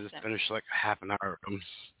other one I just finished like half an hour ago.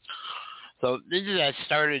 So this is I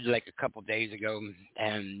started like a couple days ago,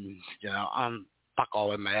 and I'm fuck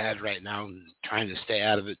all in my head right now and trying to stay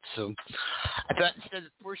out of it. So I thought instead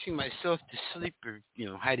of forcing myself to sleep or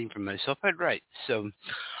hiding from myself, I'd write. So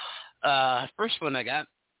first one I got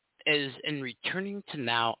is in returning to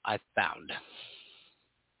now I found.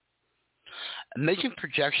 Imagine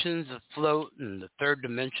projections afloat in the third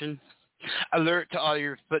dimension. Alert to all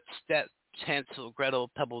your footsteps, Hansel, Gretel,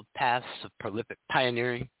 pebbled paths of prolific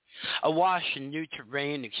pioneering. Awash in new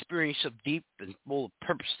terrain, experience so deep and full of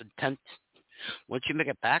purpose and intent. Once you make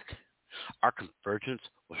it back, our convergence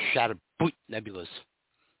will shatter boot nebulas,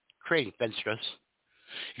 creating fence stress.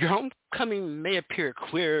 Your homecoming may appear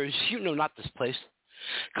clear as you know not this place.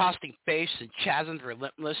 Costing face and chasms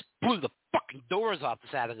relentless, blew the fucking doors off the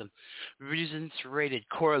side of them. Reasons rated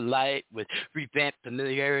core light with revamped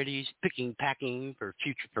familiarities, packing for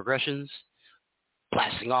future progressions.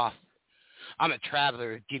 Blasting off. I'm a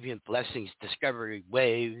traveler of deviant blessings, discovery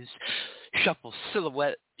waves, shuffle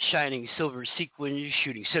silhouette, shining silver sequins,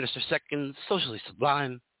 shooting sinister seconds, socially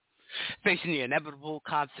sublime, facing the inevitable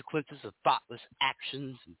consequences of thoughtless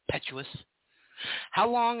actions, impetuous. How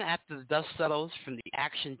long after the dust settles from the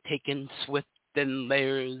action taken, swift thin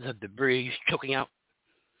layers of debris choking out?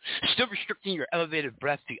 Still restricting your elevated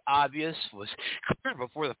breath, the obvious was clear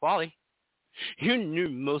before the folly. You knew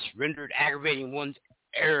most rendered aggravating one's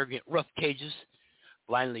arrogant rough cages,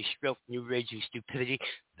 blindly stroked new raging stupidity.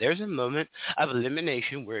 There's a moment of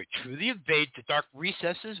elimination where it truly evades the dark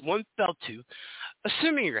recesses one fell to,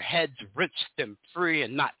 assuming your head's rinsed and free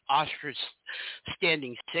and not ostrich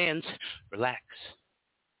standing sands. Relax.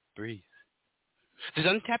 Breathe. There's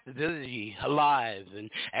untapped ability alive,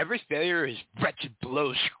 and every failure is wretched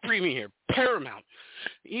blow screaming here, paramount.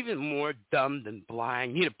 Even more dumb than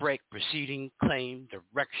blind, need a break, proceeding, claim,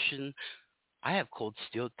 direction. I have cold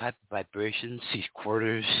steel type of vibrations, these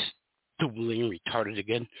quarters, dueling, retarded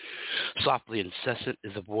again. Softly incessant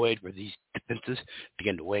is a void where these defenses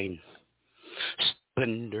begin to wane.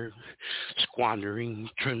 Splendor, squandering,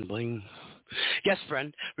 trembling. Yes,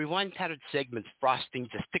 friend, rewind tattered segments, frosting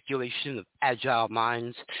gesticulation of agile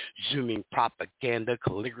minds, zooming propaganda,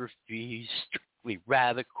 calligraphy, strictly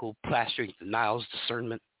radical, plastering denials,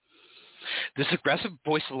 discernment. This aggressive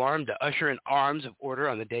voice alarm to usher in arms of order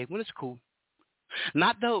on the day when it's cool.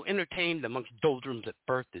 Not though entertained amongst doldrums at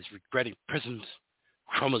birth is regretting prisms,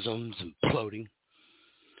 chromosomes imploding.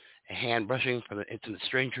 A hand brushing from an intimate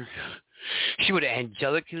stranger. She would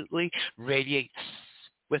angelically radiate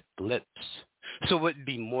with lips, so it would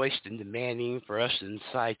be moist and demanding for us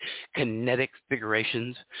inside kinetic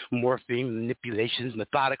figurations, morphine manipulations,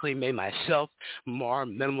 methodically made myself mar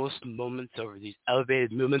minimalist moments over these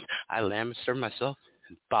elevated movements. I lamister myself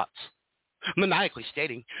in thoughts. Maniacally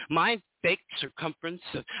stating, mind fake circumference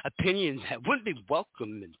of opinions that wouldn't be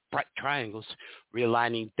welcome in bright triangles,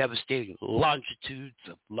 realigning devastating longitudes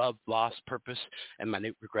of love, loss, purpose, and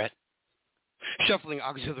minute regret. Shuffling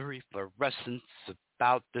auxiliary fluorescence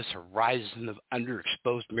about this horizon of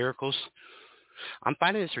underexposed miracles. I'm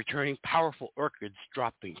finding this returning powerful orchids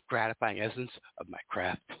dropping gratifying essence of my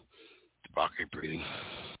craft. Debauchery breathing.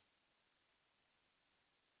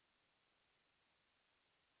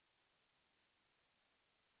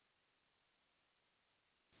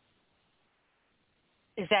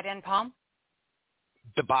 Is that in poem?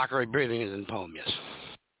 Debauchery breathing is in poem, yes.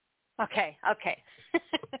 Okay.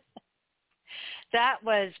 That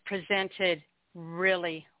was presented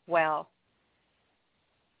really well.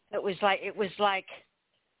 It was like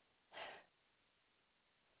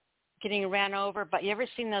getting ran over. But you ever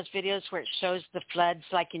seen those videos where it shows the floods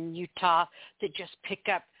like in Utah that just pick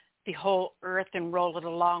up the whole earth and roll it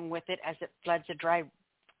along with it as it floods a dry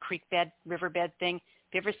creek bed, riverbed thing?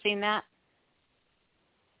 Have you ever seen that?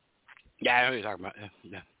 Yeah, I know what you're talking about.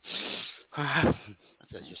 Yeah.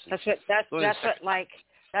 That's what like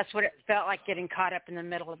That's what it felt like, getting caught up in the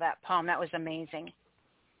middle of that poem. That was amazing.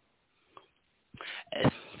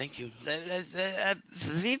 Thank you. I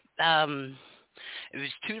believe it was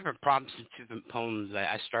two different prompts and two different poems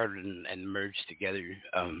I started and merged together.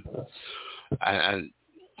 I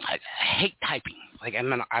hate typing. Like,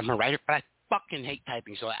 I'm a writer, but I fucking hate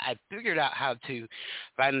typing. So I figured out how to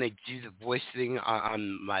finally do the voice thing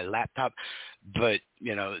on my laptop, but,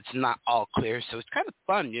 you know, it's not all clear. So it's kind of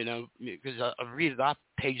fun, you know, because I'll read it off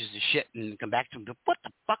pages of shit and come back to them and go, what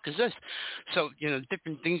the fuck is this? So, you know,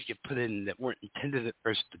 different things get put in that weren't intended at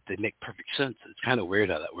first, but they make perfect sense. It's kind of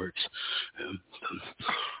weird how that works.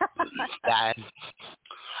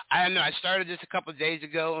 I don't know. I started this a couple of days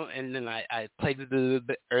ago, and then I played with it a little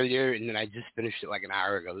bit earlier, and then I just finished it like an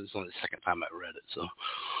hour ago. This is only the second time I read it, so.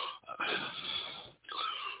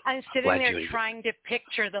 I'm sitting there trying to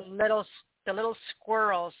picture the little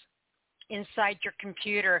squirrels inside your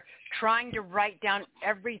computer, trying to write down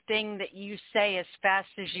everything that you say as fast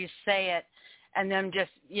as you say it, and then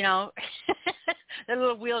just, you know, the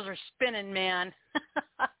little wheels are spinning, man.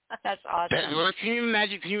 That's awesome. Well, can you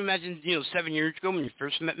imagine, you know, 7 years ago when you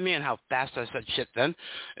first met me and how fast I said shit then?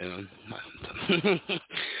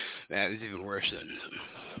 That was even worse then.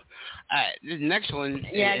 All right, the next one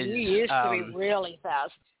is... you used to be really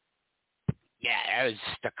fast. Yeah, it was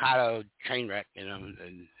staccato train wreck, you know,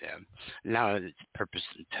 and now it's purpose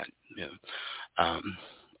intent, you know.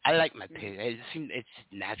 I like my pace. It's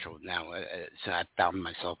natural now. So I found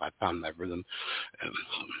myself. I found my rhythm.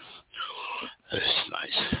 It's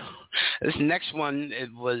nice. This next one, it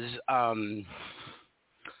was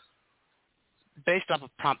based off of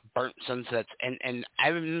prompt Burnt Sunsets, and I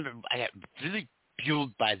remember I got really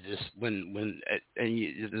fueled by this when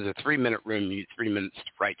there's a 3-minute room, you need 3 minutes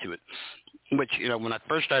to write to it. Which, you know, when I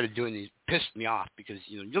first started doing these, pissed me off because,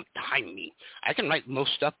 you know, you don't time me. I can write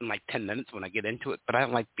most stuff in like 10 minutes when I get into it, but I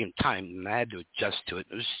don't like being timed, and I had to adjust to it.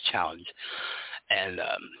 It was a challenge. And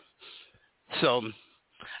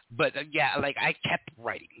yeah, like, I kept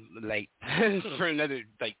writing, like, for another,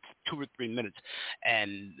 like, 2 or 3 minutes,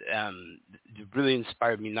 and it really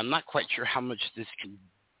inspired me. And I'm not quite sure how much this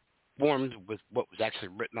conformed with what was actually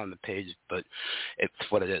written on the page, but it's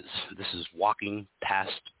what it is. This is Walking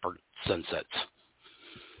Past Burnt Sunsets.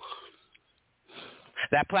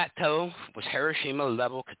 That plateau was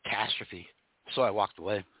Hiroshima-level catastrophe, so I walked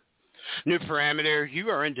away. New parameter, you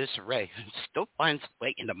are in disarray. Still finds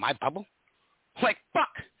way into my bubble? Like, fuck!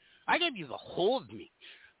 I gave you the whole of me,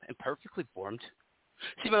 and perfectly formed.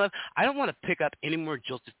 See, my love, I don't want to pick up any more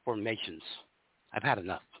jilted formations. I've had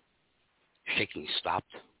enough. Shaking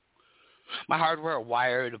stopped. My hardware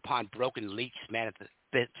wired upon broken leaks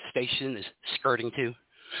manifestation is skirting to.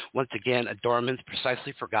 Once again, adornments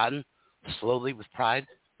precisely forgotten, slowly with pride,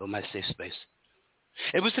 fill my safe space.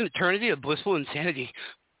 It was an eternity of blissful insanity,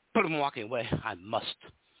 but I'm walking away. I must.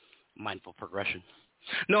 Mindful progression.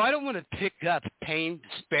 No, I don't want to pick up pain,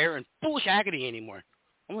 despair, and foolish agony anymore.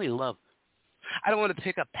 Only love. I don't want to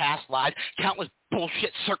pick up past lives, countless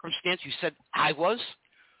bullshit circumstance you said I was.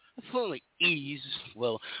 If only ease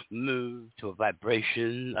will move to a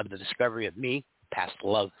vibration of the discovery of me, past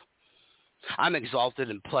love. I'm exalted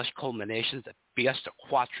in plush culminations of fiesta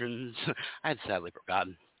quatrains I had sadly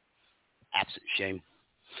forgotten. Absent shame.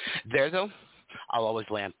 There, though, I'll always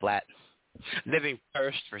land flat. Living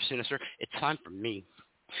first for sinister, it's time for me.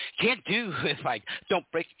 Can't do if I don't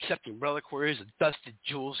break accepting reliquaries of dusted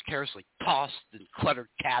jewels carelessly tossed in cluttered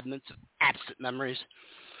cabinets of absent memories.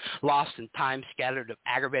 Lost in time, scattered of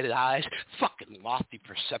aggravated eyes, fucking lofty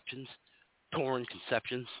perceptions, torn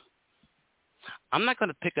conceptions. I'm not going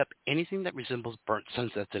to pick up anything that resembles burnt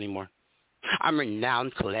sunsets anymore. I'm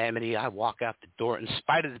renowned calamity. I walk out the door. In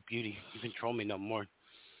spite of the beauty, you control me no more.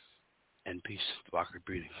 And peace, Walker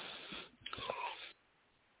breathing.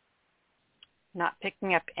 Not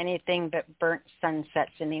picking up anything but burnt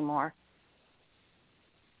sunsets anymore.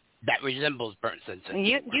 That resembles burnt sunsets.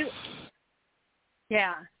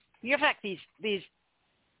 Yeah, you have like these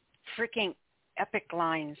freaking epic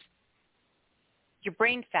lines. Your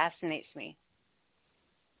brain fascinates me.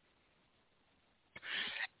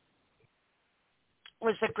 It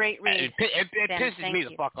was a great read. It pisses me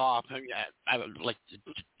the fuck off. I would like to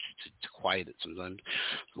quiet it sometimes.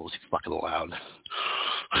 It's a little too fucking loud.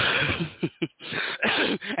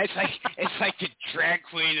 it's like the drag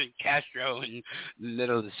queen and Castro in the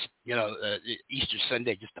middle of this, you know, Easter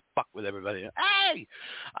Sunday just to fuck with everybody. Hey,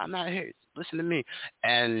 I'm not here. Listen to me.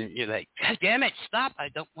 And you're like, God damn it, stop. I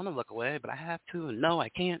don't want to look away, but I have to. And no, I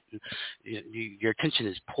can't. And your attention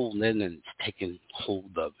is pulled in and it's taken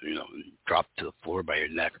hold of, you know, and dropped to the floor by your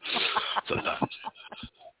neck sometimes.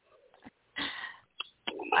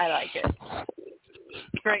 I like it.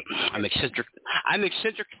 Great. I'm eccentric,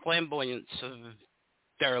 flamboyance of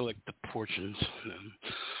derelict proportions,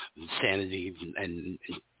 insanity and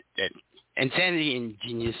insanity and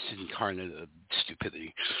genius incarnate of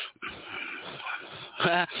stupidity.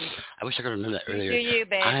 I wish I could remember that earlier. Do you,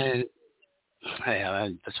 babe?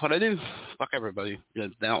 That's what I do. Fuck everybody. They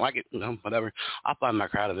don't like it, whatever. I'll find my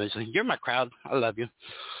crowd eventually. You're my crowd. I love you.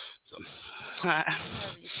 So, I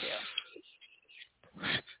love you too.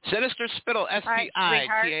 Sinister Spittle,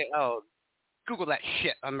 SPITAL. Google that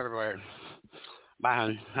shit. I'm everywhere. Bye,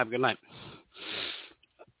 hon. Have a good night.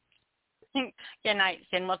 Good night,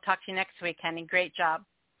 Sin. We'll talk to you next week, honey. Great job.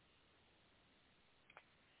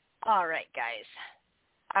 All right, guys.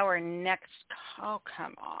 Our next... Oh,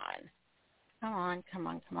 come on. Come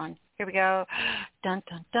on. Here we go. Dun,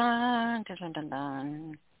 dun, dun, dun, dun, dun,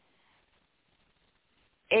 dun.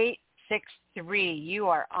 863, you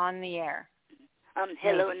are on the air.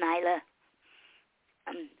 Hello, Nyla.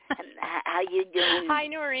 How you doing? Hi,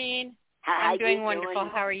 Noreen. How I'm doing you wonderful. Doing?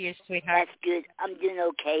 How are you, sweetheart? That's good. I'm doing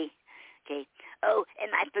okay. Okay. Oh,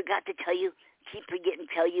 and I forgot to tell you. Keep forgetting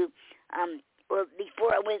to tell you. Well,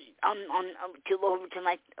 before I went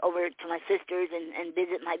over to my sisters and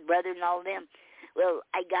visit my brother and all of them, well,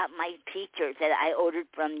 I got my t-shirts that I ordered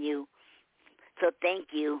from you. So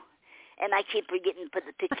thank you. And I keep forgetting to put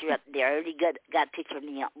the picture up there. I already got a picture of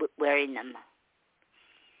me wearing them.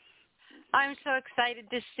 I'm so excited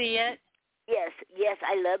to see it. Yes,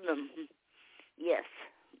 I love them. Yes.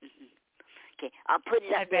 Okay, I'll put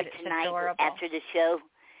it up there tonight after the show.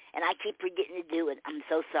 And I keep forgetting to do it. I'm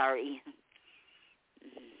so sorry.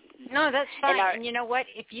 No, that's fine. And you know what?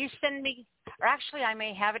 If you send me, or actually I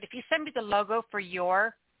may have it, if you send me the logo for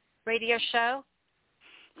your radio show,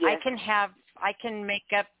 yes. I can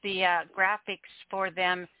make up the graphics for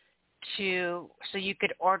them so you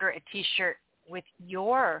could order a T-shirt with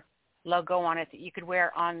your logo on it that you could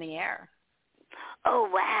wear on the air. Oh,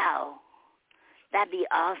 wow. That'd be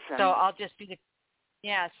awesome. So I'll just do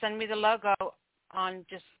send me the logo on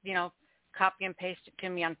just, copy and paste it to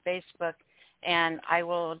me on Facebook, and I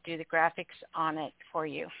will do the graphics on it for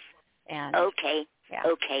you. And okay. Yeah.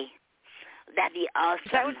 Okay. That'd be awesome.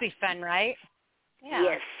 That would be fun, right?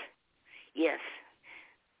 Yeah. Yes.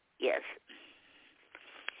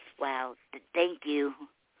 Wow. Thank you.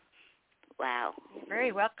 Wow. You're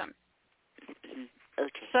very welcome.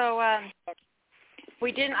 Okay. So I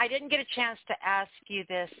didn't get a chance to ask you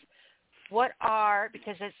this.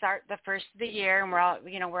 Because it's the first of the year, and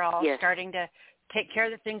we're all yes. starting to take care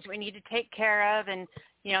of the things we need to take care of, and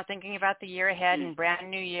thinking about the year ahead and brand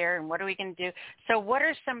new year, and what are we going to do? So what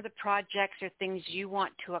are some of the projects or things you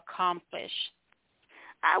want to accomplish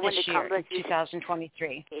this year, in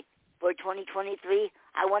 2023? Okay. For 2023,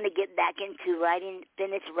 I want to get back into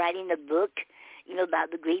finish writing the book,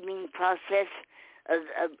 about the grieving process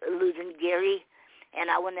of losing Gary. And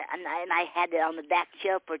I had it on the back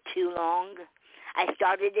shelf for too long. I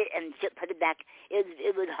started it and put it back.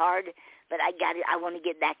 It was hard, but I got it. I want to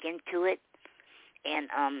get back into it, and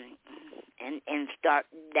start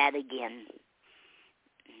that again.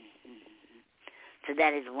 So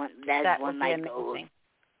that is one. That is one of my goals.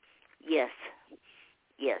 Yes.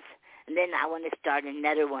 And then I want to start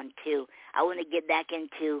another one too. I want to get back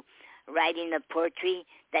into writing the poetry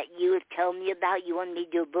that you had told me about. You wanted me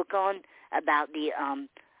to do a book on about the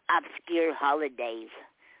obscure holidays.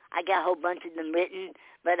 I got a whole bunch of them written,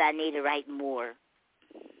 but I need to write more.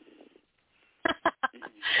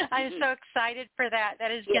 I'm so excited for that.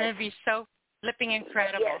 That is going to be so flipping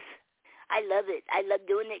incredible. Yes, I love it. I love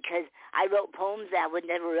doing it because I wrote poems that I would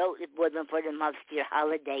never wrote if it wasn't for the obscure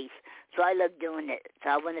holidays. So I love doing it. So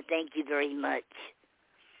I want to thank you very much.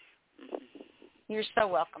 You're so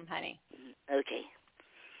welcome, honey. Okay.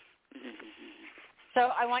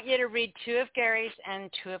 So I want you to read 2 of Gary's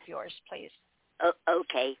and 2 of yours, please.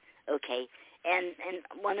 Okay. And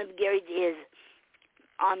one of Gary's is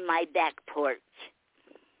on my back porch.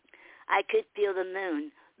 I could feel the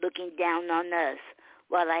moon looking down on us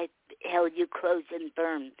while I held you close and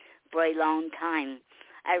firm for a long time.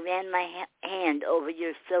 I ran my hand over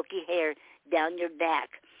your silky hair down your back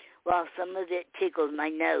while some of it tickled my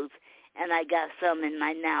nose and I got some in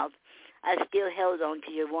my mouth. I still held on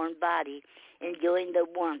to your warm body, enjoying the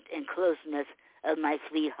warmth and closeness of my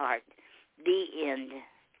sweetheart. The end.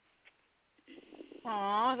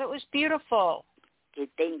 Aw, that was beautiful. Okay,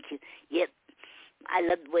 thank you. Yep, I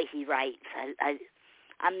love the way he writes.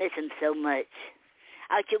 I miss him so much.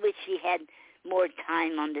 I could wish he had more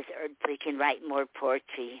time on this earth so he can write more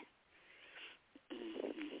poetry.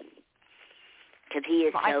 Because he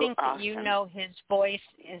is so awesome. I think that you know his voice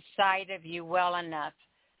inside of you well enough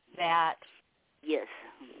that yes,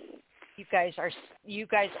 you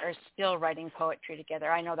guys are still writing poetry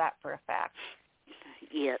together. I know that for a fact.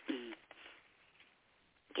 Yeah.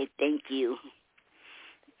 Okay, thank you.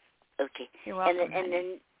 Okay. You're welcome.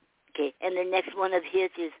 And the next one of his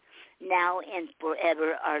is Now and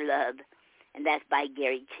Forever Our Love, and that's by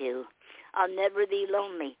Gary too. I'll never be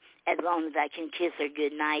lonely as long as I can kiss her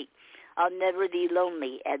good night. I'll never be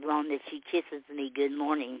lonely as long as she kisses me good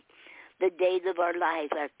morning. The days of our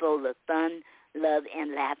lives are full of fun, love,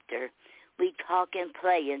 and laughter. We talk and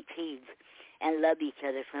play and tease and love each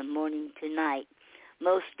other from morning to night.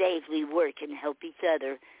 Most days we work and help each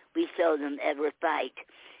other. We seldom ever fight.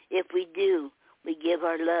 If we do, we give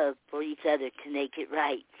our love for each other to make it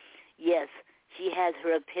right. Yes, she has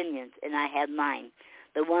her opinions and I have mine.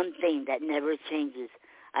 The one thing that never changes,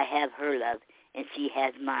 I have her love and she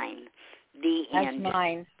has mine. The end. That's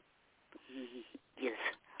mine. Yes.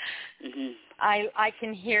 Mm-hmm. I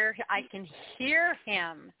can hear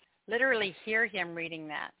him, literally hear him reading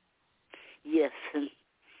that. Yes.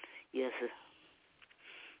 Yes.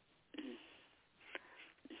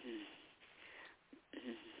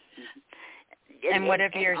 And what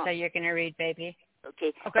of yours that you're going to read, baby?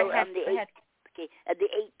 Okay. Go ahead. Go ahead. Okay. The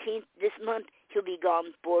 18th this month, he'll be gone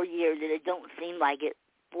 4 years, and it don't seem like it.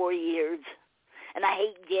 4 years. And I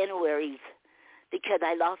hate Januaries because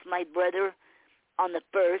I lost my brother on the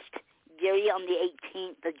 1st, Gary on the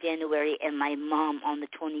 18th of January, and my mom on the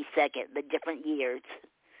 22nd, the different years.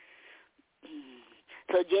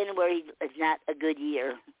 So January is not a good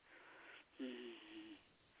year.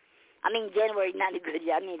 I mean, January is not a good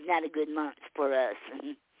year. I mean, it's not a good month for us.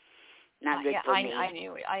 Not good for me. I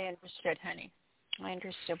knew it. I understood, honey. I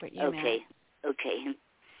understood what you meant. Okay.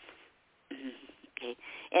 Okay.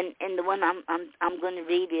 And the one I'm going to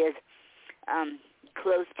read is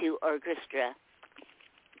Close to Orchestra.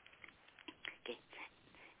 Okay.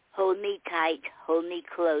 Hold me tight, hold me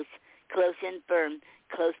close, close and firm,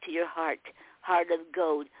 close to your heart of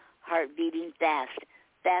gold, heart beating fast,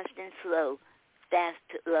 fast and slow, fast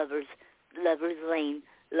lovers, lovers lane,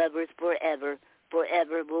 lovers forever,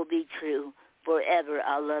 forever will be true, forever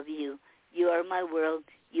I'll love you. You are my world,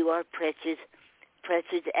 you are precious,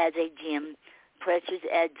 precious as a gem, precious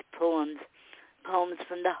as poems, poems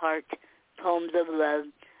from the heart, poems of love,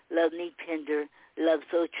 love me tender, love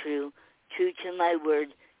so true, true to my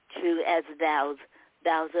word, true as vows,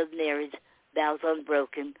 vows of marriage, vows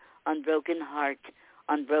unbroken, unbroken heart,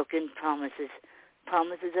 unbroken promises,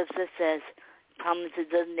 promises of success, promises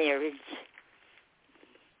of marriage.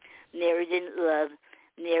 Marriage and love,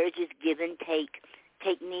 marriage is give and take.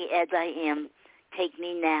 Take me as I am, take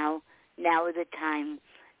me now, now is the time,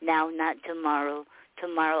 now not tomorrow,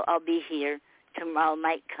 tomorrow I'll be here, tomorrow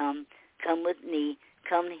might come with me,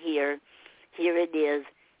 come here, here it is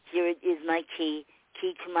my key,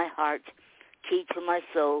 key to my heart, key to my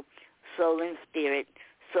soul, soul and spirit,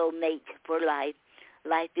 soulmate for life.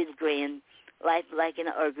 Life is grand, life like an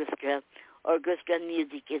orchestra. Orchestra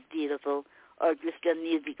music is beautiful. Orchestra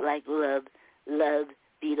music like love, love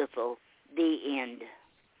beautiful. The end.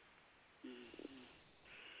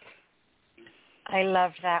 I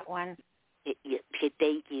love that one.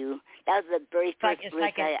 Thank you. That was the very first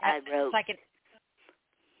bliss I wrote.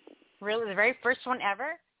 Really, the very first one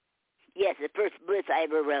ever? Yes, the first bliss I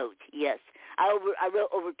ever wrote. Yes, I wrote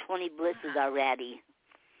over 20 blisses already.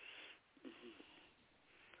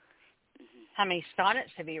 How many sonnets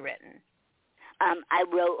have you written? I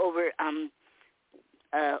wrote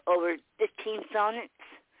over 15 sonnets.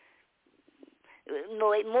 No,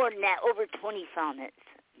 wait, more than that, over 20 sonnets.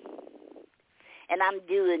 And I'm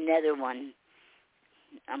due another one.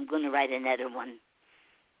 I'm going to write another one.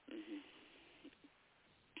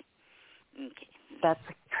 Okay. That's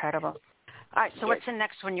incredible. All right, so what's the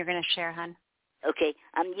next one you're going to share, hon? Okay.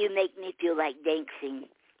 You make me feel like dancing.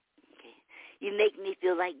 Okay. You make me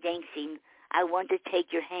feel like dancing. I want to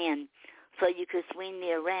take your hand so you could swing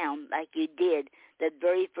me around like you did the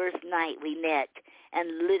very first night we met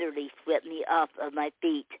and literally swept me off of my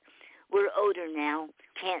feet. We're older now,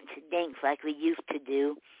 can't dance like we used to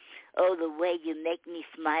do. Oh, the way you make me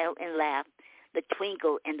smile and laugh, the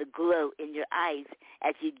twinkle and the glow in your eyes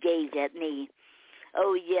as you gaze at me.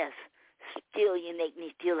 Oh, yes, still you make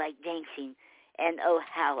me feel like dancing, and oh,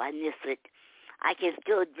 how I miss it. I can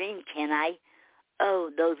still dream, can I? Oh,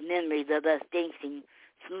 those memories of us dancing.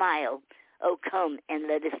 Smile. Oh, come and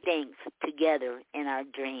let us dance together in our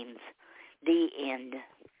dreams. The end.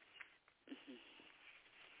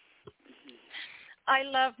 I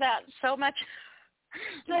love that so much.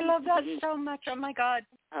 I love that so much. Oh, my God.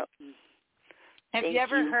 Have you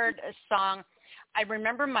ever heard a song? I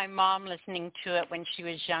remember my mom listening to it when she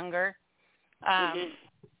was younger.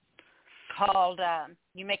 called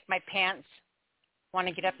You Make My Pants Want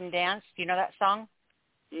to Get Up and Dance. Do you know that song?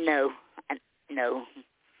 No. No.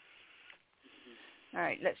 All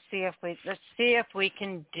right, let's see if we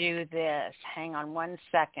can do this. Hang on one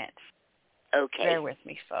second. Okay. Bear with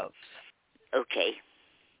me, folks. Okay.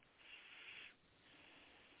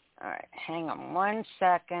 All right, hang on one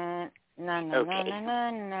second. No.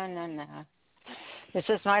 This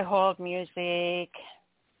is my hold music.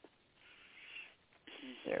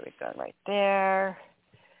 There we go, right there.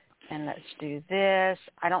 And let's do this.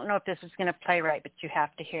 I don't know if this is going to play right, but you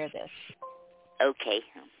have to hear this. Okay.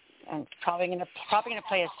 And probably gonna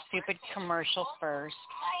play a stupid commercial first.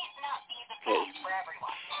 Okay.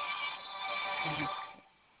 Mm-hmm.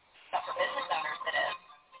 But for business owners, it is.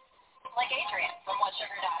 Like Adrian from What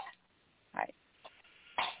Sugar Doc. Right.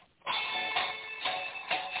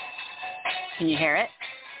 Can you hear it?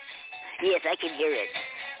 Yes, I can hear it.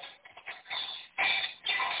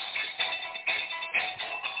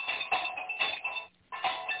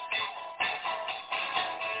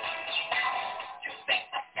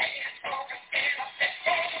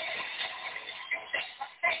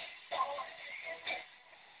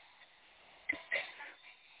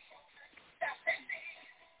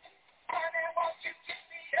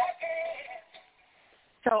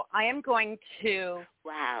 So I am going to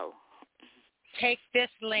take this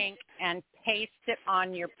link and paste it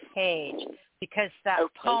on your page because that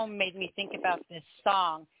poem made me think about this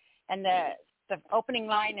song. And the opening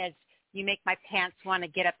line is, you make my pants want to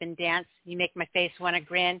get up and dance. You make my face want to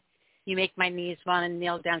grin. You make my knees want to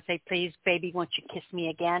kneel down and say, please, baby, won't you kiss me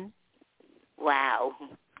again? Wow.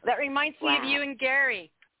 That reminds me of you and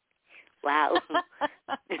Gary. Wow.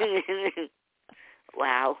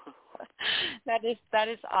 Wow. That is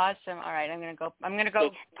awesome. All right, I'm gonna go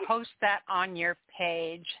post that on your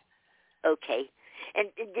page. Okay.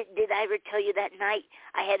 And did I ever tell you that night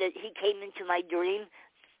he came into my dream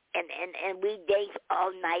and we danced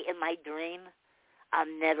all night in my dream? I'll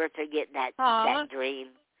never forget that dream.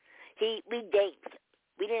 We danced.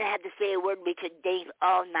 We didn't have to say a word. We could dance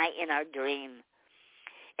all night in our dream.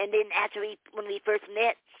 And then when we first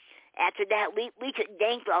met, after that, we could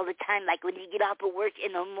dance all the time. Like when he get off of work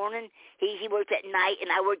in the morning, he worked at night, and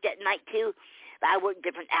I worked at night too. But I worked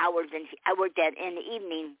different hours, and I worked in the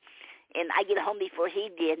evening, and I get home before he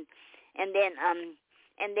did. And then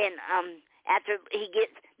after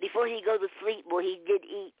before he goes to sleep, well, he did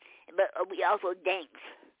eat, but we also danced.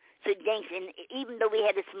 So danced, and even though we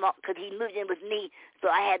had a small, because he moved in with me, so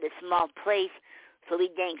I had a small place, so we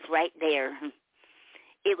danced right there.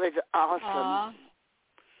 It was awesome. Aww.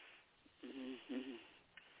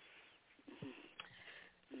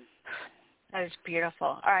 That is beautiful.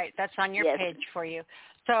 All right, that's on your page for you.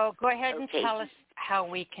 So go ahead and tell us how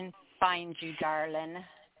we can find you, darling.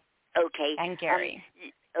 Okay. And Gary.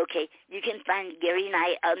 Okay, you can find Gary and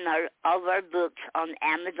I on all of our books on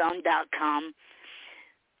Amazon.com,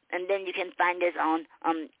 and then you can find us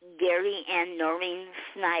on Gary and Noreen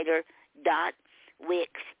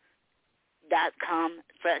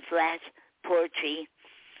Snyder.wix.com/poetry.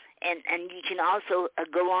 And you can also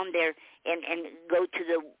go on there and go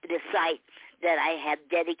to the site that I have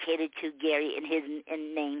dedicated to Gary in his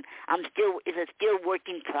name. It's a still work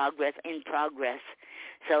in progress.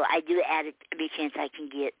 So I do add it every chance I can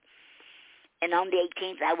get. And on the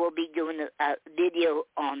 18th, I will be doing a video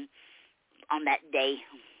on that day,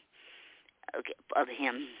 of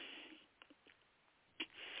him.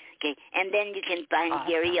 Okay, and then you can find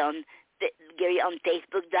Gary on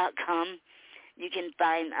Facebook.com. You can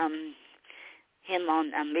find him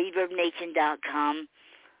on ReverbNation.com,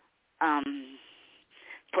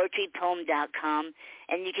 PoetryPoem.com,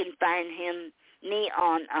 and you can find me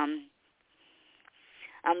on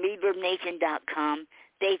ReverbNation.com,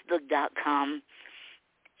 Facebook.com,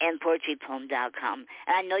 and PoetryPoem.com.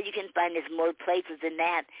 And I know you can find us more places than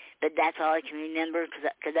that, but that's all I can remember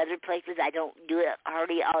because other places I don't do it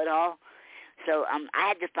hardly at all. So I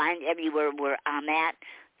had to find everywhere where I'm at.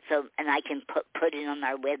 So, and I can put it on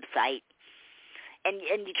our website, and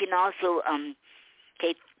you can also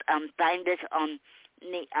find us on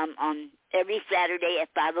every Saturday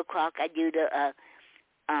at 5:00. I do the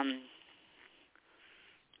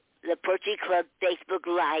Poetry Club Facebook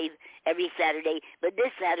Live every Saturday. But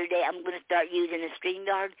this Saturday I'm going to start using the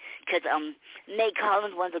StreamYard because Nate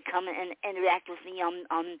Collins wants to come and interact with me on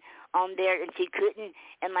there, and she couldn't,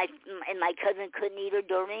 and my cousin couldn't either,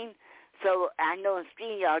 Doreen. So I know in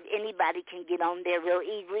StreamYard, anybody can get on there real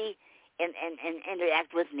easily and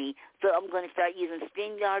interact with me. So I'm going to start using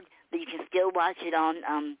StreamYard, but you can still watch it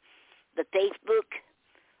on the Facebook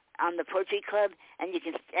on the Poetry Club, but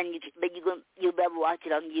you'll be able to watch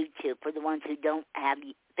it on YouTube for the ones who don't have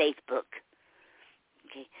Facebook.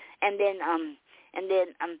 Okay, and then in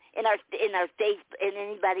our Facebook, and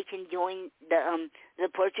anybody can join the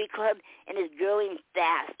Poetry Club, and it's growing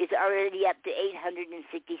fast. It's already up to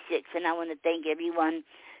 866, and I want to thank everyone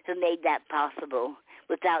who made that possible.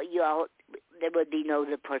 Without you all, there would be no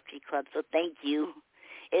the Poetry Club. So thank you.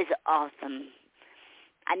 It's awesome.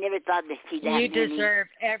 I never thought to see that. You deserve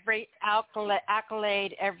every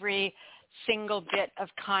accolade, every single bit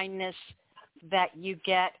of kindness that you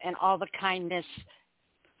get, and all the kindness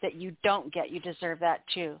that you don't get. You deserve that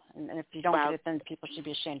too. And if you don't get it, then people should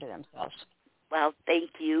be ashamed of themselves. Well,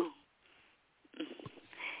 thank you.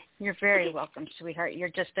 You're very welcome, sweetheart. You're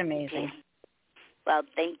just amazing. Okay. Well,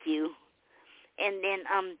 thank you. And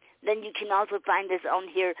then you can also find us on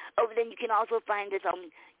here. Oh, then you can also find us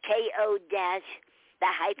on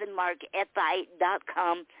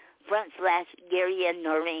ko-fi.com/Gary and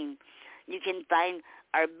Noreen. You can find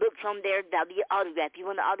our books on there. That'll be autographed. If you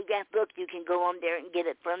want an autographed book, you can go on there and get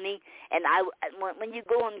it from me. And when you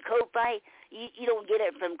go on Ko-Fi, you don't get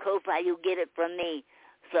it from Ko-Fi. You'll get it from me.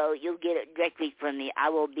 So you'll get it directly from me. I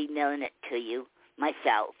will be mailing it to you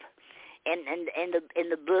myself. And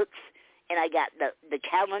the books, and I got the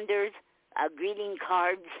calendars, greeting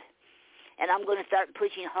cards, and I'm going to start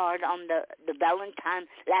pushing hard on the Valentine.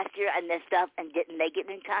 Last year I messed up and didn't make it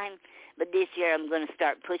in time, but this year I'm going to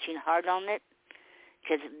start pushing hard on it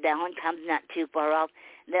because Valentine's not too far off.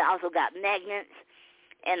 And then I also got magnets,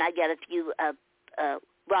 and I got a few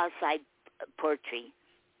raw side poetry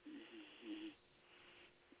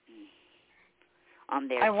on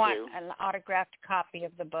there I too. want an autographed copy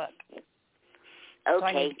of the book. Okay. So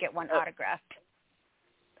I need to get one autographed.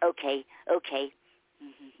 Okay. Okay.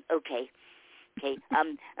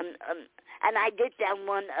 And I did down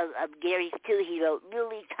one of Gary's too. He wrote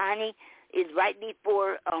really tiny. Is right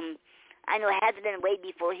before. I know it hasn't been way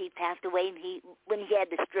before he passed away. And when he had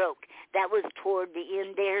the stroke, that was toward the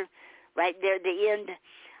end there, right there at the end.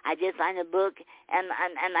 I just signed a book, and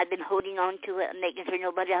I've been holding on to it and making sure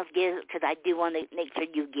nobody else gets it because I do want to make sure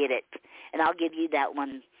you get it, and I'll give you that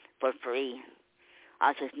one for free.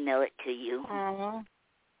 I'll just mail it to you. Aww.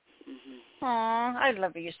 Aww, I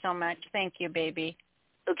love you so much. Thank you, baby.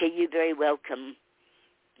 Okay, you're very welcome.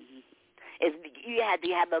 You have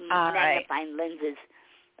magnifying lenses.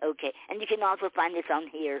 Okay, and you can also find this on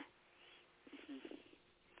here.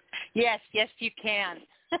 Yes, you can.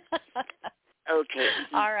 Okay.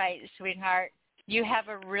 All right, sweetheart. You have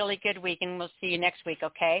a really good week, and we'll see you next week,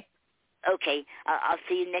 okay? Okay. I'll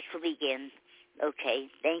see you next weekend. Okay.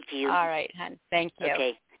 Thank you. All right, hon. Thank you.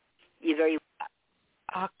 Okay. You're very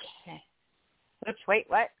Okay. Oops, wait,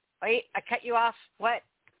 what? Wait, I cut you off. What?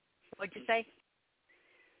 What'd you say?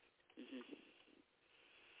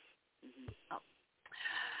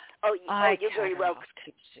 You're very welcome.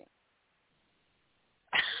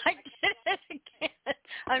 I did it again.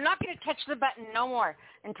 I'm not going to touch the button no more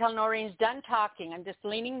until Noreen's done talking. I'm just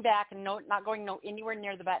leaning back and not going anywhere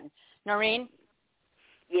near the button. Noreen?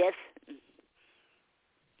 Yes?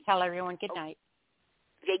 Tell everyone good night.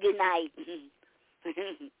 Okay, good night.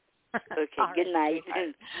 Okay, good night.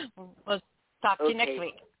 We'll talk to you next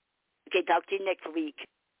week. Okay, talk to you next week.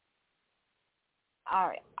 All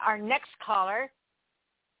right. Our next caller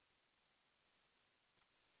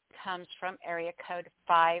comes from area code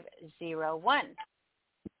 501.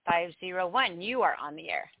 501, you are on the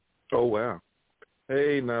air. Oh, wow.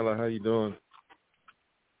 Hey, Nyla, how you doing?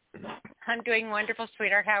 I'm doing wonderful,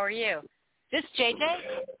 sweetheart. How are you? This JJ?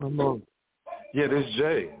 Yeah, this is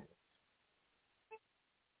Jay.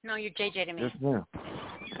 No, you're JJ to me. Yes, ma'am.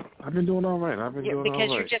 I've been doing all right.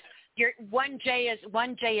 Because you're one J is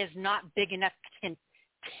not big enough to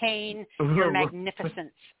contain your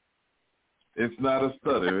magnificence. It's not a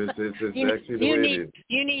stutter. It's actually the way it is.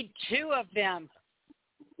 You need two of them.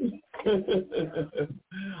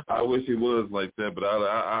 I wish it was like that, but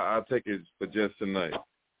I'll take it for just tonight.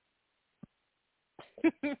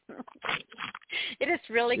 It is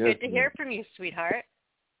really good to hear from you, sweetheart.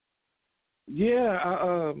 Yeah,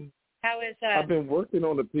 how is I've been working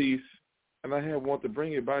on the piece, and I had wanted to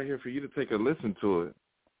bring it by here for you to take a listen to it.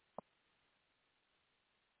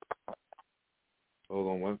 Hold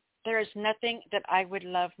on one. There is nothing that I would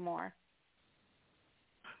love more.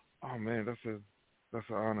 Oh man, that's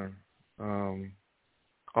an honor. I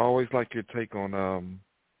always like your take on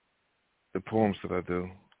the poems that I do.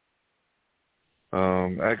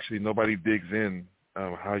 Actually, nobody digs in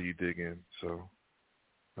how you dig in, so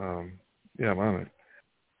yeah, I'm honored.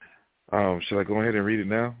 Should I go ahead and read it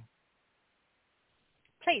now?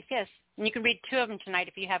 Please, yes. And you can read two of them tonight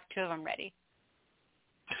if you have two of them ready.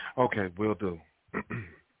 Okay, will do.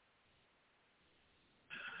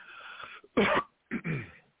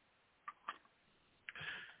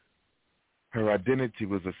 Her identity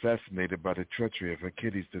was assassinated by the treachery of her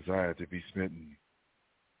kitty's desire to be smitten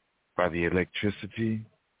by the electricity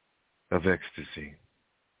of ecstasy.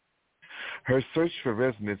 Her search for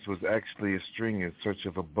resonance was actually a string in search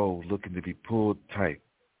of a bow looking to be pulled tight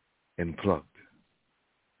and plucked,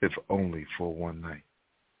 if only for one night.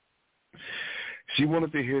 She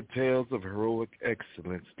wanted to hear tales of heroic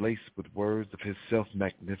excellence laced with words of his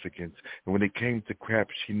self-magnificence, and when it came to crap,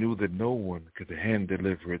 she knew that no one could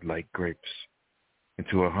hand-deliver it like grapes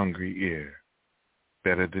into a hungry ear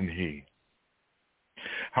better than he.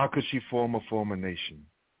 How could she form a nation?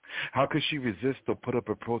 How could she resist or put up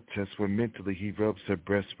a protest when mentally he rubs her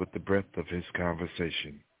breast with the breath of his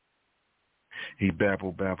conversation? He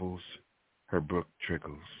babbles, her brook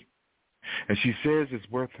trickles. And she says it's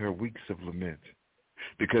worth her weeks of lament,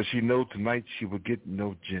 because she know tonight she will get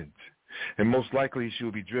no gent, and most likely she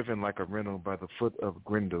will be driven like a rental by the foot of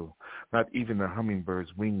Grendel. Not even a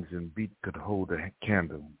hummingbird's wings and beat could hold a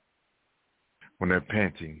candle, when her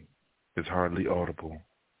panting is hardly audible.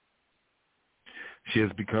 She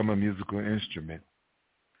has become a musical instrument,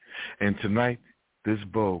 and tonight this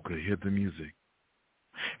bow could hear the music.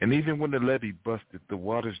 And even when the levee busted, the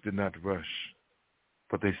waters did not rush,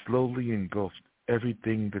 but they slowly engulfed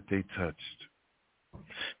everything that they touched,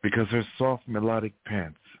 because her soft melodic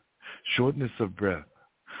pants, shortness of breath,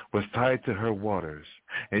 was tied to her waters,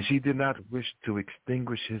 and she did not wish to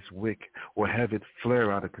extinguish his wick or have it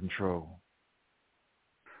flare out of control.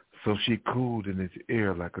 So she cooed in his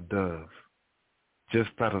ear like a dove,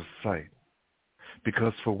 just out of sight,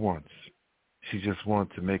 because for once she just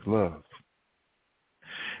wanted to make love.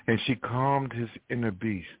 And she calmed his inner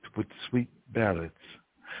beast with sweet ballads,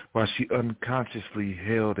 while she unconsciously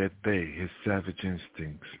held at bay his savage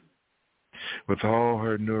instincts. With all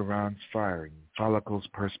her neurons firing, follicles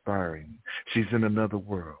perspiring, she's in another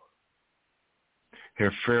world.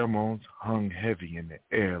 Her pheromones hung heavy in the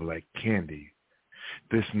air like candy.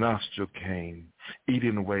 This nostril came,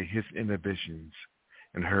 eating away his inhibitions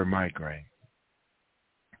and her migraine,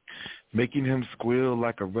 making him squeal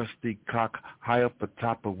like a rusty cock high up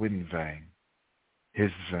atop a wind vane.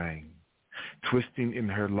 His vein, twisting in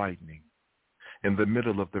her lightning, in the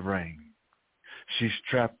middle of the rain. She's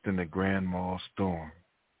trapped in a grand mal storm.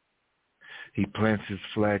 He plants his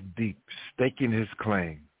flag deep, staking his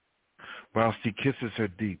claim, whilst he kisses her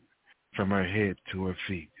deep from her head to her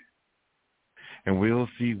feet. And we'll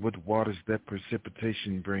see what waters that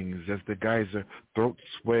precipitation brings as the geyser throat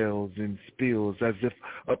swells and spills as if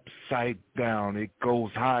upside down it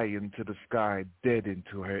goes high into the sky, dead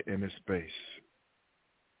into her inner space,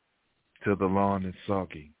 till the lawn is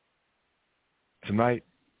soggy. Tonight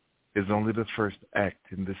is only the first act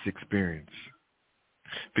in this experience,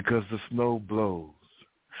 because the snow blows,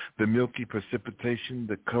 the milky precipitation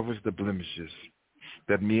that covers the blemishes,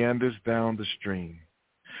 that meanders down the stream,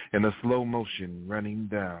 in a slow motion running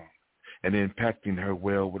down and impacting her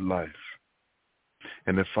well with life.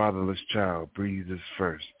 And the fatherless child breathes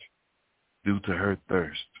first, due to her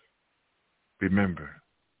thirst. Remember,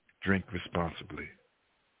 drink responsibly.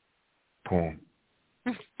 Poem.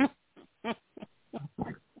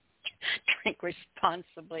 Drink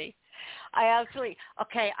responsibly. I absolutely.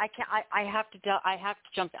 Okay, I have to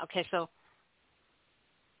jump. Okay, so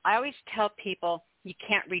I always tell people you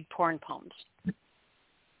can't read porn poems.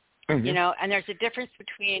 Mm-hmm. You know, and there's a difference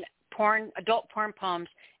between adult porn poems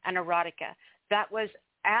and erotica. That was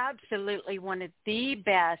absolutely one of the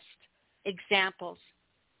best examples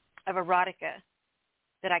of erotica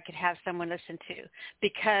that I could have someone listen to,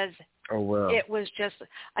 because it was just,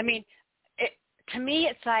 I mean, to me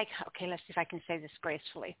it's like, okay, let's see if I can say this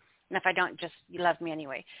gracefully. And if I don't, just, you love me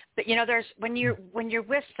anyway. But, you know, there's, when you're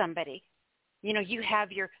with somebody, you know, you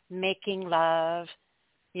have your making love,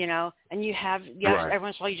 you know, and you have every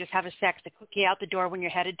once in a while you just have a sex to cook you out the door when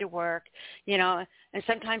you're headed to work, you know, and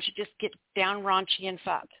sometimes you just get down raunchy and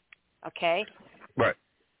fuck, okay? Right.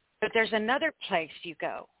 But there's another place you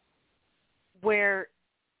go where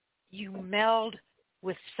you meld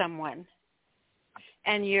with someone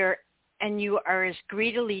and you are as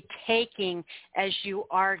greedily taking as you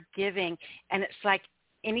are giving, and it's like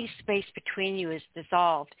any space between you is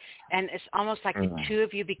dissolved, and it's almost like the two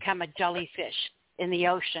of you become a jellyfish in the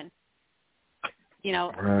ocean. You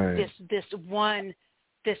know, this one,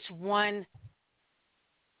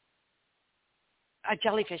 a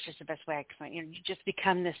jellyfish is the best way I can explain. You know, you just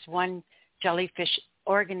become this one jellyfish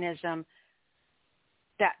organism.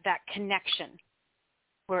 That connection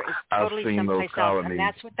where it's totally someplace else, and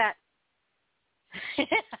that's what that.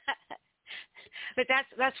 but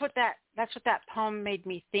that's what that poem made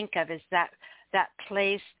me think of, is that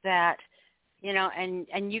place that, you know,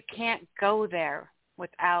 and you can't go there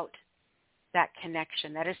without that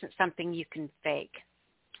connection. That isn't something you can fake,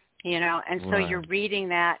 you know. And so you're reading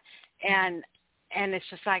that, and it's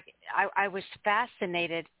just like I was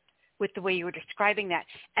fascinated with the way you were describing that.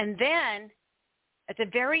 And then at the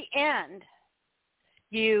very end,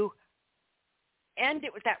 you end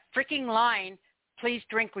it with that freaking line, "Please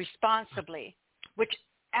drink responsibly," which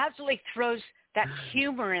absolutely throws that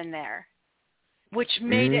humor in there, which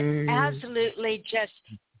made it absolutely just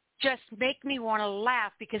make me want to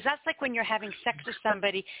laugh, because that's like when you're having sex with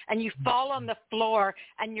somebody and you fall on the floor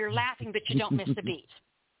and you're laughing but you don't miss a beat,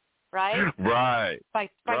 right? Right. By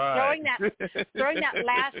throwing that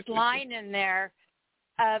last line in there,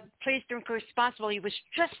 "Please drink responsibly," was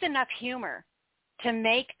just enough humor to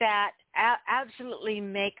make that absolutely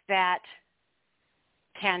make that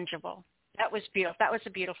tangible. That was beautiful. That was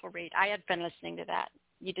a beautiful read. I had been listening to that.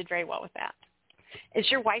 You did very well with that.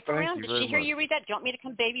 Is your wife around? Did she hear you read that? Do you want me to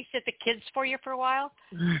come babysit the kids for you for a while?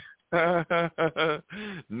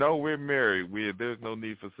 No, we're married. There's no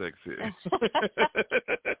need for sex here.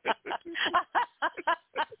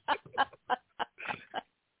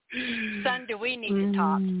 Son, do we need to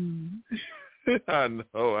talk? I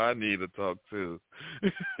know. I need to talk too.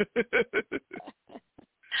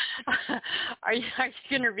 Are you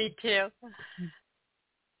going to read too?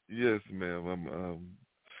 Yes, ma'am. I'm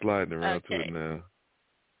sliding around to it now.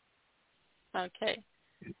 Okay.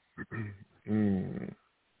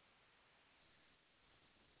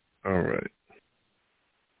 All right.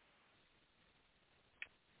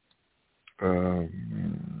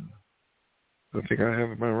 I think I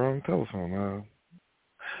have my wrong telephone.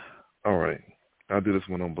 All right. I'll do this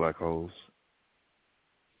one on black holes.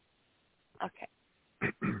 Okay.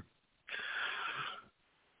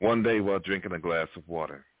 One day while drinking a glass of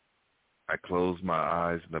water, I closed my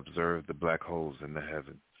eyes and observed the black holes in the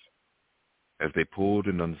heavens as they pulled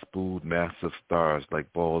and unspooled massive stars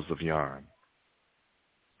like balls of yarn,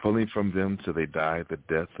 pulling from them till they died the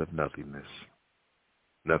death of nothingness.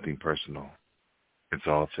 Nothing personal. It's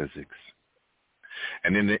all physics.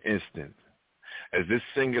 And in the instant, as this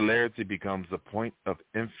singularity becomes a point of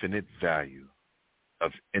infinite value,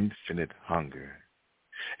 of infinite hunger,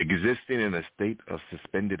 existing in a state of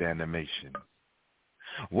suspended animation,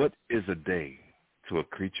 what is a day to a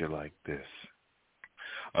creature like this?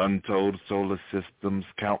 Untold solar systems,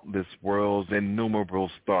 countless worlds, innumerable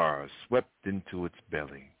stars swept into its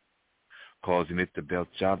belly, causing it to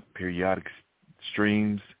belch out periodic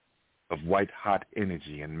streams of white-hot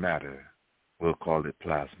energy and matter. We'll call it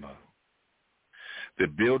plasma. The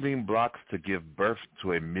building blocks to give birth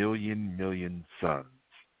to a million suns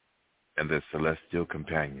and their celestial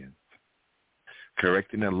companions,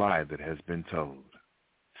 correcting a lie that has been told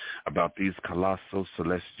about these colossal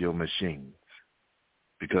celestial machines,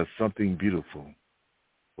 because something beautiful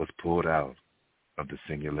was pulled out of the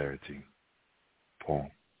singularity.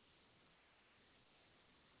 Poem.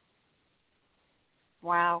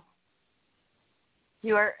 Wow.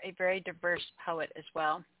 You are a very diverse poet as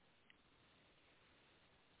well.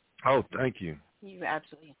 Oh, thank you.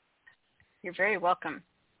 You're very welcome.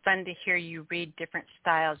 Fun to hear you read different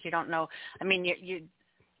styles. You don't know. I mean, you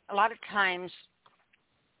a lot of times,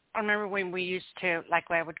 I remember when we used to, like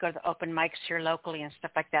when I would go to the open mics here locally and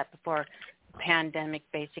stuff like that before the pandemic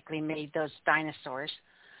basically made those dinosaurs.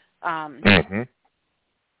 You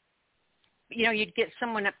know, you'd get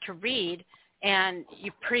someone up to read and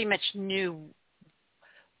you pretty much knew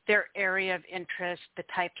their area of interest, the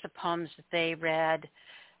types of poems that they read.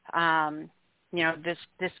 You know,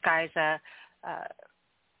 this guy's an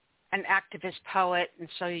activist poet, and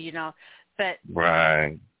so, you know, but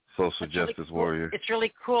right, social justice really cool. warrior. It's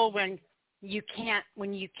really cool when you're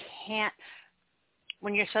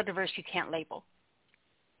so diverse you can't label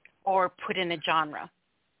or put in a genre.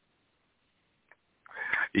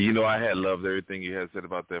 You know, I had loved everything you had said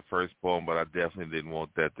about that first poem, but I definitely didn't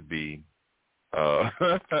want that to be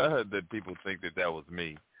that people think that was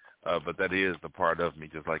me. But that is the part of me,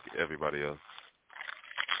 just like everybody else.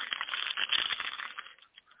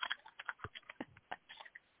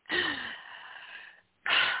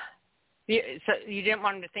 So you didn't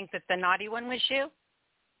want them to think that the naughty one was you?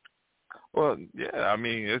 Well, yeah. I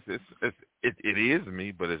mean, it is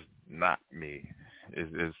me, but it's not me.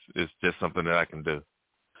 It's just something that I can do.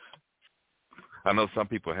 I know some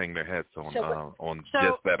people hang their hats on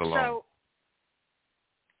just that alone. So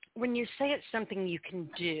when you say it's something you can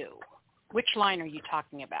do, which line are you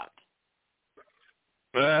talking about?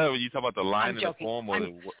 You talk about the line in the poem,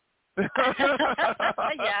 or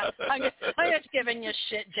Yeah, I'm just giving you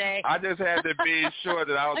shit, Jay. I just had to be sure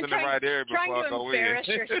that I was in the right area before I go in. Trying to embarrass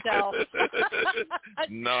yourself.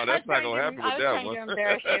 No, that's not going to happen with that one. I was trying to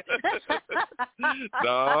embarrass you.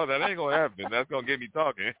 No, that ain't going to happen. That's going to get me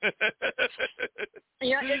talking.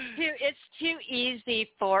 It's too easy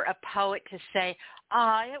for a poet to say,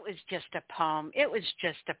 "Oh, it was just a poem. It was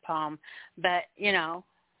just a poem." But,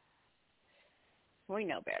 we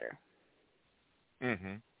know better.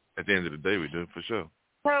 Mm-hmm. At the end of the day, we do, for sure.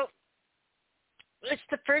 So it's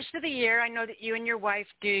the first of the year. I know that you and your wife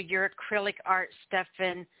do your acrylic art stuff,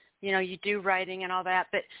 and you do writing and all that.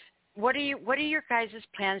 But what are your guys'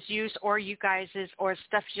 plans? You or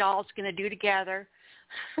stuff y'all's going to do together?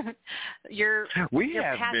 your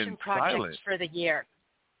passion projects for the year.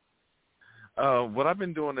 What I've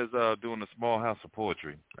been doing is doing a small house of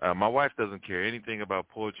poetry. My wife doesn't care anything about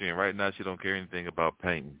poetry, and right now she don't care anything about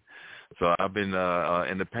painting. So I've been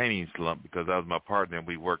in the painting slump because that was my partner and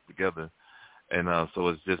we worked together. And so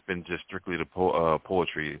it's just been strictly the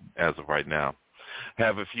poetry as of right now.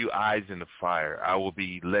 Have a few eyes in the fire. I will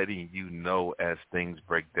be letting you know as things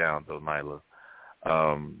break down, though, Nyla.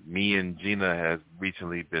 Me and Gina has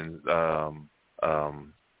recently been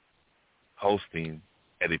hosting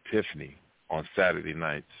at Epiphany on Saturday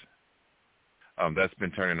nights. That's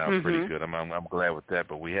been turning out pretty good. I'm glad with that,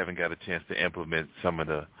 but we haven't got a chance to implement some of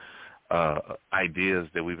the ideas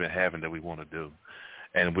that we've been having that we want to do.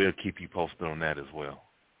 And we'll keep you posted on that as well.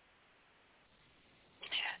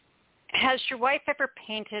 Has your wife ever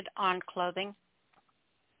painted on clothing?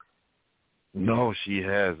 No, she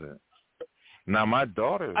hasn't. Now, my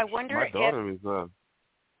daughter is... Oh,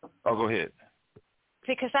 go ahead.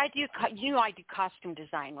 Because I do costume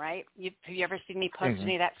design, right? Have you ever seen me post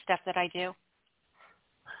any of that stuff that I do?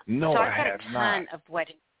 No, so I have not. I've got a ton of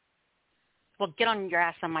wedding. Well, get on your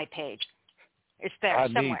ass on my page. It's there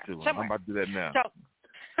somewhere. I need to. I'm about to do that now. So,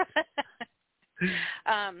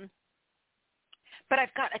 but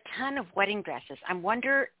I've got a ton of wedding dresses. I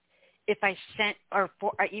wonder if I sent, or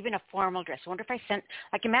even a formal dress. I wonder if I sent.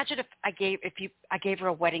 Like, imagine if I gave her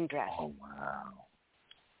a wedding dress. Oh wow!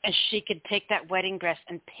 And she could take that wedding dress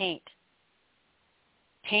and paint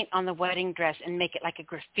on the wedding dress and make it like a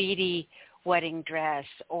graffiti wedding dress,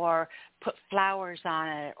 or put flowers on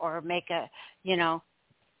it, or make a,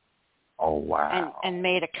 Oh wow! And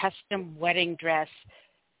made a custom wedding dress.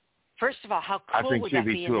 First of all, how cool would that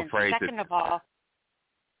be? And then second of all,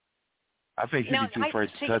 I think she'd be too afraid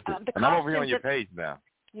to touch it. And I'm over here on your page now.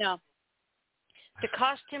 No, the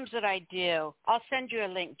costumes that I do, I'll send you a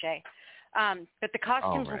link, Jay. But the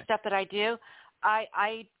costumes and stuff that I do, I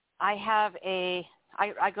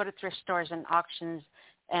go to thrift stores and auctions,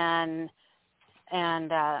 and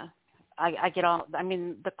I get all. I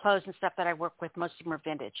mean, the clothes and stuff that I work with, most of them are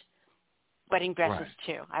vintage. Wedding dresses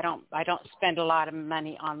too. I don't spend a lot of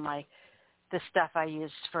money on the stuff I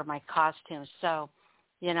use for my costumes. So,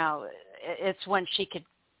 it's when she could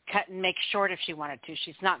cut and make short if she wanted to.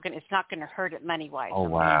 It's not going to hurt it money wise. Oh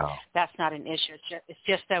wow. That's not an issue. It's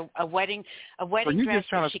just a wedding so dress just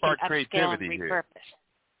trying that to she spark can upscale and repurpose.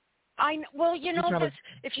 Here.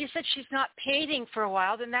 If you said she's not painting for a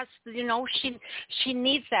while, then that's, she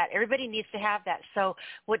needs that. Everybody needs to have that. So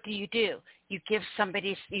what do? You give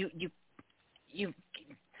somebody,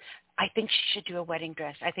 I think she should do a wedding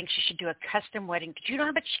dress. I think she should do a custom wedding. Do you know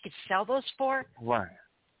how much she could sell those for? Right.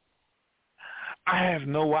 I have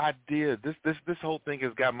no idea. This whole thing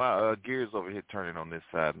has got my gears over here turning on this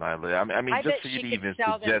side, Nyla. I mean, just for you to even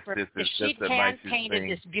suggest this is just the nicest thing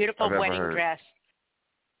this beautiful I've wedding ever heard. dress.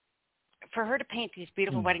 For her to paint these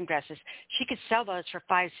beautiful wedding dresses, she could sell those for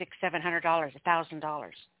 $500, $600, $700,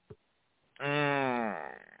 $1,000.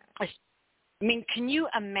 I mean, can you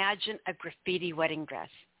imagine a graffiti wedding dress?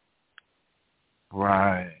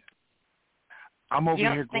 Right. I'm over here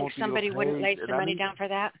going You don't think somebody wouldn't lay some money down for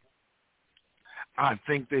that? I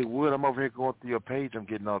think they would. I'm over here going through your page. I'm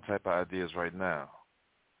getting all type of ideas right now.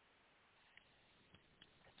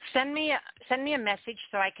 Send me a message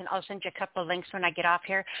so I'll send you a couple of links when I get off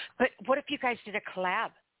here. But what if you guys did a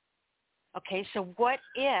collab? Okay, so what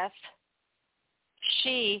if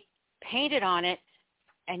she painted on it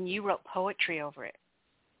and you wrote poetry over it?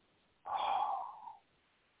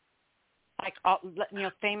 Like,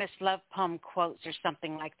 famous love poem quotes or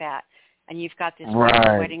something like that. And you've got this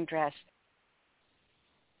wedding dress.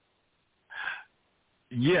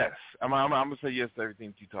 Yes. I'm going to say yes to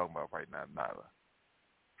everything you're talking about right now, Nyla.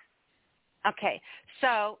 Okay.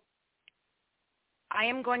 So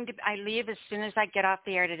I leave as soon as I get off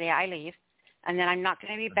the air today. I leave. And then I'm not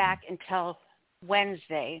going to be back until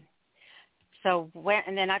Wednesday.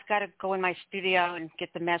 and then I've got to go in my studio and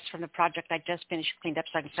get the mess from the project I just finished cleaned up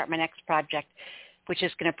so I can start my next project, which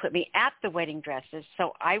is going to put me at the wedding dresses.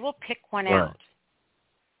 So I will pick one out,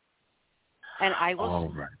 and I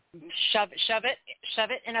will shove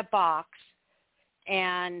it in a box,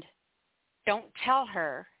 and don't tell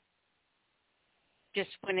her.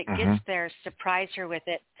 Just when it gets there, surprise her with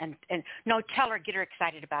it, and no, tell her, get her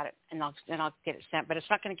excited about it, and I'll get it sent. But it's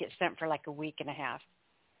not going to get sent for like a week and a half.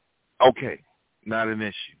 Okay, not an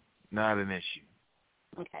issue.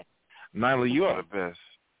 Okay. Nyla, you are the best.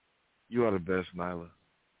 You are the best, Nyla.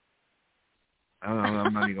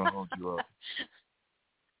 I'm not even gonna hold you up.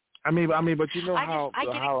 I mean, but you know how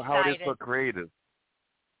it is so creative.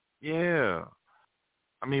 Yeah.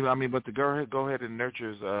 I mean, but the girl go ahead and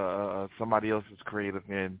nurtures somebody else's creative,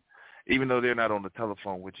 and even though they're not on the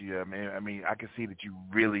telephone with you, I mean, I can see that you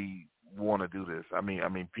really want to do this. I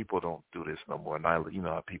mean, people don't do this no more. Nyla, you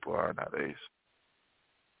know how people are nowadays.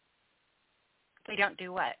 They don't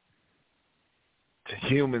do what?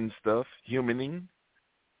 Human stuff, humaning.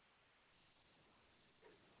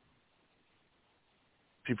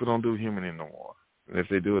 People don't do humaning no more. And if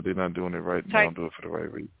they do it, they're not doing it right, and they don't do it for the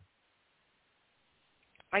right reason.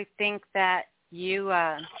 I think that you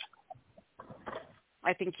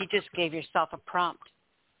just gave yourself a prompt.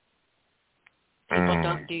 People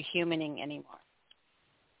don't do humaning anymore.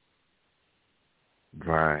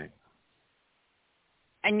 Right.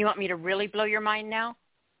 And you want me to really blow your mind now?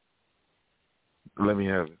 Let me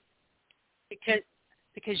have it.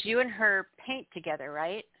 Because you and her paint together,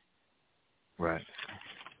 right? Right.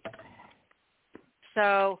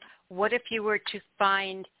 So what if you were to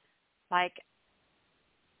find like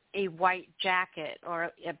a white jacket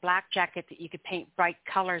or a black jacket that you could paint bright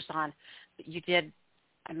colors on, but you did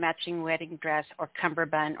a matching wedding dress or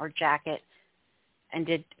cummerbund or jacket and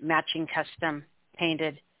did matching custom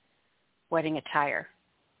painted wedding attire?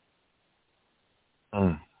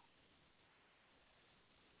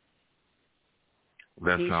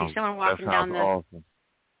 That Do you sounds, see someone walking that sounds down the... awesome.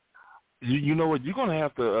 You know what? You're gonna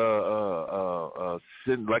have to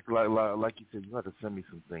send like you said. You have to send me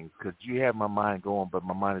some things because you have my mind going, but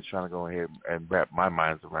my mind is trying to go ahead and wrap my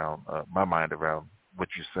mind around what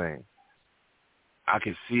you're saying. I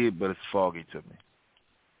can see it, but it's foggy to me.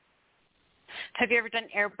 Have you ever done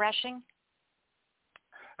airbrushing?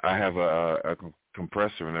 I have a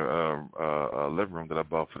compressor in a living room that I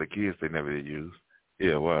bought for the kids. They never did use.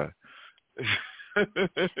 Yeah, why?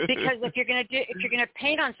 Because if you're gonna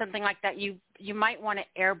paint on something like that, you might want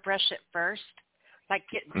to airbrush it first, like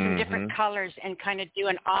get some different colors and kind of do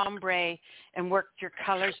an ombre and work your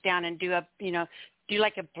colors down and do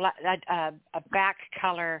like a back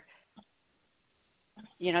color,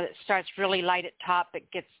 that starts really light at top but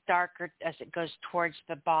gets darker as it goes towards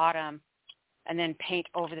the bottom, and then paint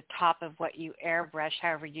over the top of what you airbrush,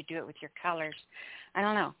 however you do it with your colors. I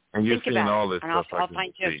don't know. And you're Think seeing about all it, this and stuff I'll I can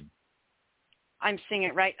find see. I'm seeing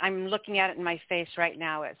it right. I'm looking at it in my face right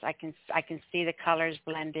now. I can see the colors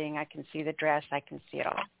blending. I can see the dress. I can see it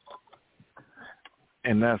all.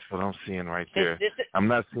 And that's what I'm seeing right there. I'm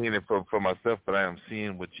not seeing it for myself, but I am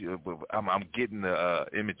seeing what you. I'm getting the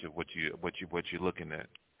image of what you're looking at.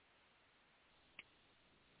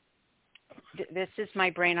 This is my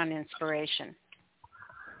brain on inspiration.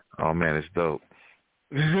 Oh man, it's dope.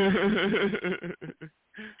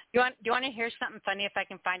 Do you want to hear something funny if I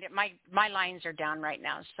can find it? My lines are down right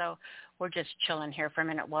now, so we're just chilling here for a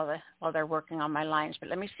minute while they're working on my lines. But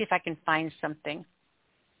let me see if I can find something,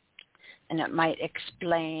 and it might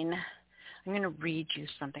explain. I'm going to read you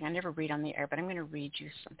something. I never read on the air, but I'm going to read you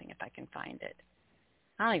something if I can find it.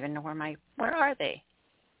 I don't even know where are they?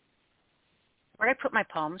 Where did I put my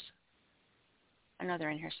poems? I know they're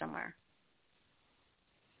in here somewhere.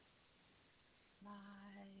 My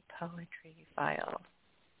poetry file.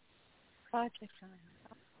 Project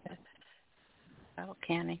file.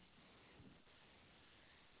 Canning.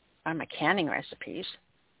 On my canning recipes.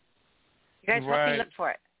 You guys help me look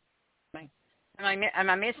for it. Am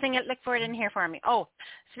I missing it? Look for it in here for me. Oh,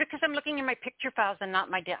 it's because I'm looking in my picture files and not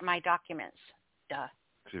my documents. Duh.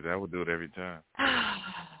 See, that would do it every time.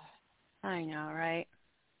 I know, right?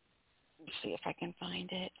 Let's see if I can find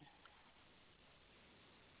it.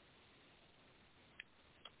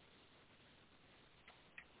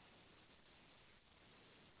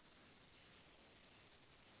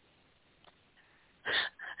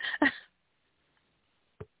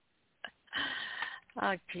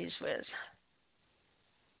 Oh, geez whiz.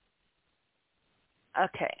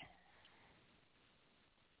 Okay.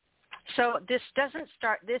 So this didn't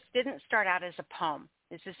start out as a poem.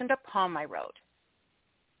 This isn't a poem I wrote.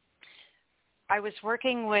 I was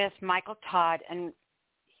working with Michael Todd, and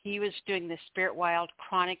he was doing the Spirit Wild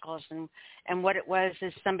Chronicles, and what it was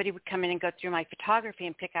is somebody would come in and go through my photography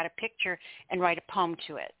and pick out a picture and write a poem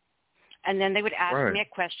to it. And then they would ask me a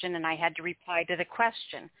question, and I had to reply to the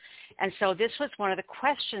question. And so this was one of the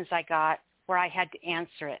questions I got where I had to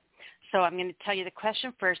answer it. So I'm going to tell you the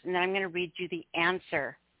question first, and then I'm going to read you the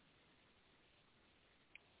answer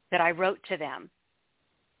that I wrote to them.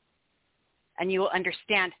 And you will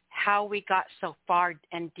understand how we got so far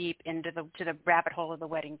and deep into the rabbit hole of the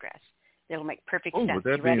wedding dress. It'll make perfect sense. With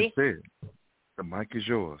that you ready? being said, the mic is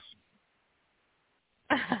yours.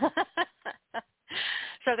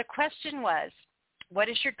 So the question was, what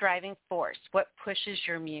is your driving force? What pushes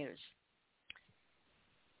your muse?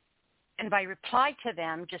 And my reply to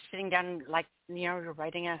them, just sitting down like, you're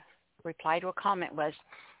writing a reply to a comment, was,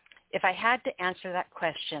 if I had to answer that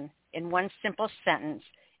question in one simple sentence,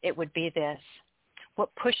 it would be this.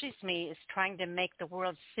 What pushes me is trying to make the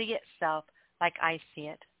world see itself like I see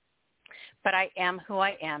it. But I am who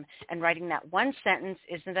I am, and writing that one sentence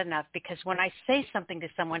isn't enough, because when I say something to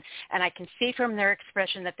someone and I can see from their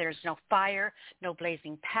expression that there's no fire, no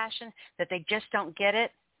blazing passion, that they just don't get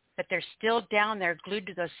it, that they're still down there glued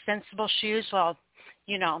to those sensible shoes, well,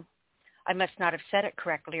 I must not have said it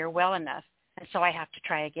correctly or well enough, and so I have to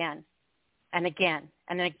try again. And again,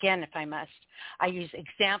 and then again if I must. I use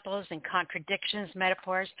examples and contradictions,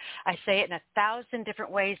 metaphors. I say it in 1,000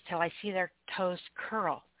 different ways till I see their toes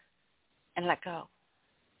curl and let go,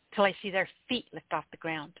 till I see their feet lift off the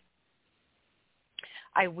ground.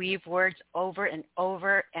 I weave words over and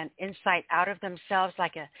over and inside out of themselves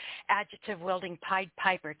like an adjective-wielding Pied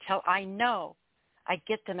Piper till I know I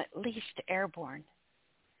get them at least airborne.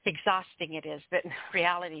 Exhausting it is, but in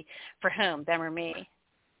reality, for whom, them or me?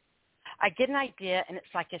 I get an idea, and it's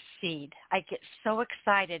like a seed. I get so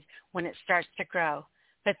excited when it starts to grow.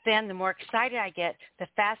 But then the more excited I get, the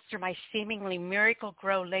faster my seemingly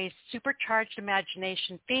miracle-grow-laced supercharged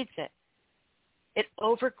imagination feeds it. It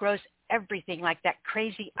overgrows everything like that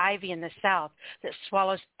crazy ivy in the south that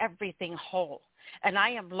swallows everything whole. And I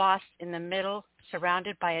am lost in the middle,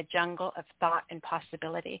 surrounded by a jungle of thought and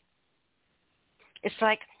possibility. It's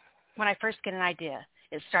like when I first get an idea,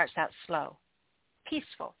 it starts out slow,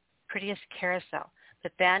 peaceful, prettiest carousel.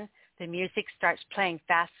 But then the music starts playing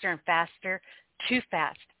faster and faster, too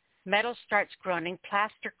fast. Metal starts groaning,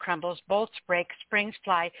 plaster crumbles, bolts break, springs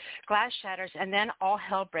fly, glass shatters, and then all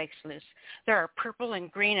hell breaks loose. There are purple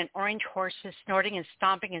and green and orange horses snorting and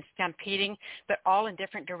stomping and stampeding, but all in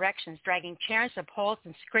different directions, dragging chairs and poles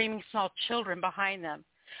and screaming small children behind them.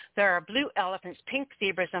 There are blue elephants, pink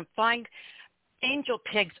zebras, and flying angel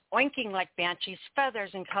pigs oinking like banshees, feathers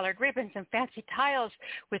and colored ribbons and fancy tiles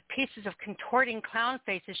with pieces of contorting clown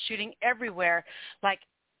faces shooting everywhere like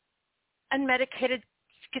unmedicated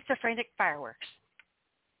schizophrenic fireworks.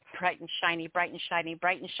 Bright and shiny, bright and shiny,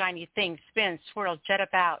 bright and shiny things spin, swirl, jet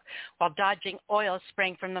about while dodging oil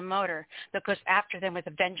spraying from the motor that goes after them with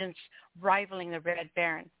a vengeance rivaling the Red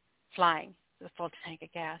Baron, flying with a full tank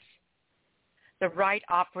of gas. The ride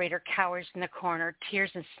operator cowers in the corner, tears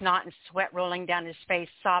and snot and sweat rolling down his face,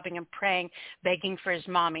 sobbing and praying, begging for his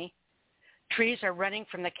mommy. Trees are running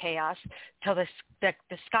from the chaos till the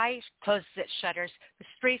sky closes its shutters. The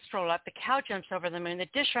streets roll up. The cow jumps over the moon. The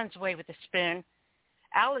dish runs away with the spoon.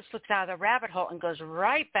 Alice looks out of the rabbit hole and goes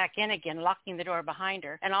right back in again, locking the door behind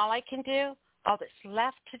her. And all I can do, all that's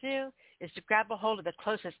left to do, is to grab a hold of the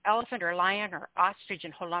closest elephant or lion or ostrich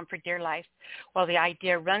and hold on for dear life while the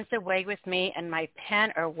idea runs away with me and my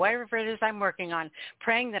pen or whatever it is I'm working on,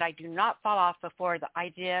 praying that I do not fall off before the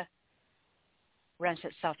idea runs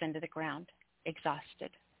itself into the ground,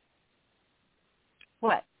 exhausted.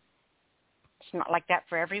 What? It's not like that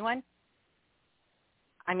for everyone?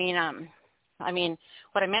 I mean,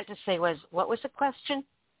 what I meant to say was, what was the question?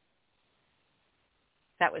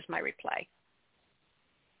 That was my reply.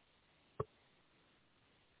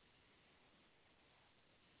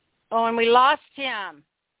 Oh, and we lost him.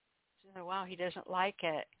 Oh, wow, he doesn't like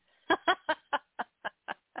it.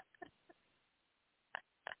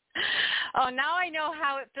 Oh, now I know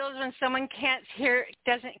how it feels when someone can't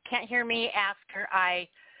hear me after I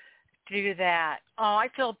do that. Oh, I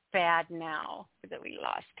feel bad now that we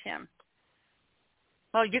lost him.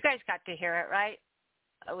 Well, you guys got to hear it, right?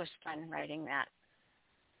 It was fun writing that.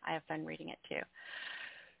 I have fun reading it too.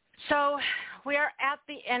 So we are at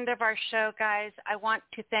the end of our show, guys. I want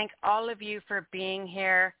to thank all of you for being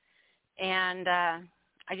here, and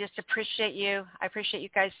I just appreciate you. I appreciate you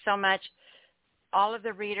guys so much. All of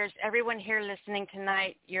the readers, everyone here listening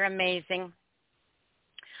tonight, you're amazing.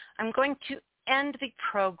 I'm going to end the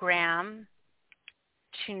program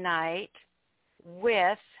tonight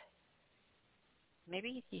with,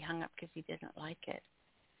 maybe he hung up because he didn't like it.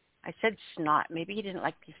 I said snot. Maybe he didn't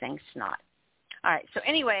like me saying snot. All right. So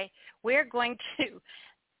anyway, we're going to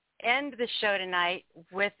end the show tonight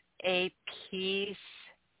with a piece.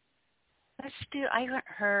 Let's do, I haven't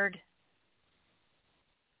heard.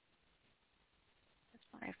 That's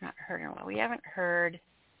one I've not heard in a while. We haven't heard.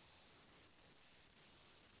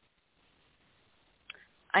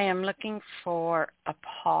 I am looking for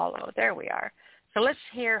Apollo. There we are. So let's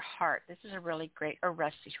hear Heart. This is a really great, or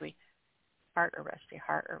Rusty. Should we? Heart or Rusty?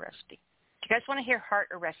 Heart or Rusty? Do you guys want to hear Heart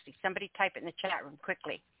or Rusty? Somebody type it in the chat room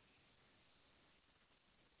quickly.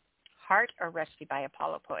 Heart or Rusty by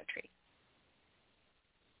Apollo Poetry.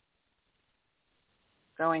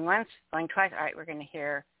 Going once, going twice. All right, we're going to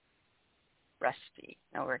hear Rusty.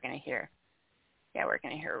 No, we're going to hear, we're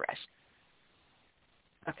going to hear Rusty.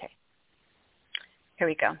 Okay. Here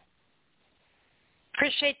we go.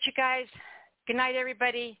 Appreciate you guys. Good night,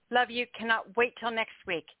 everybody. Love you. Cannot wait till next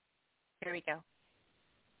week. Here we go.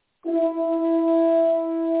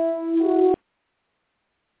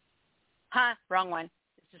 Wrong one.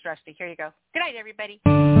 This is Rusty. Here you go. Good night, everybody.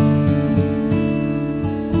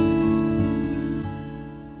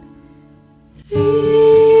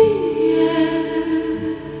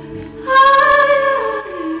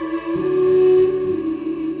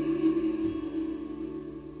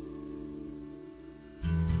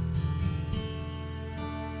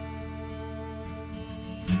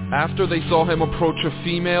 After they saw him approach a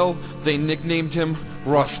female, they nicknamed him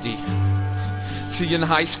Rusty. See, in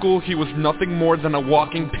high school, he was nothing more than a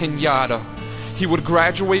walking piñata. He would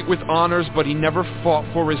graduate with honors, but he never fought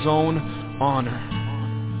for his own honor.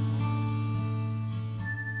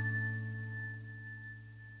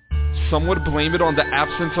 Some would blame it on the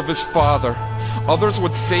absence of his father. Others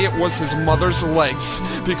would say it was his mother's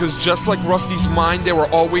legs, because just like Rusty's mind, they were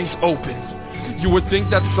always open. You would think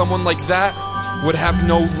that someone like that would have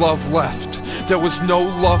no love left. There was no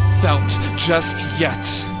love felt just yet.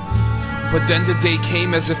 But then the day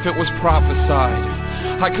came as if it was prophesied.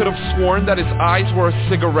 I could have sworn that his eyes were a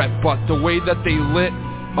cigarette butt, the way that they lit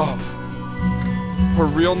up. Her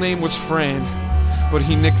real name was Fran, but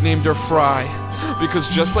he nicknamed her Fry, because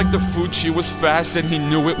just like the food, she was fast and he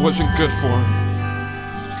knew it wasn't good for him.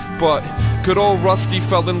 But good old Rusty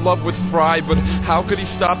fell in love with Fry, but how could he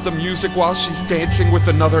stop the music while she's dancing with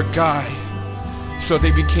another guy? So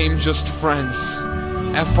they became just friends.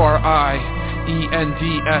 Friends.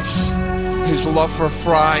 His love for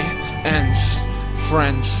Fry ends.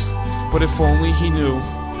 Friends. But if only he knew,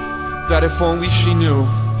 that if only she knew,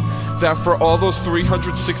 that for all those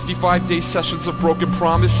 365-day sessions of broken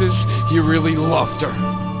promises, he really loved her.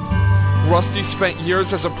 Rusty spent years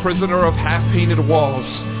as a prisoner of half-painted walls,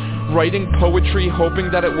 writing poetry,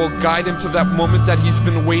 hoping that it will guide him to that moment that he's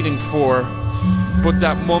been waiting for. But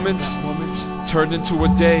that moment turned into a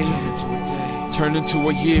day, turned into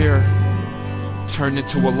a year, turned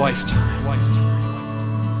into a lifetime.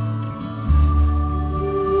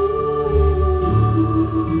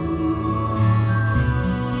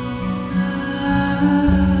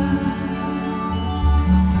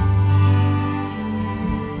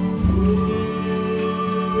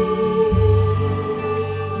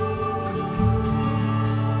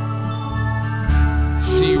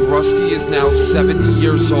 See, Rusty is now 70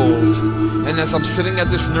 years old. And as I'm sitting at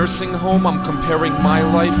this nursing home, I'm comparing my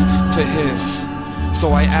life to his.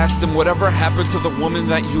 So I asked him, whatever happened to the woman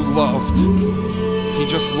that you loved? He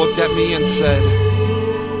just looked at me and said,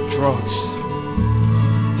 drugs.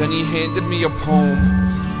 Then he handed me a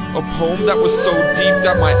poem that was so deep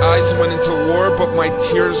that my eyes went into war, but my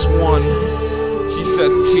tears won. He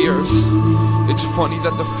said, tears. It's funny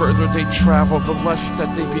that the further they travel, the less that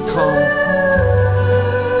they become.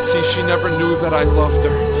 See, she never knew that I loved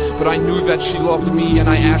her, but I knew that she loved me, and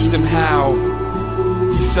I asked him how.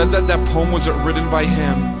 He said that poem wasn't written by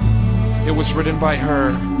him, it was written by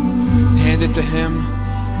her, handed to him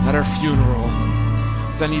at her funeral.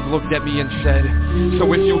 Then he looked at me and said,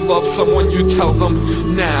 so if you love someone, you tell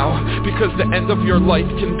them now, because the end of your life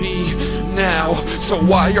can be now. So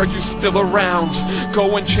why are you still around?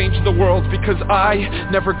 Go and change the world, because I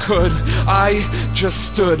never could. I just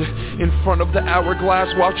stood in front of the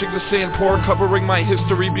hourglass, watching the sand pour, covering my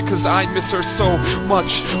history, because I miss her so much.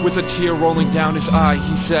 With a tear rolling down his eye,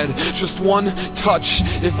 he said, just one touch.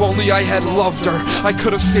 If only I had loved her, I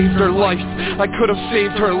could have saved her life. I could have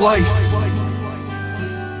saved her life.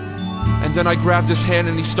 And And then I grabbed his hand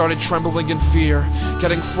and he started trembling in fear,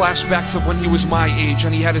 getting flashbacks of when he was my age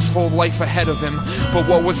and he had his whole life ahead of him. But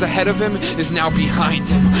what was ahead of him is now behind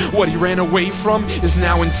him. What he ran away from is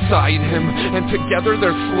now inside him. And together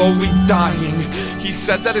they're slowly dying. He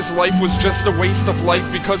said that his life was just a waste of life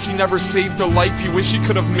because he never saved a life. He wished he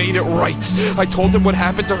could have made it right. I told him what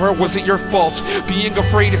happened to her wasn't your fault. Being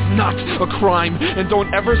afraid is not a crime. And don't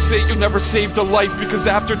ever say you never saved a life, because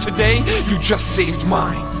after today, you just saved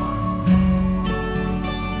mine.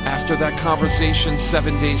 After that conversation,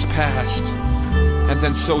 7 days passed. And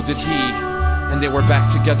then so did he. And they were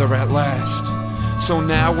back together at last. So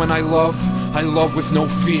now when I love with no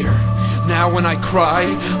fear. Now when I cry,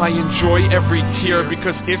 I enjoy every tear,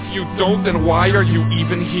 because if you don't, then why are you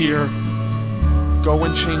even here? Go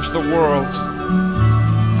and change the world,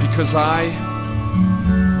 because I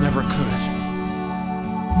never could.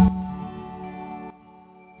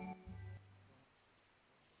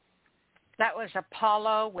 That was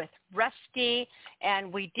Apollo with Rusty,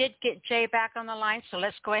 and we did get Jay back on the line, so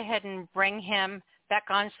let's go ahead and bring him back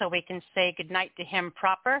on so we can say goodnight to him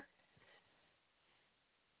proper.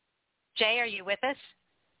 Jay, are you with us?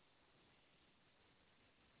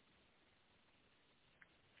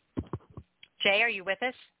 Jay, are you with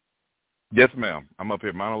us? Yes, ma'am. I'm up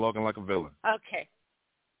here monologuing like a villain. Okay.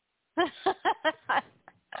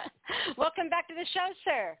 Welcome back to the show,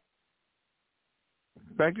 sir.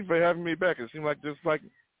 Thank you for having me back. It seemed like just like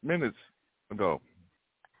minutes ago.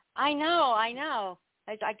 I know. I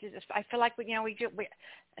feel like we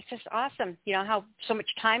it's just awesome. You know how so much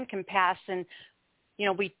time can pass, and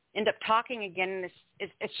we end up talking again, and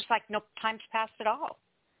it's just like no time's passed at all.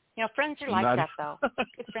 Friends are like that, though.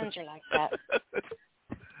 Good friends are like that.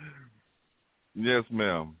 Yes,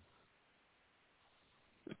 ma'am.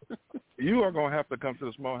 You are going to have to come to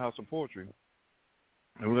the Small House of Poetry,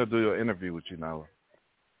 and we're going to do an interview with you, Nyla.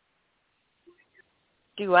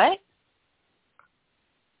 Do what?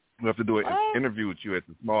 We have to do an interview with you at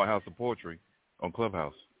the Small House of Poetry on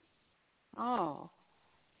Clubhouse. Oh.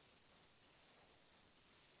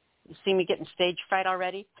 You see me getting stage fright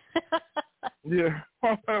already? Yeah.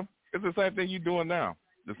 It's the same thing you're doing now,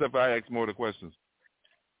 except I ask more of the questions.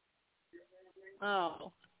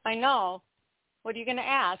 Oh, I know. What are you going to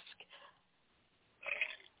ask?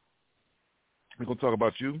 We're going to talk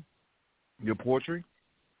about you, your poetry,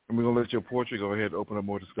 and we're going to let your poetry go ahead and open up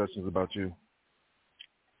more discussions about you.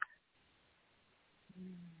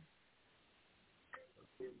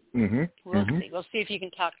 Mm-hmm. We'll see. We'll see if you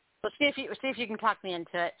can talk. We'll see if you can talk me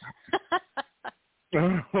into it.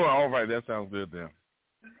 Well, all right, that sounds good then.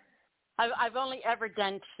 I've only ever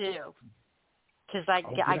done 2, because I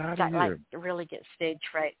really get stage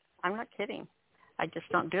fright. I'm not kidding. I just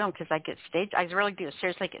don't do them because I get stage. I really do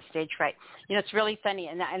seriously get stage fright. It's really funny,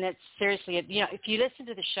 and it's seriously. If you listen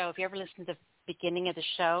to the show, if you ever listen to the beginning of the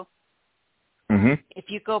show, if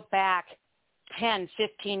you go back 10,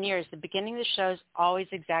 15 years, the beginning of the show is always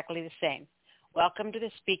exactly the same. Welcome to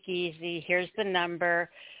the Speakeasy. Here's the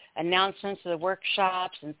number. Announcements of the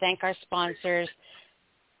workshops, and thank our sponsors.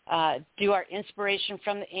 Do our inspiration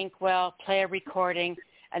from the inkwell, play a recording,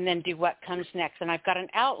 and then do what comes next. And I've got an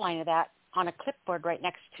outline of that on a clipboard right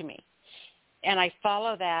next to me. And I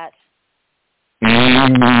follow that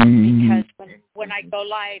because when I go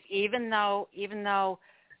live, even though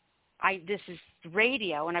this is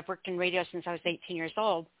radio, and I've worked in radio since I was 18 years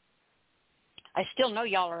old, I still know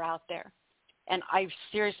y'all are out there. And I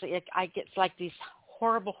get like these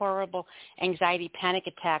horrible anxiety panic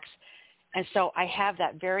attacks. And so I have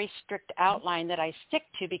that very strict outline that I stick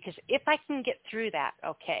to, because if I can get through that,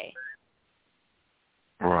 okay.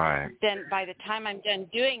 Right. Then by the time I'm done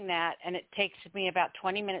doing that, and it takes me about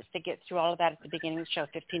 20 minutes to get through all of that at the beginning of the show,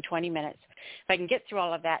 15, 20 minutes. If I can get through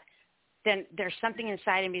all of that, then there's something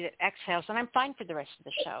inside of me that exhales, and I'm fine for the rest of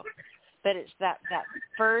the show. But it's that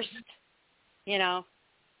first, it's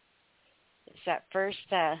that first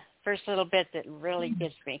little bit that really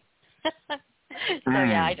gets me. So,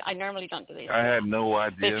 yeah, I normally don't do these. I had no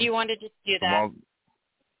idea. But if you wanted to do that.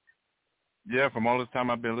 From all this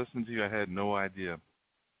time I've been listening to you, I had no idea.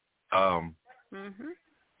 I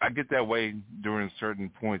get that way during certain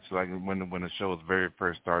points, like when the show is very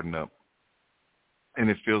first starting up, and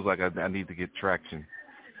it feels like I need to get traction.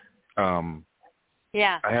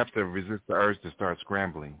 Yeah. I have to resist the urge to start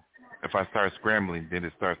scrambling. If I start scrambling, then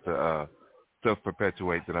it starts to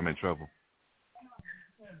self-perpetuate that I'm in trouble.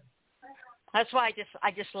 That's why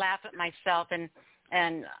I just laugh at myself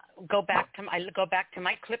and go back to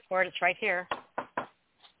my clipboard. It's right here.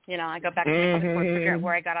 I go back to my clipboard, figure out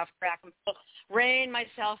where I got off track, and rein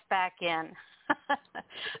myself back in.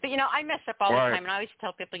 But I mess up all the time, and I always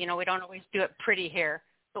tell people, we don't always do it pretty here.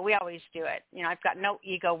 but we always do it. You know, I've got no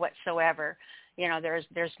ego whatsoever. You know, there's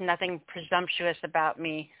nothing presumptuous about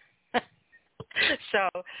me. So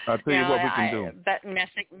I'll tell you what we can do. But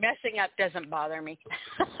messing up doesn't bother me.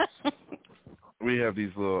 We have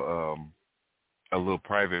these little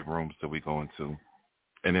private rooms that we go into,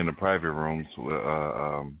 and in the private rooms,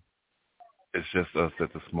 it's just us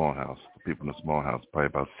at the small house. The people in the small house, probably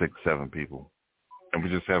about 6-7 people, and we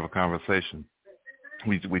just have a conversation.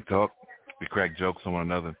 We talk, we crack jokes on one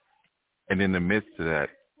another, and in the midst of that,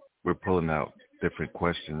 we're pulling out different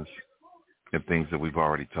questions and things that we've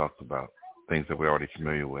already talked about, things that we're already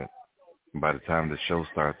familiar with. And by the time the show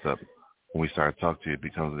starts up, when we start to talk to you, it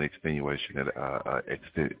becomes an extenuation,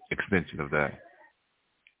 extension of that.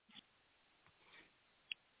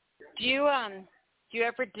 Do you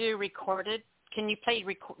ever do recorded? Can you play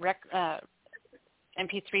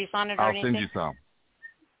MP3s on it or anything?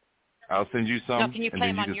 I'll send you some. No, can you play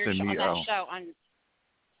them on your show?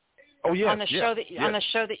 Oh yes, on the show on the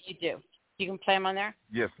show that you do. You can play them on there.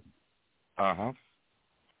 Yes.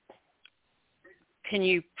 Can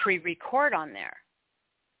you pre-record on there?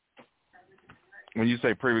 When you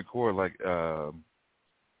say pre-record, like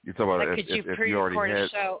you talk about like, if you already had a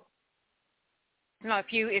show. No,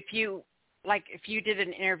 if you did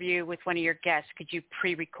an interview with one of your guests, could you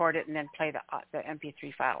pre-record it and then play the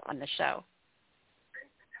MP3 file on the show?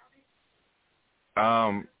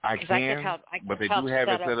 I can, but they do have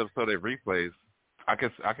it set up so they replays. I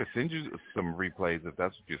could send you some replays if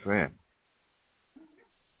that's what you're saying.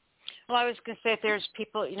 Well, I was going to say if there's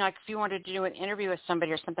people, you know, like if you wanted to do an interview with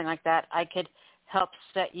somebody or something like that, I could help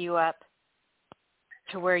set you up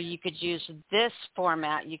to where you could use this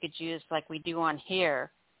format. You could use like we do on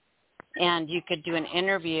here, and you could do an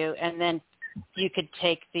interview, and then you could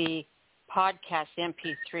take the podcast,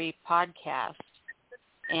 MP3 podcast,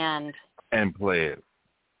 and play it.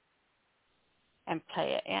 And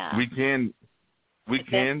play it, yeah. We can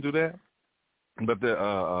do that, but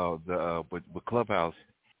with Clubhouse,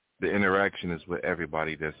 the interaction is with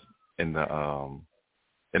everybody that's in the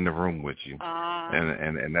room with you,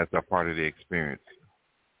 and that's a part of the experience.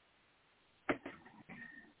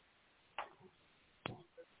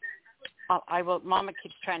 I will. Mama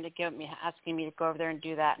keeps trying to asking me to go over there and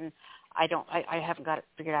do that, and I haven't got it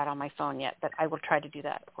figured out on my phone yet, but I will try to do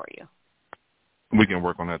that for you. We can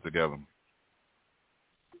work on that together.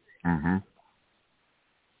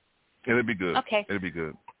 It'll be good. Okay. It'll be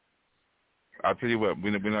good. I'll tell you what,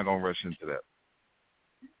 we're not going to rush into that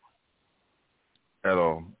at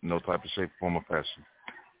all. No type of shape, form, or fashion.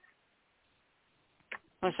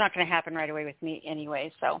 Well, it's not going to happen right away with me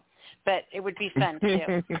anyway, but it would be fun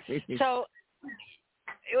too. So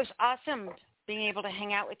it was awesome being able to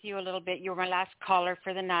hang out with you a little bit. You were my last caller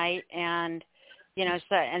for the night, and you know,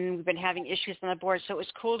 and we've been having issues on the board, so it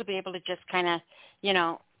was cool to be able to just kind of, you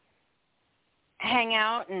know, hang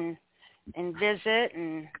out and visit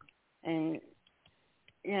and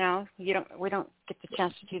you know, we don't get the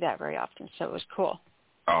chance to do that very often, so it was cool.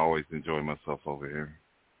 I always enjoy myself over here.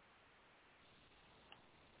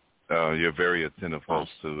 You're very attentive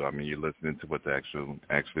host too. I mean, you're listening to what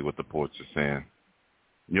actually what the poets are saying.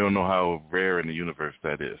 You don't know how rare in the universe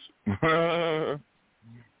that is.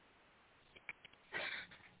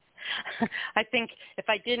 I think if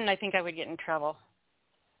I didn't, I think I would get in trouble.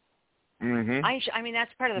 Mm-hmm. I mean,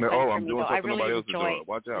 that's part of the fun for me, though. I really enjoy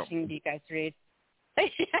listening to you guys read.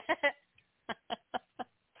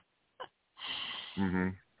 Mm-hmm.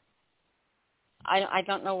 I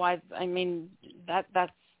don't know why. I mean, that's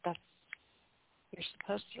you're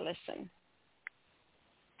supposed to listen.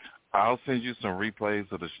 I'll send you some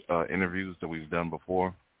replays of the interviews that we've done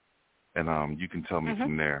before, and you can tell me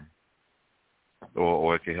from there,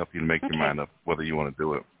 or it can help you to make your mind up whether you want to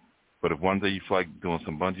do it. But if one day you feel like doing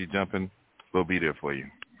some bungee jumping, we'll be there for you.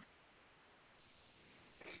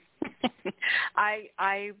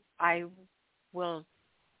 I will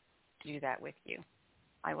do that with you.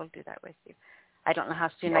 I will do that with you. I don't know how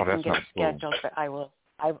soon I can get it scheduled, but I will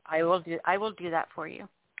do that for you.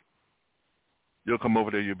 You'll come over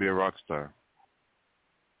there, you'll be a rock star.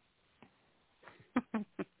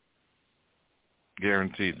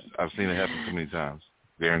 Guaranteed. I've seen it happen so many times.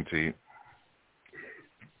 Guaranteed.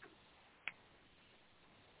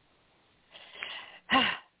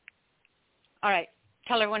 All right.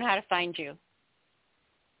 Tell everyone how to find you.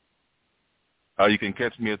 You can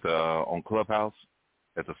catch me at on Clubhouse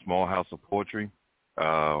at the Small House of Poetry.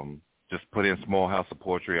 Just put in Small House of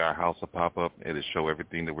Poetry. Our house will pop up. It'll show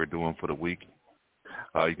everything that we're doing for the week.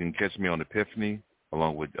 You can catch me on Epiphany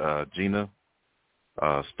along with Gina,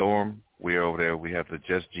 Storm. We're over there. We have the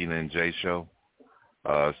Just Gina and Jay show.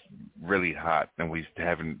 It's really hot, and we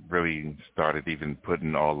haven't really started even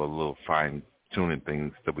putting all the little fine-tuning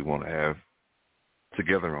things that we want to have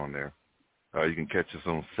together on there. You can catch us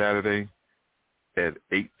on Saturday at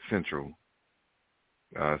 8 Central.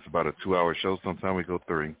 It's about a 2-hour show. Sometimes we go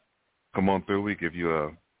 3. Come on through. We give you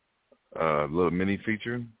a little mini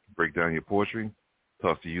feature, break down your poetry,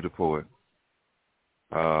 talk to you, the poet.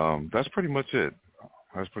 That's pretty much it.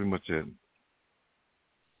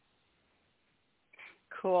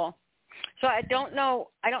 Cool. So I don't know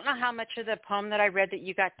how much of the poem that I read that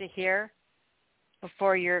you got to hear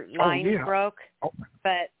before your line broke,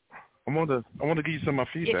 but I want to give you some of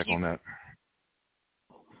my feedback on that.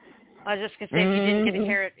 I was just going to say, if you didn't get to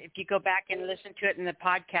hear it, if you go back and listen to it in the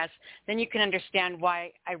podcast, then you can understand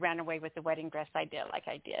why I ran away with the wedding dress idea like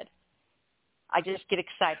I did. I just get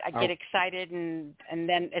excited. I get excited, and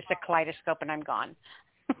then it's a kaleidoscope, and I'm gone.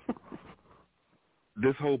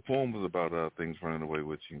 This whole poem was about things running away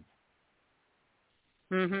with you.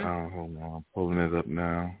 Mm-hmm. Hold on, I'm pulling it up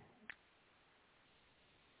now.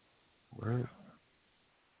 Where?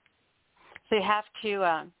 So you have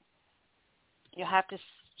to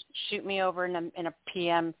shoot me over in a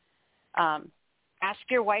PM. Ask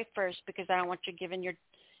your wife first, because I don't want you giving your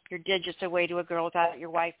digits away to a girl without your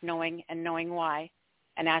wife knowing why,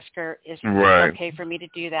 and ask her, is it okay for me to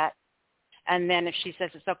do that? And then if she says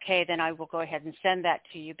it's okay, then I will go ahead and send that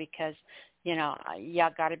to you, because,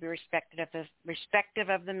 got to be respective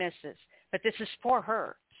of the missus. But this is for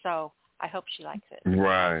her, so I hope she likes it.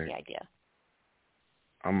 Right. That's the idea.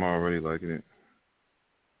 I'm already liking it.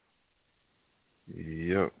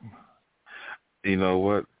 Yep. You know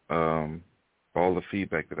what? All the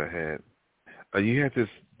feedback that I had, you had this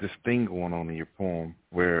thing going on in your poem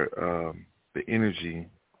where the energy,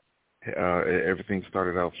 everything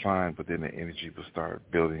started out fine, but then the energy would start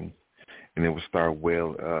building, and it would start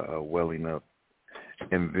welling up,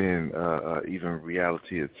 and then even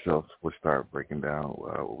reality itself would start breaking down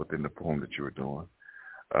within the poem that you were doing.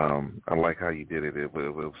 I like how you did it. It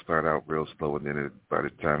would start out real slow, and then by the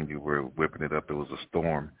time you were whipping it up, it was a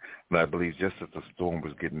storm. And I believe just as the storm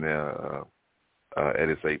was getting at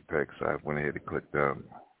its apex, I went ahead and clicked down.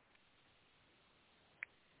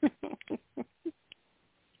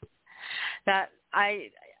 That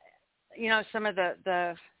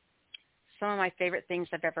some of my favorite things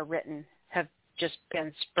I've ever written have just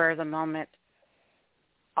been spur of the moment,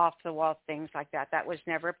 off the wall things like that. That was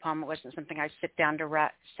never a poem. It wasn't something I sat down to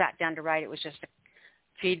write. It was just a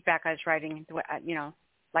feedback I was writing,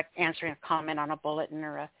 like answering a comment on a bulletin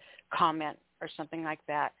or a comment or something like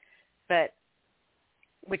that. But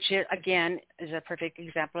which again is a perfect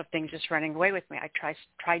example of things just running away with me. I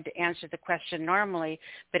tried to answer the question normally,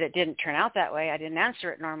 but it didn't turn out that way. I didn't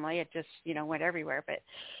answer it normally. It just went everywhere. But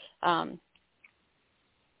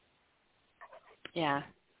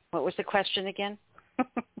what was the question again?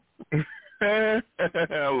 I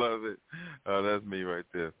love it. That's me right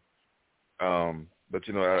there. But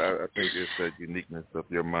I think it's that uniqueness of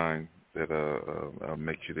your mind that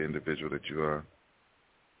makes you the individual that you are.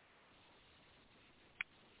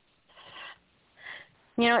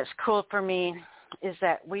 What's cool for me is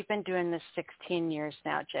that we've been doing this 16 years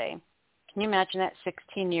now, Jay. Can you imagine that?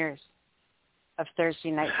 16 years of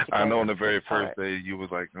Thursday nights together. I know on the very first day you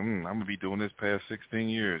was like, I'm going to be doing this past 16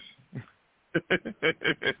 years.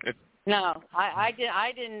 No, I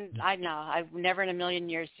didn't. I know. I've never in a million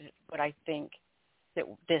years would I think that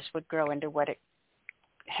this would grow into what it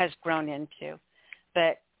has grown into.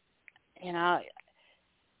 But,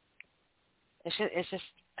 it's just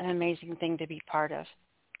an amazing thing to be part of.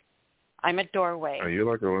 I'm a doorway. Oh, you're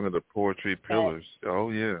like one of the poetry pillars.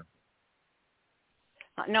 Oh yeah.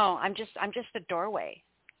 No, I'm just a doorway.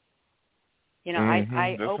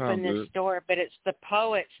 I open this door, but it's the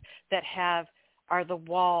poets that are the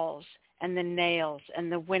walls and the nails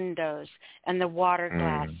and the windows and the water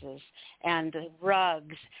glasses and the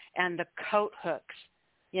rugs and the coat hooks.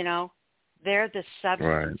 They're the substance.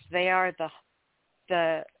 Right. They are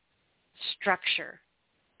the structure.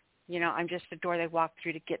 I'm just the door they walk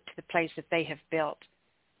through to get to the place that they have built.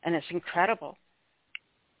 And it's incredible.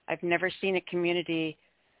 I've never seen a community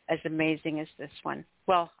as amazing as this one.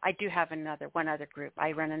 Well, I do have one other group.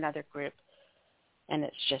 I run another group, and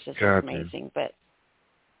it's just as amazing. But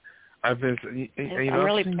I'm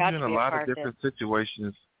really proud to be a lot of different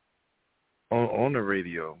situations on the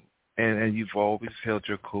radio, and you've always held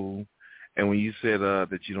your cool. And when you said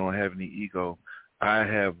that you don't have any ego, I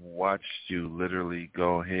have watched you literally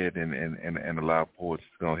go ahead and allow poets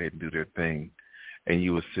to go ahead and do their thing, and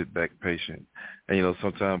you would sit back patient. And,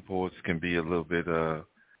 sometimes poets can be a little bit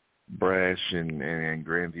brash and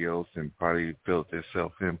grandiose and probably built their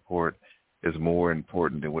self-import, is more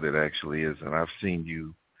important than what it actually is. And I've seen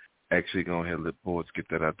you actually go ahead and let poets get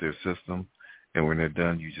that out their system, and when they're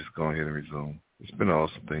done, you just go ahead and resume. It's been an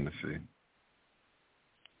awesome thing to see.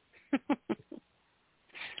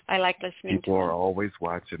 I like listening People to are them. always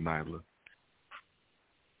watching, Nyla.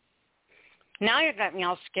 Now you got me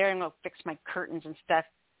all scared. I'm going to fix my curtains and stuff.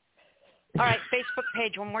 All right, Facebook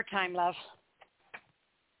page one more time, love.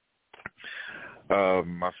 I'll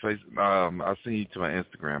send you to my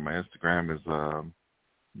Instagram. My Instagram is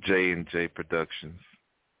J&J Productions.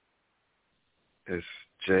 It's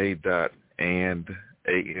J.and.A.N.D.J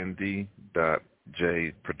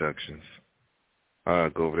Productions.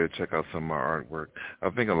 Go over there, check out some of my artwork. I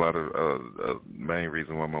think a lot of the main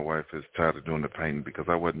reason why my wife is tired of doing the painting because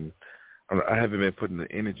I haven't been putting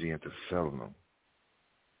the energy into selling them.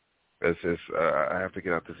 It's just I have to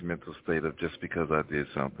get out this mental state of just because I did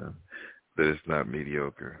something that it's not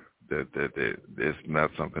mediocre, that it's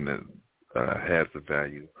not something that has the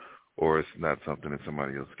value, or it's not something that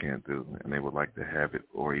somebody else can't do, and they would like to have it,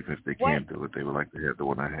 or even if they can't do it, they would like to have the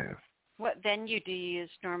one I have. What venue do you use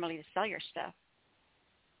normally to sell your stuff?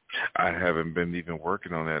 I haven't been even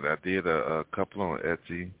working on that. I did a couple on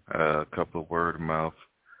Etsy, a couple of word of mouth,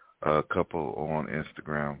 a couple on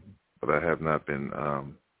Instagram, but I have not been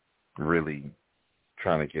really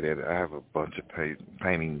trying to get at it. I have a bunch of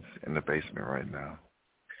paintings in the basement right now,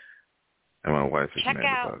 and my wife is mad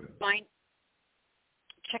about it.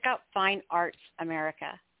 Check out Fine Arts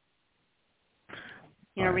America.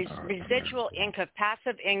 You know, residual income,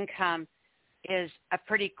 passive income is a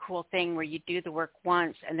pretty cool thing where you do the work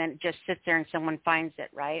once and then it just sits there and someone finds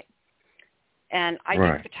it, right? And I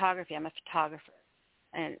do photography. I'm a photographer,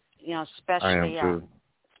 and you know, especially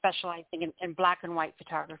specializing in black and white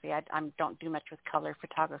photography. I don't do much with color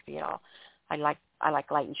photography at all. I like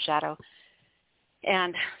light and shadow.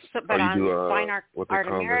 And so, but on Fine Art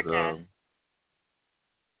America,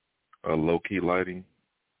 low key lighting.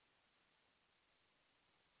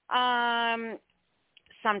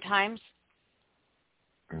 Sometimes.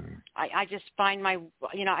 I just find I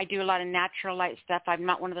do a lot of natural light stuff. I'm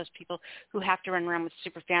not one of those people who have to run around with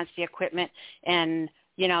super fancy equipment. And,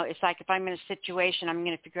 you know, it's like if I'm in a situation, I'm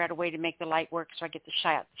going to figure out a way to make the light work so I get the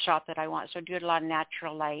shot that I want. So I do a lot of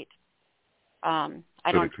natural light. I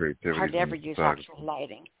don't hardly ever use actual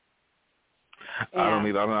lighting. Yeah. I don't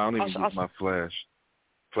even use my flash.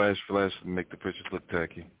 Flash to make the pictures look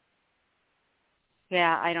tacky.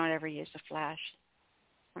 Yeah, I don't ever use a flash.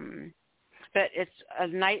 But a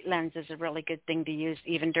night lens is a really good thing to use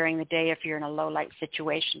even during the day if you're in a low light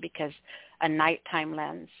situation, because a nighttime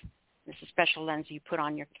lens, it's a special lens you put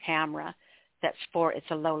on your camera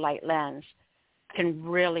it's a low light lens, can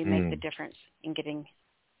really make the difference in getting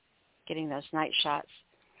those night shots.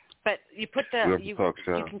 But you put you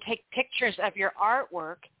can take pictures of your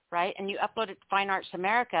artwork, right? And you upload it to Fine Arts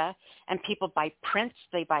America, and people buy prints,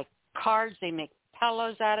 they buy cards, they make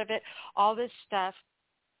pillows out of it, all this stuff.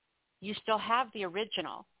 You still have the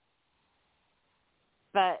original,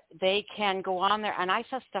 but they can go on there, and I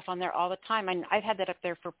sell stuff on there all the time. I've had that up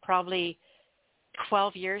there for probably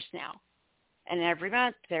 12 years now, and every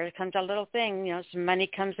month there comes a little thing. You know, some money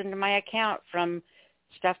comes into my account from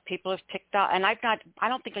stuff people have picked up, and I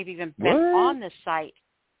don't think I've even been on this site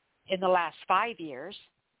in the last 5 years.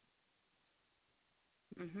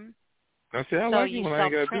 Mhm. I say I like it when I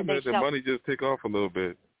ain't got to do that. The money just take off a little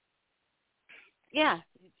bit. Yeah.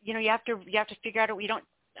 You know, you have to figure out you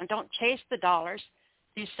don't chase the dollars.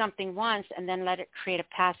 Do something once and then let it create a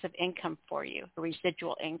passive income for you, a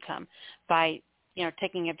residual income, by, you know,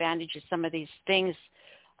 taking advantage of some of these things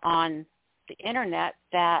on the internet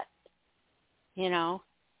that, you know,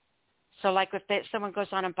 so like if someone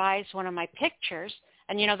goes on and buys one of my pictures,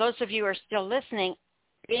 and, you know, those of you who are still listening,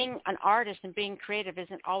 being an artist and being creative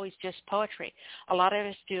isn't always just poetry. A lot of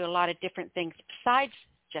us do a lot of different things besides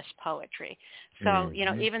just poetry. So, you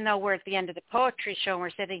know, even though we're at the end of the poetry show and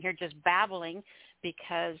we're sitting here just babbling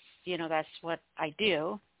because, you know, that's what I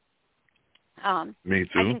do. Me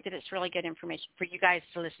too. I think that it's really good information for you guys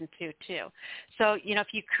to listen to too. So, you know,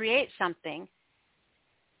 if you create something,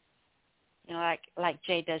 you know, like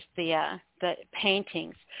Jay does the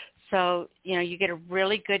paintings. So, you know, you get a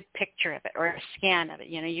really good picture of it or a scan of it.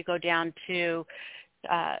 You know, you go down to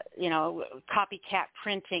you know, copycat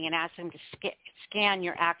printing and ask them to scan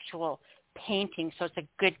your actual painting so it's a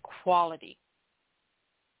good quality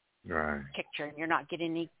picture and you're not getting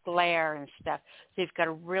any glare and stuff. So you've got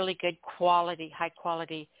a really good quality, high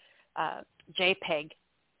quality JPEG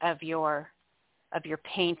of your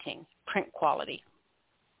painting, print quality.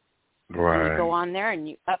 And you go on there and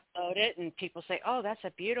you upload it, and people say, "Oh, that's a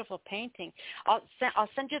beautiful painting." I'll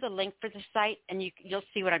send you the link for the site, and you'll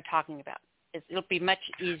see what I'm talking about. It'll be much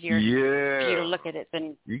easier for you to look at it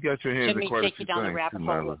than you got your hands in me quite take a few you down the things, rabbit too,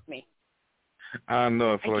 hole Nyla. with me. I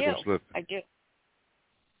know. I feel like I'm slipping. I do.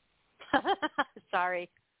 Sorry.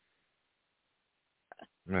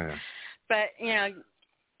 Man. But,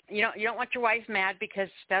 you don't want your wife mad because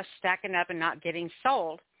stuff's stacking up and not getting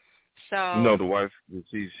sold. So No, the wife,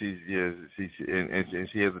 she and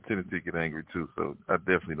she has a tendency to get angry too. So I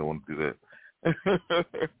definitely don't want to do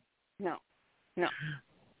that. No.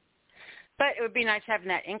 But it would be nice having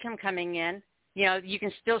that income coming in. You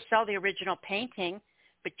can still sell the original painting,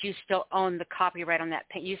 but you still own the copyright on that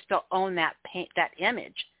paint. You still own that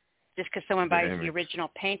image. Just because someone buys the original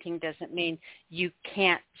painting doesn't mean you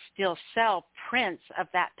can't still sell prints of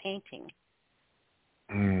that painting.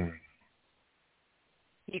 Mm.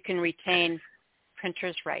 You can retain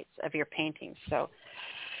printer's rights of your paintings. So,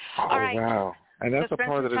 all right. Wow. And that's a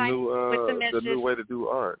part of the new way to do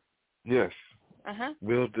art. Yes.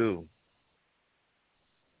 Will do.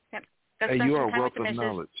 Yep. Hey, you are a wealth of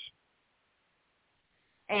knowledge.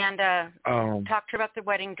 And talk to her about the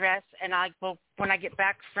wedding dress. And I will, when I get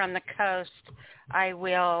back from the coast, I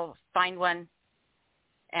will find one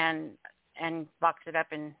and box it up.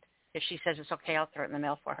 And if she says it's okay, I'll throw it in the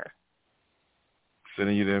mail for her.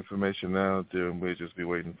 Sending you the information now, dear, and we'll just be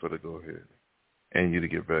waiting for the go-ahead and you to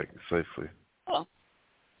get back safely. Cool.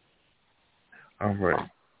 All right.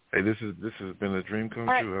 Hey, this has been a dream come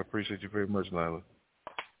true. I appreciate you very much, Nyla.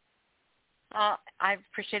 I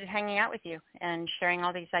appreciated hanging out with you and sharing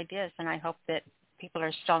all these ideas, and I hope that people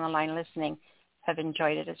are still on the line listening have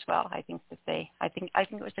enjoyed it as well. I think it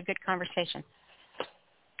was a good conversation.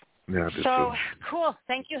 Yeah, I did so too. Cool.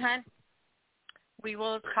 Thank you, hon. We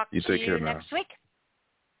will talk to you next week.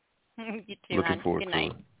 You too, Looking hon. forward Good to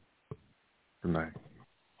night. it. Good night.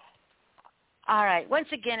 All right. Once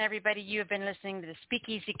again, everybody, you have been listening to the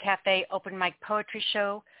Speakeasy Cafe Open Mic Poetry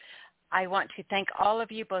Show. I want to thank all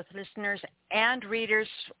of you, both listeners and readers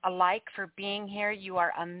alike, for being here. You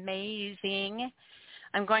are amazing.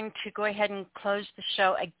 I'm going to go ahead and close the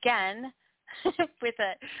show again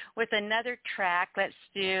with another track. Let's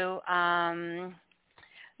do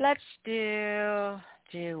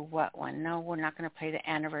what one? No, we're not going to play the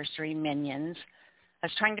Anniversary Minions. I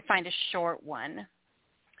was trying to find a short one.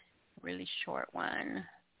 Really short one.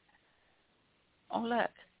 Oh, look.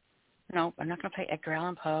 No, I'm not going to play Edgar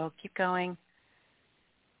Allan Poe. Keep going.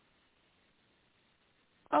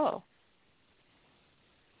 Oh.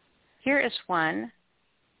 Here is one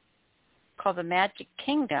called The Magic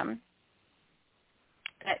Kingdom.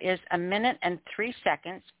 That is 1 minute and 3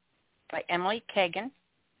 seconds by Emily Kagan.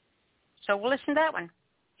 So we'll listen to that one.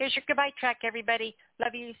 Here's your goodbye track, everybody.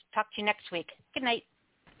 Love you. Talk to you next week. Good night.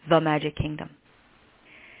 The Magic Kingdom.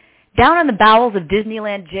 Down in the bowels of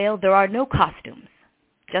Disneyland jail, there are no costumes.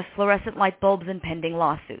 Just fluorescent light bulbs and pending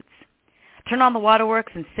lawsuits. Turn on the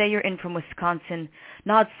waterworks and say you're in from Wisconsin.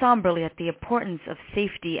 Nod somberly at the importance of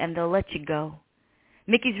safety and they'll let you go.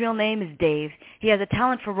 Mickey's real name is Dave. He has a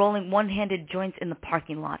talent for rolling one-handed joints in the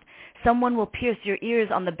parking lot. Someone will pierce your ears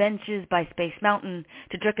on the benches by Space Mountain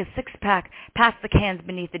to jerk a six-pack past the cans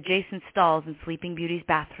beneath adjacent stalls in Sleeping Beauty's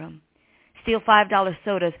bathroom. Steal $5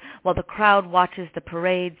 sodas while the crowd watches the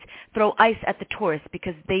parades. Throw ice at the tourists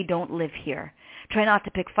because they don't live here. Try not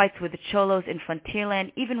to pick fights with the cholos in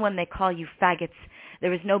Frontierland even when they call you faggots.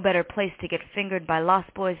 There is no better place to get fingered by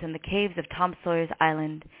lost boys than the caves of Tom Sawyer's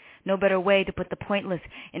Island. No better way to put the pointless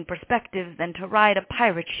in perspective than to ride a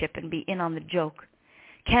pirate ship and be in on the joke.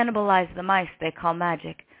 Cannibalize the mice they call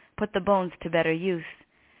magic. Put the bones to better use.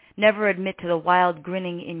 Never admit to the wild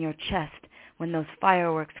grinning in your chest when those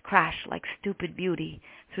fireworks crash like stupid beauty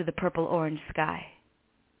through the purple-orange sky.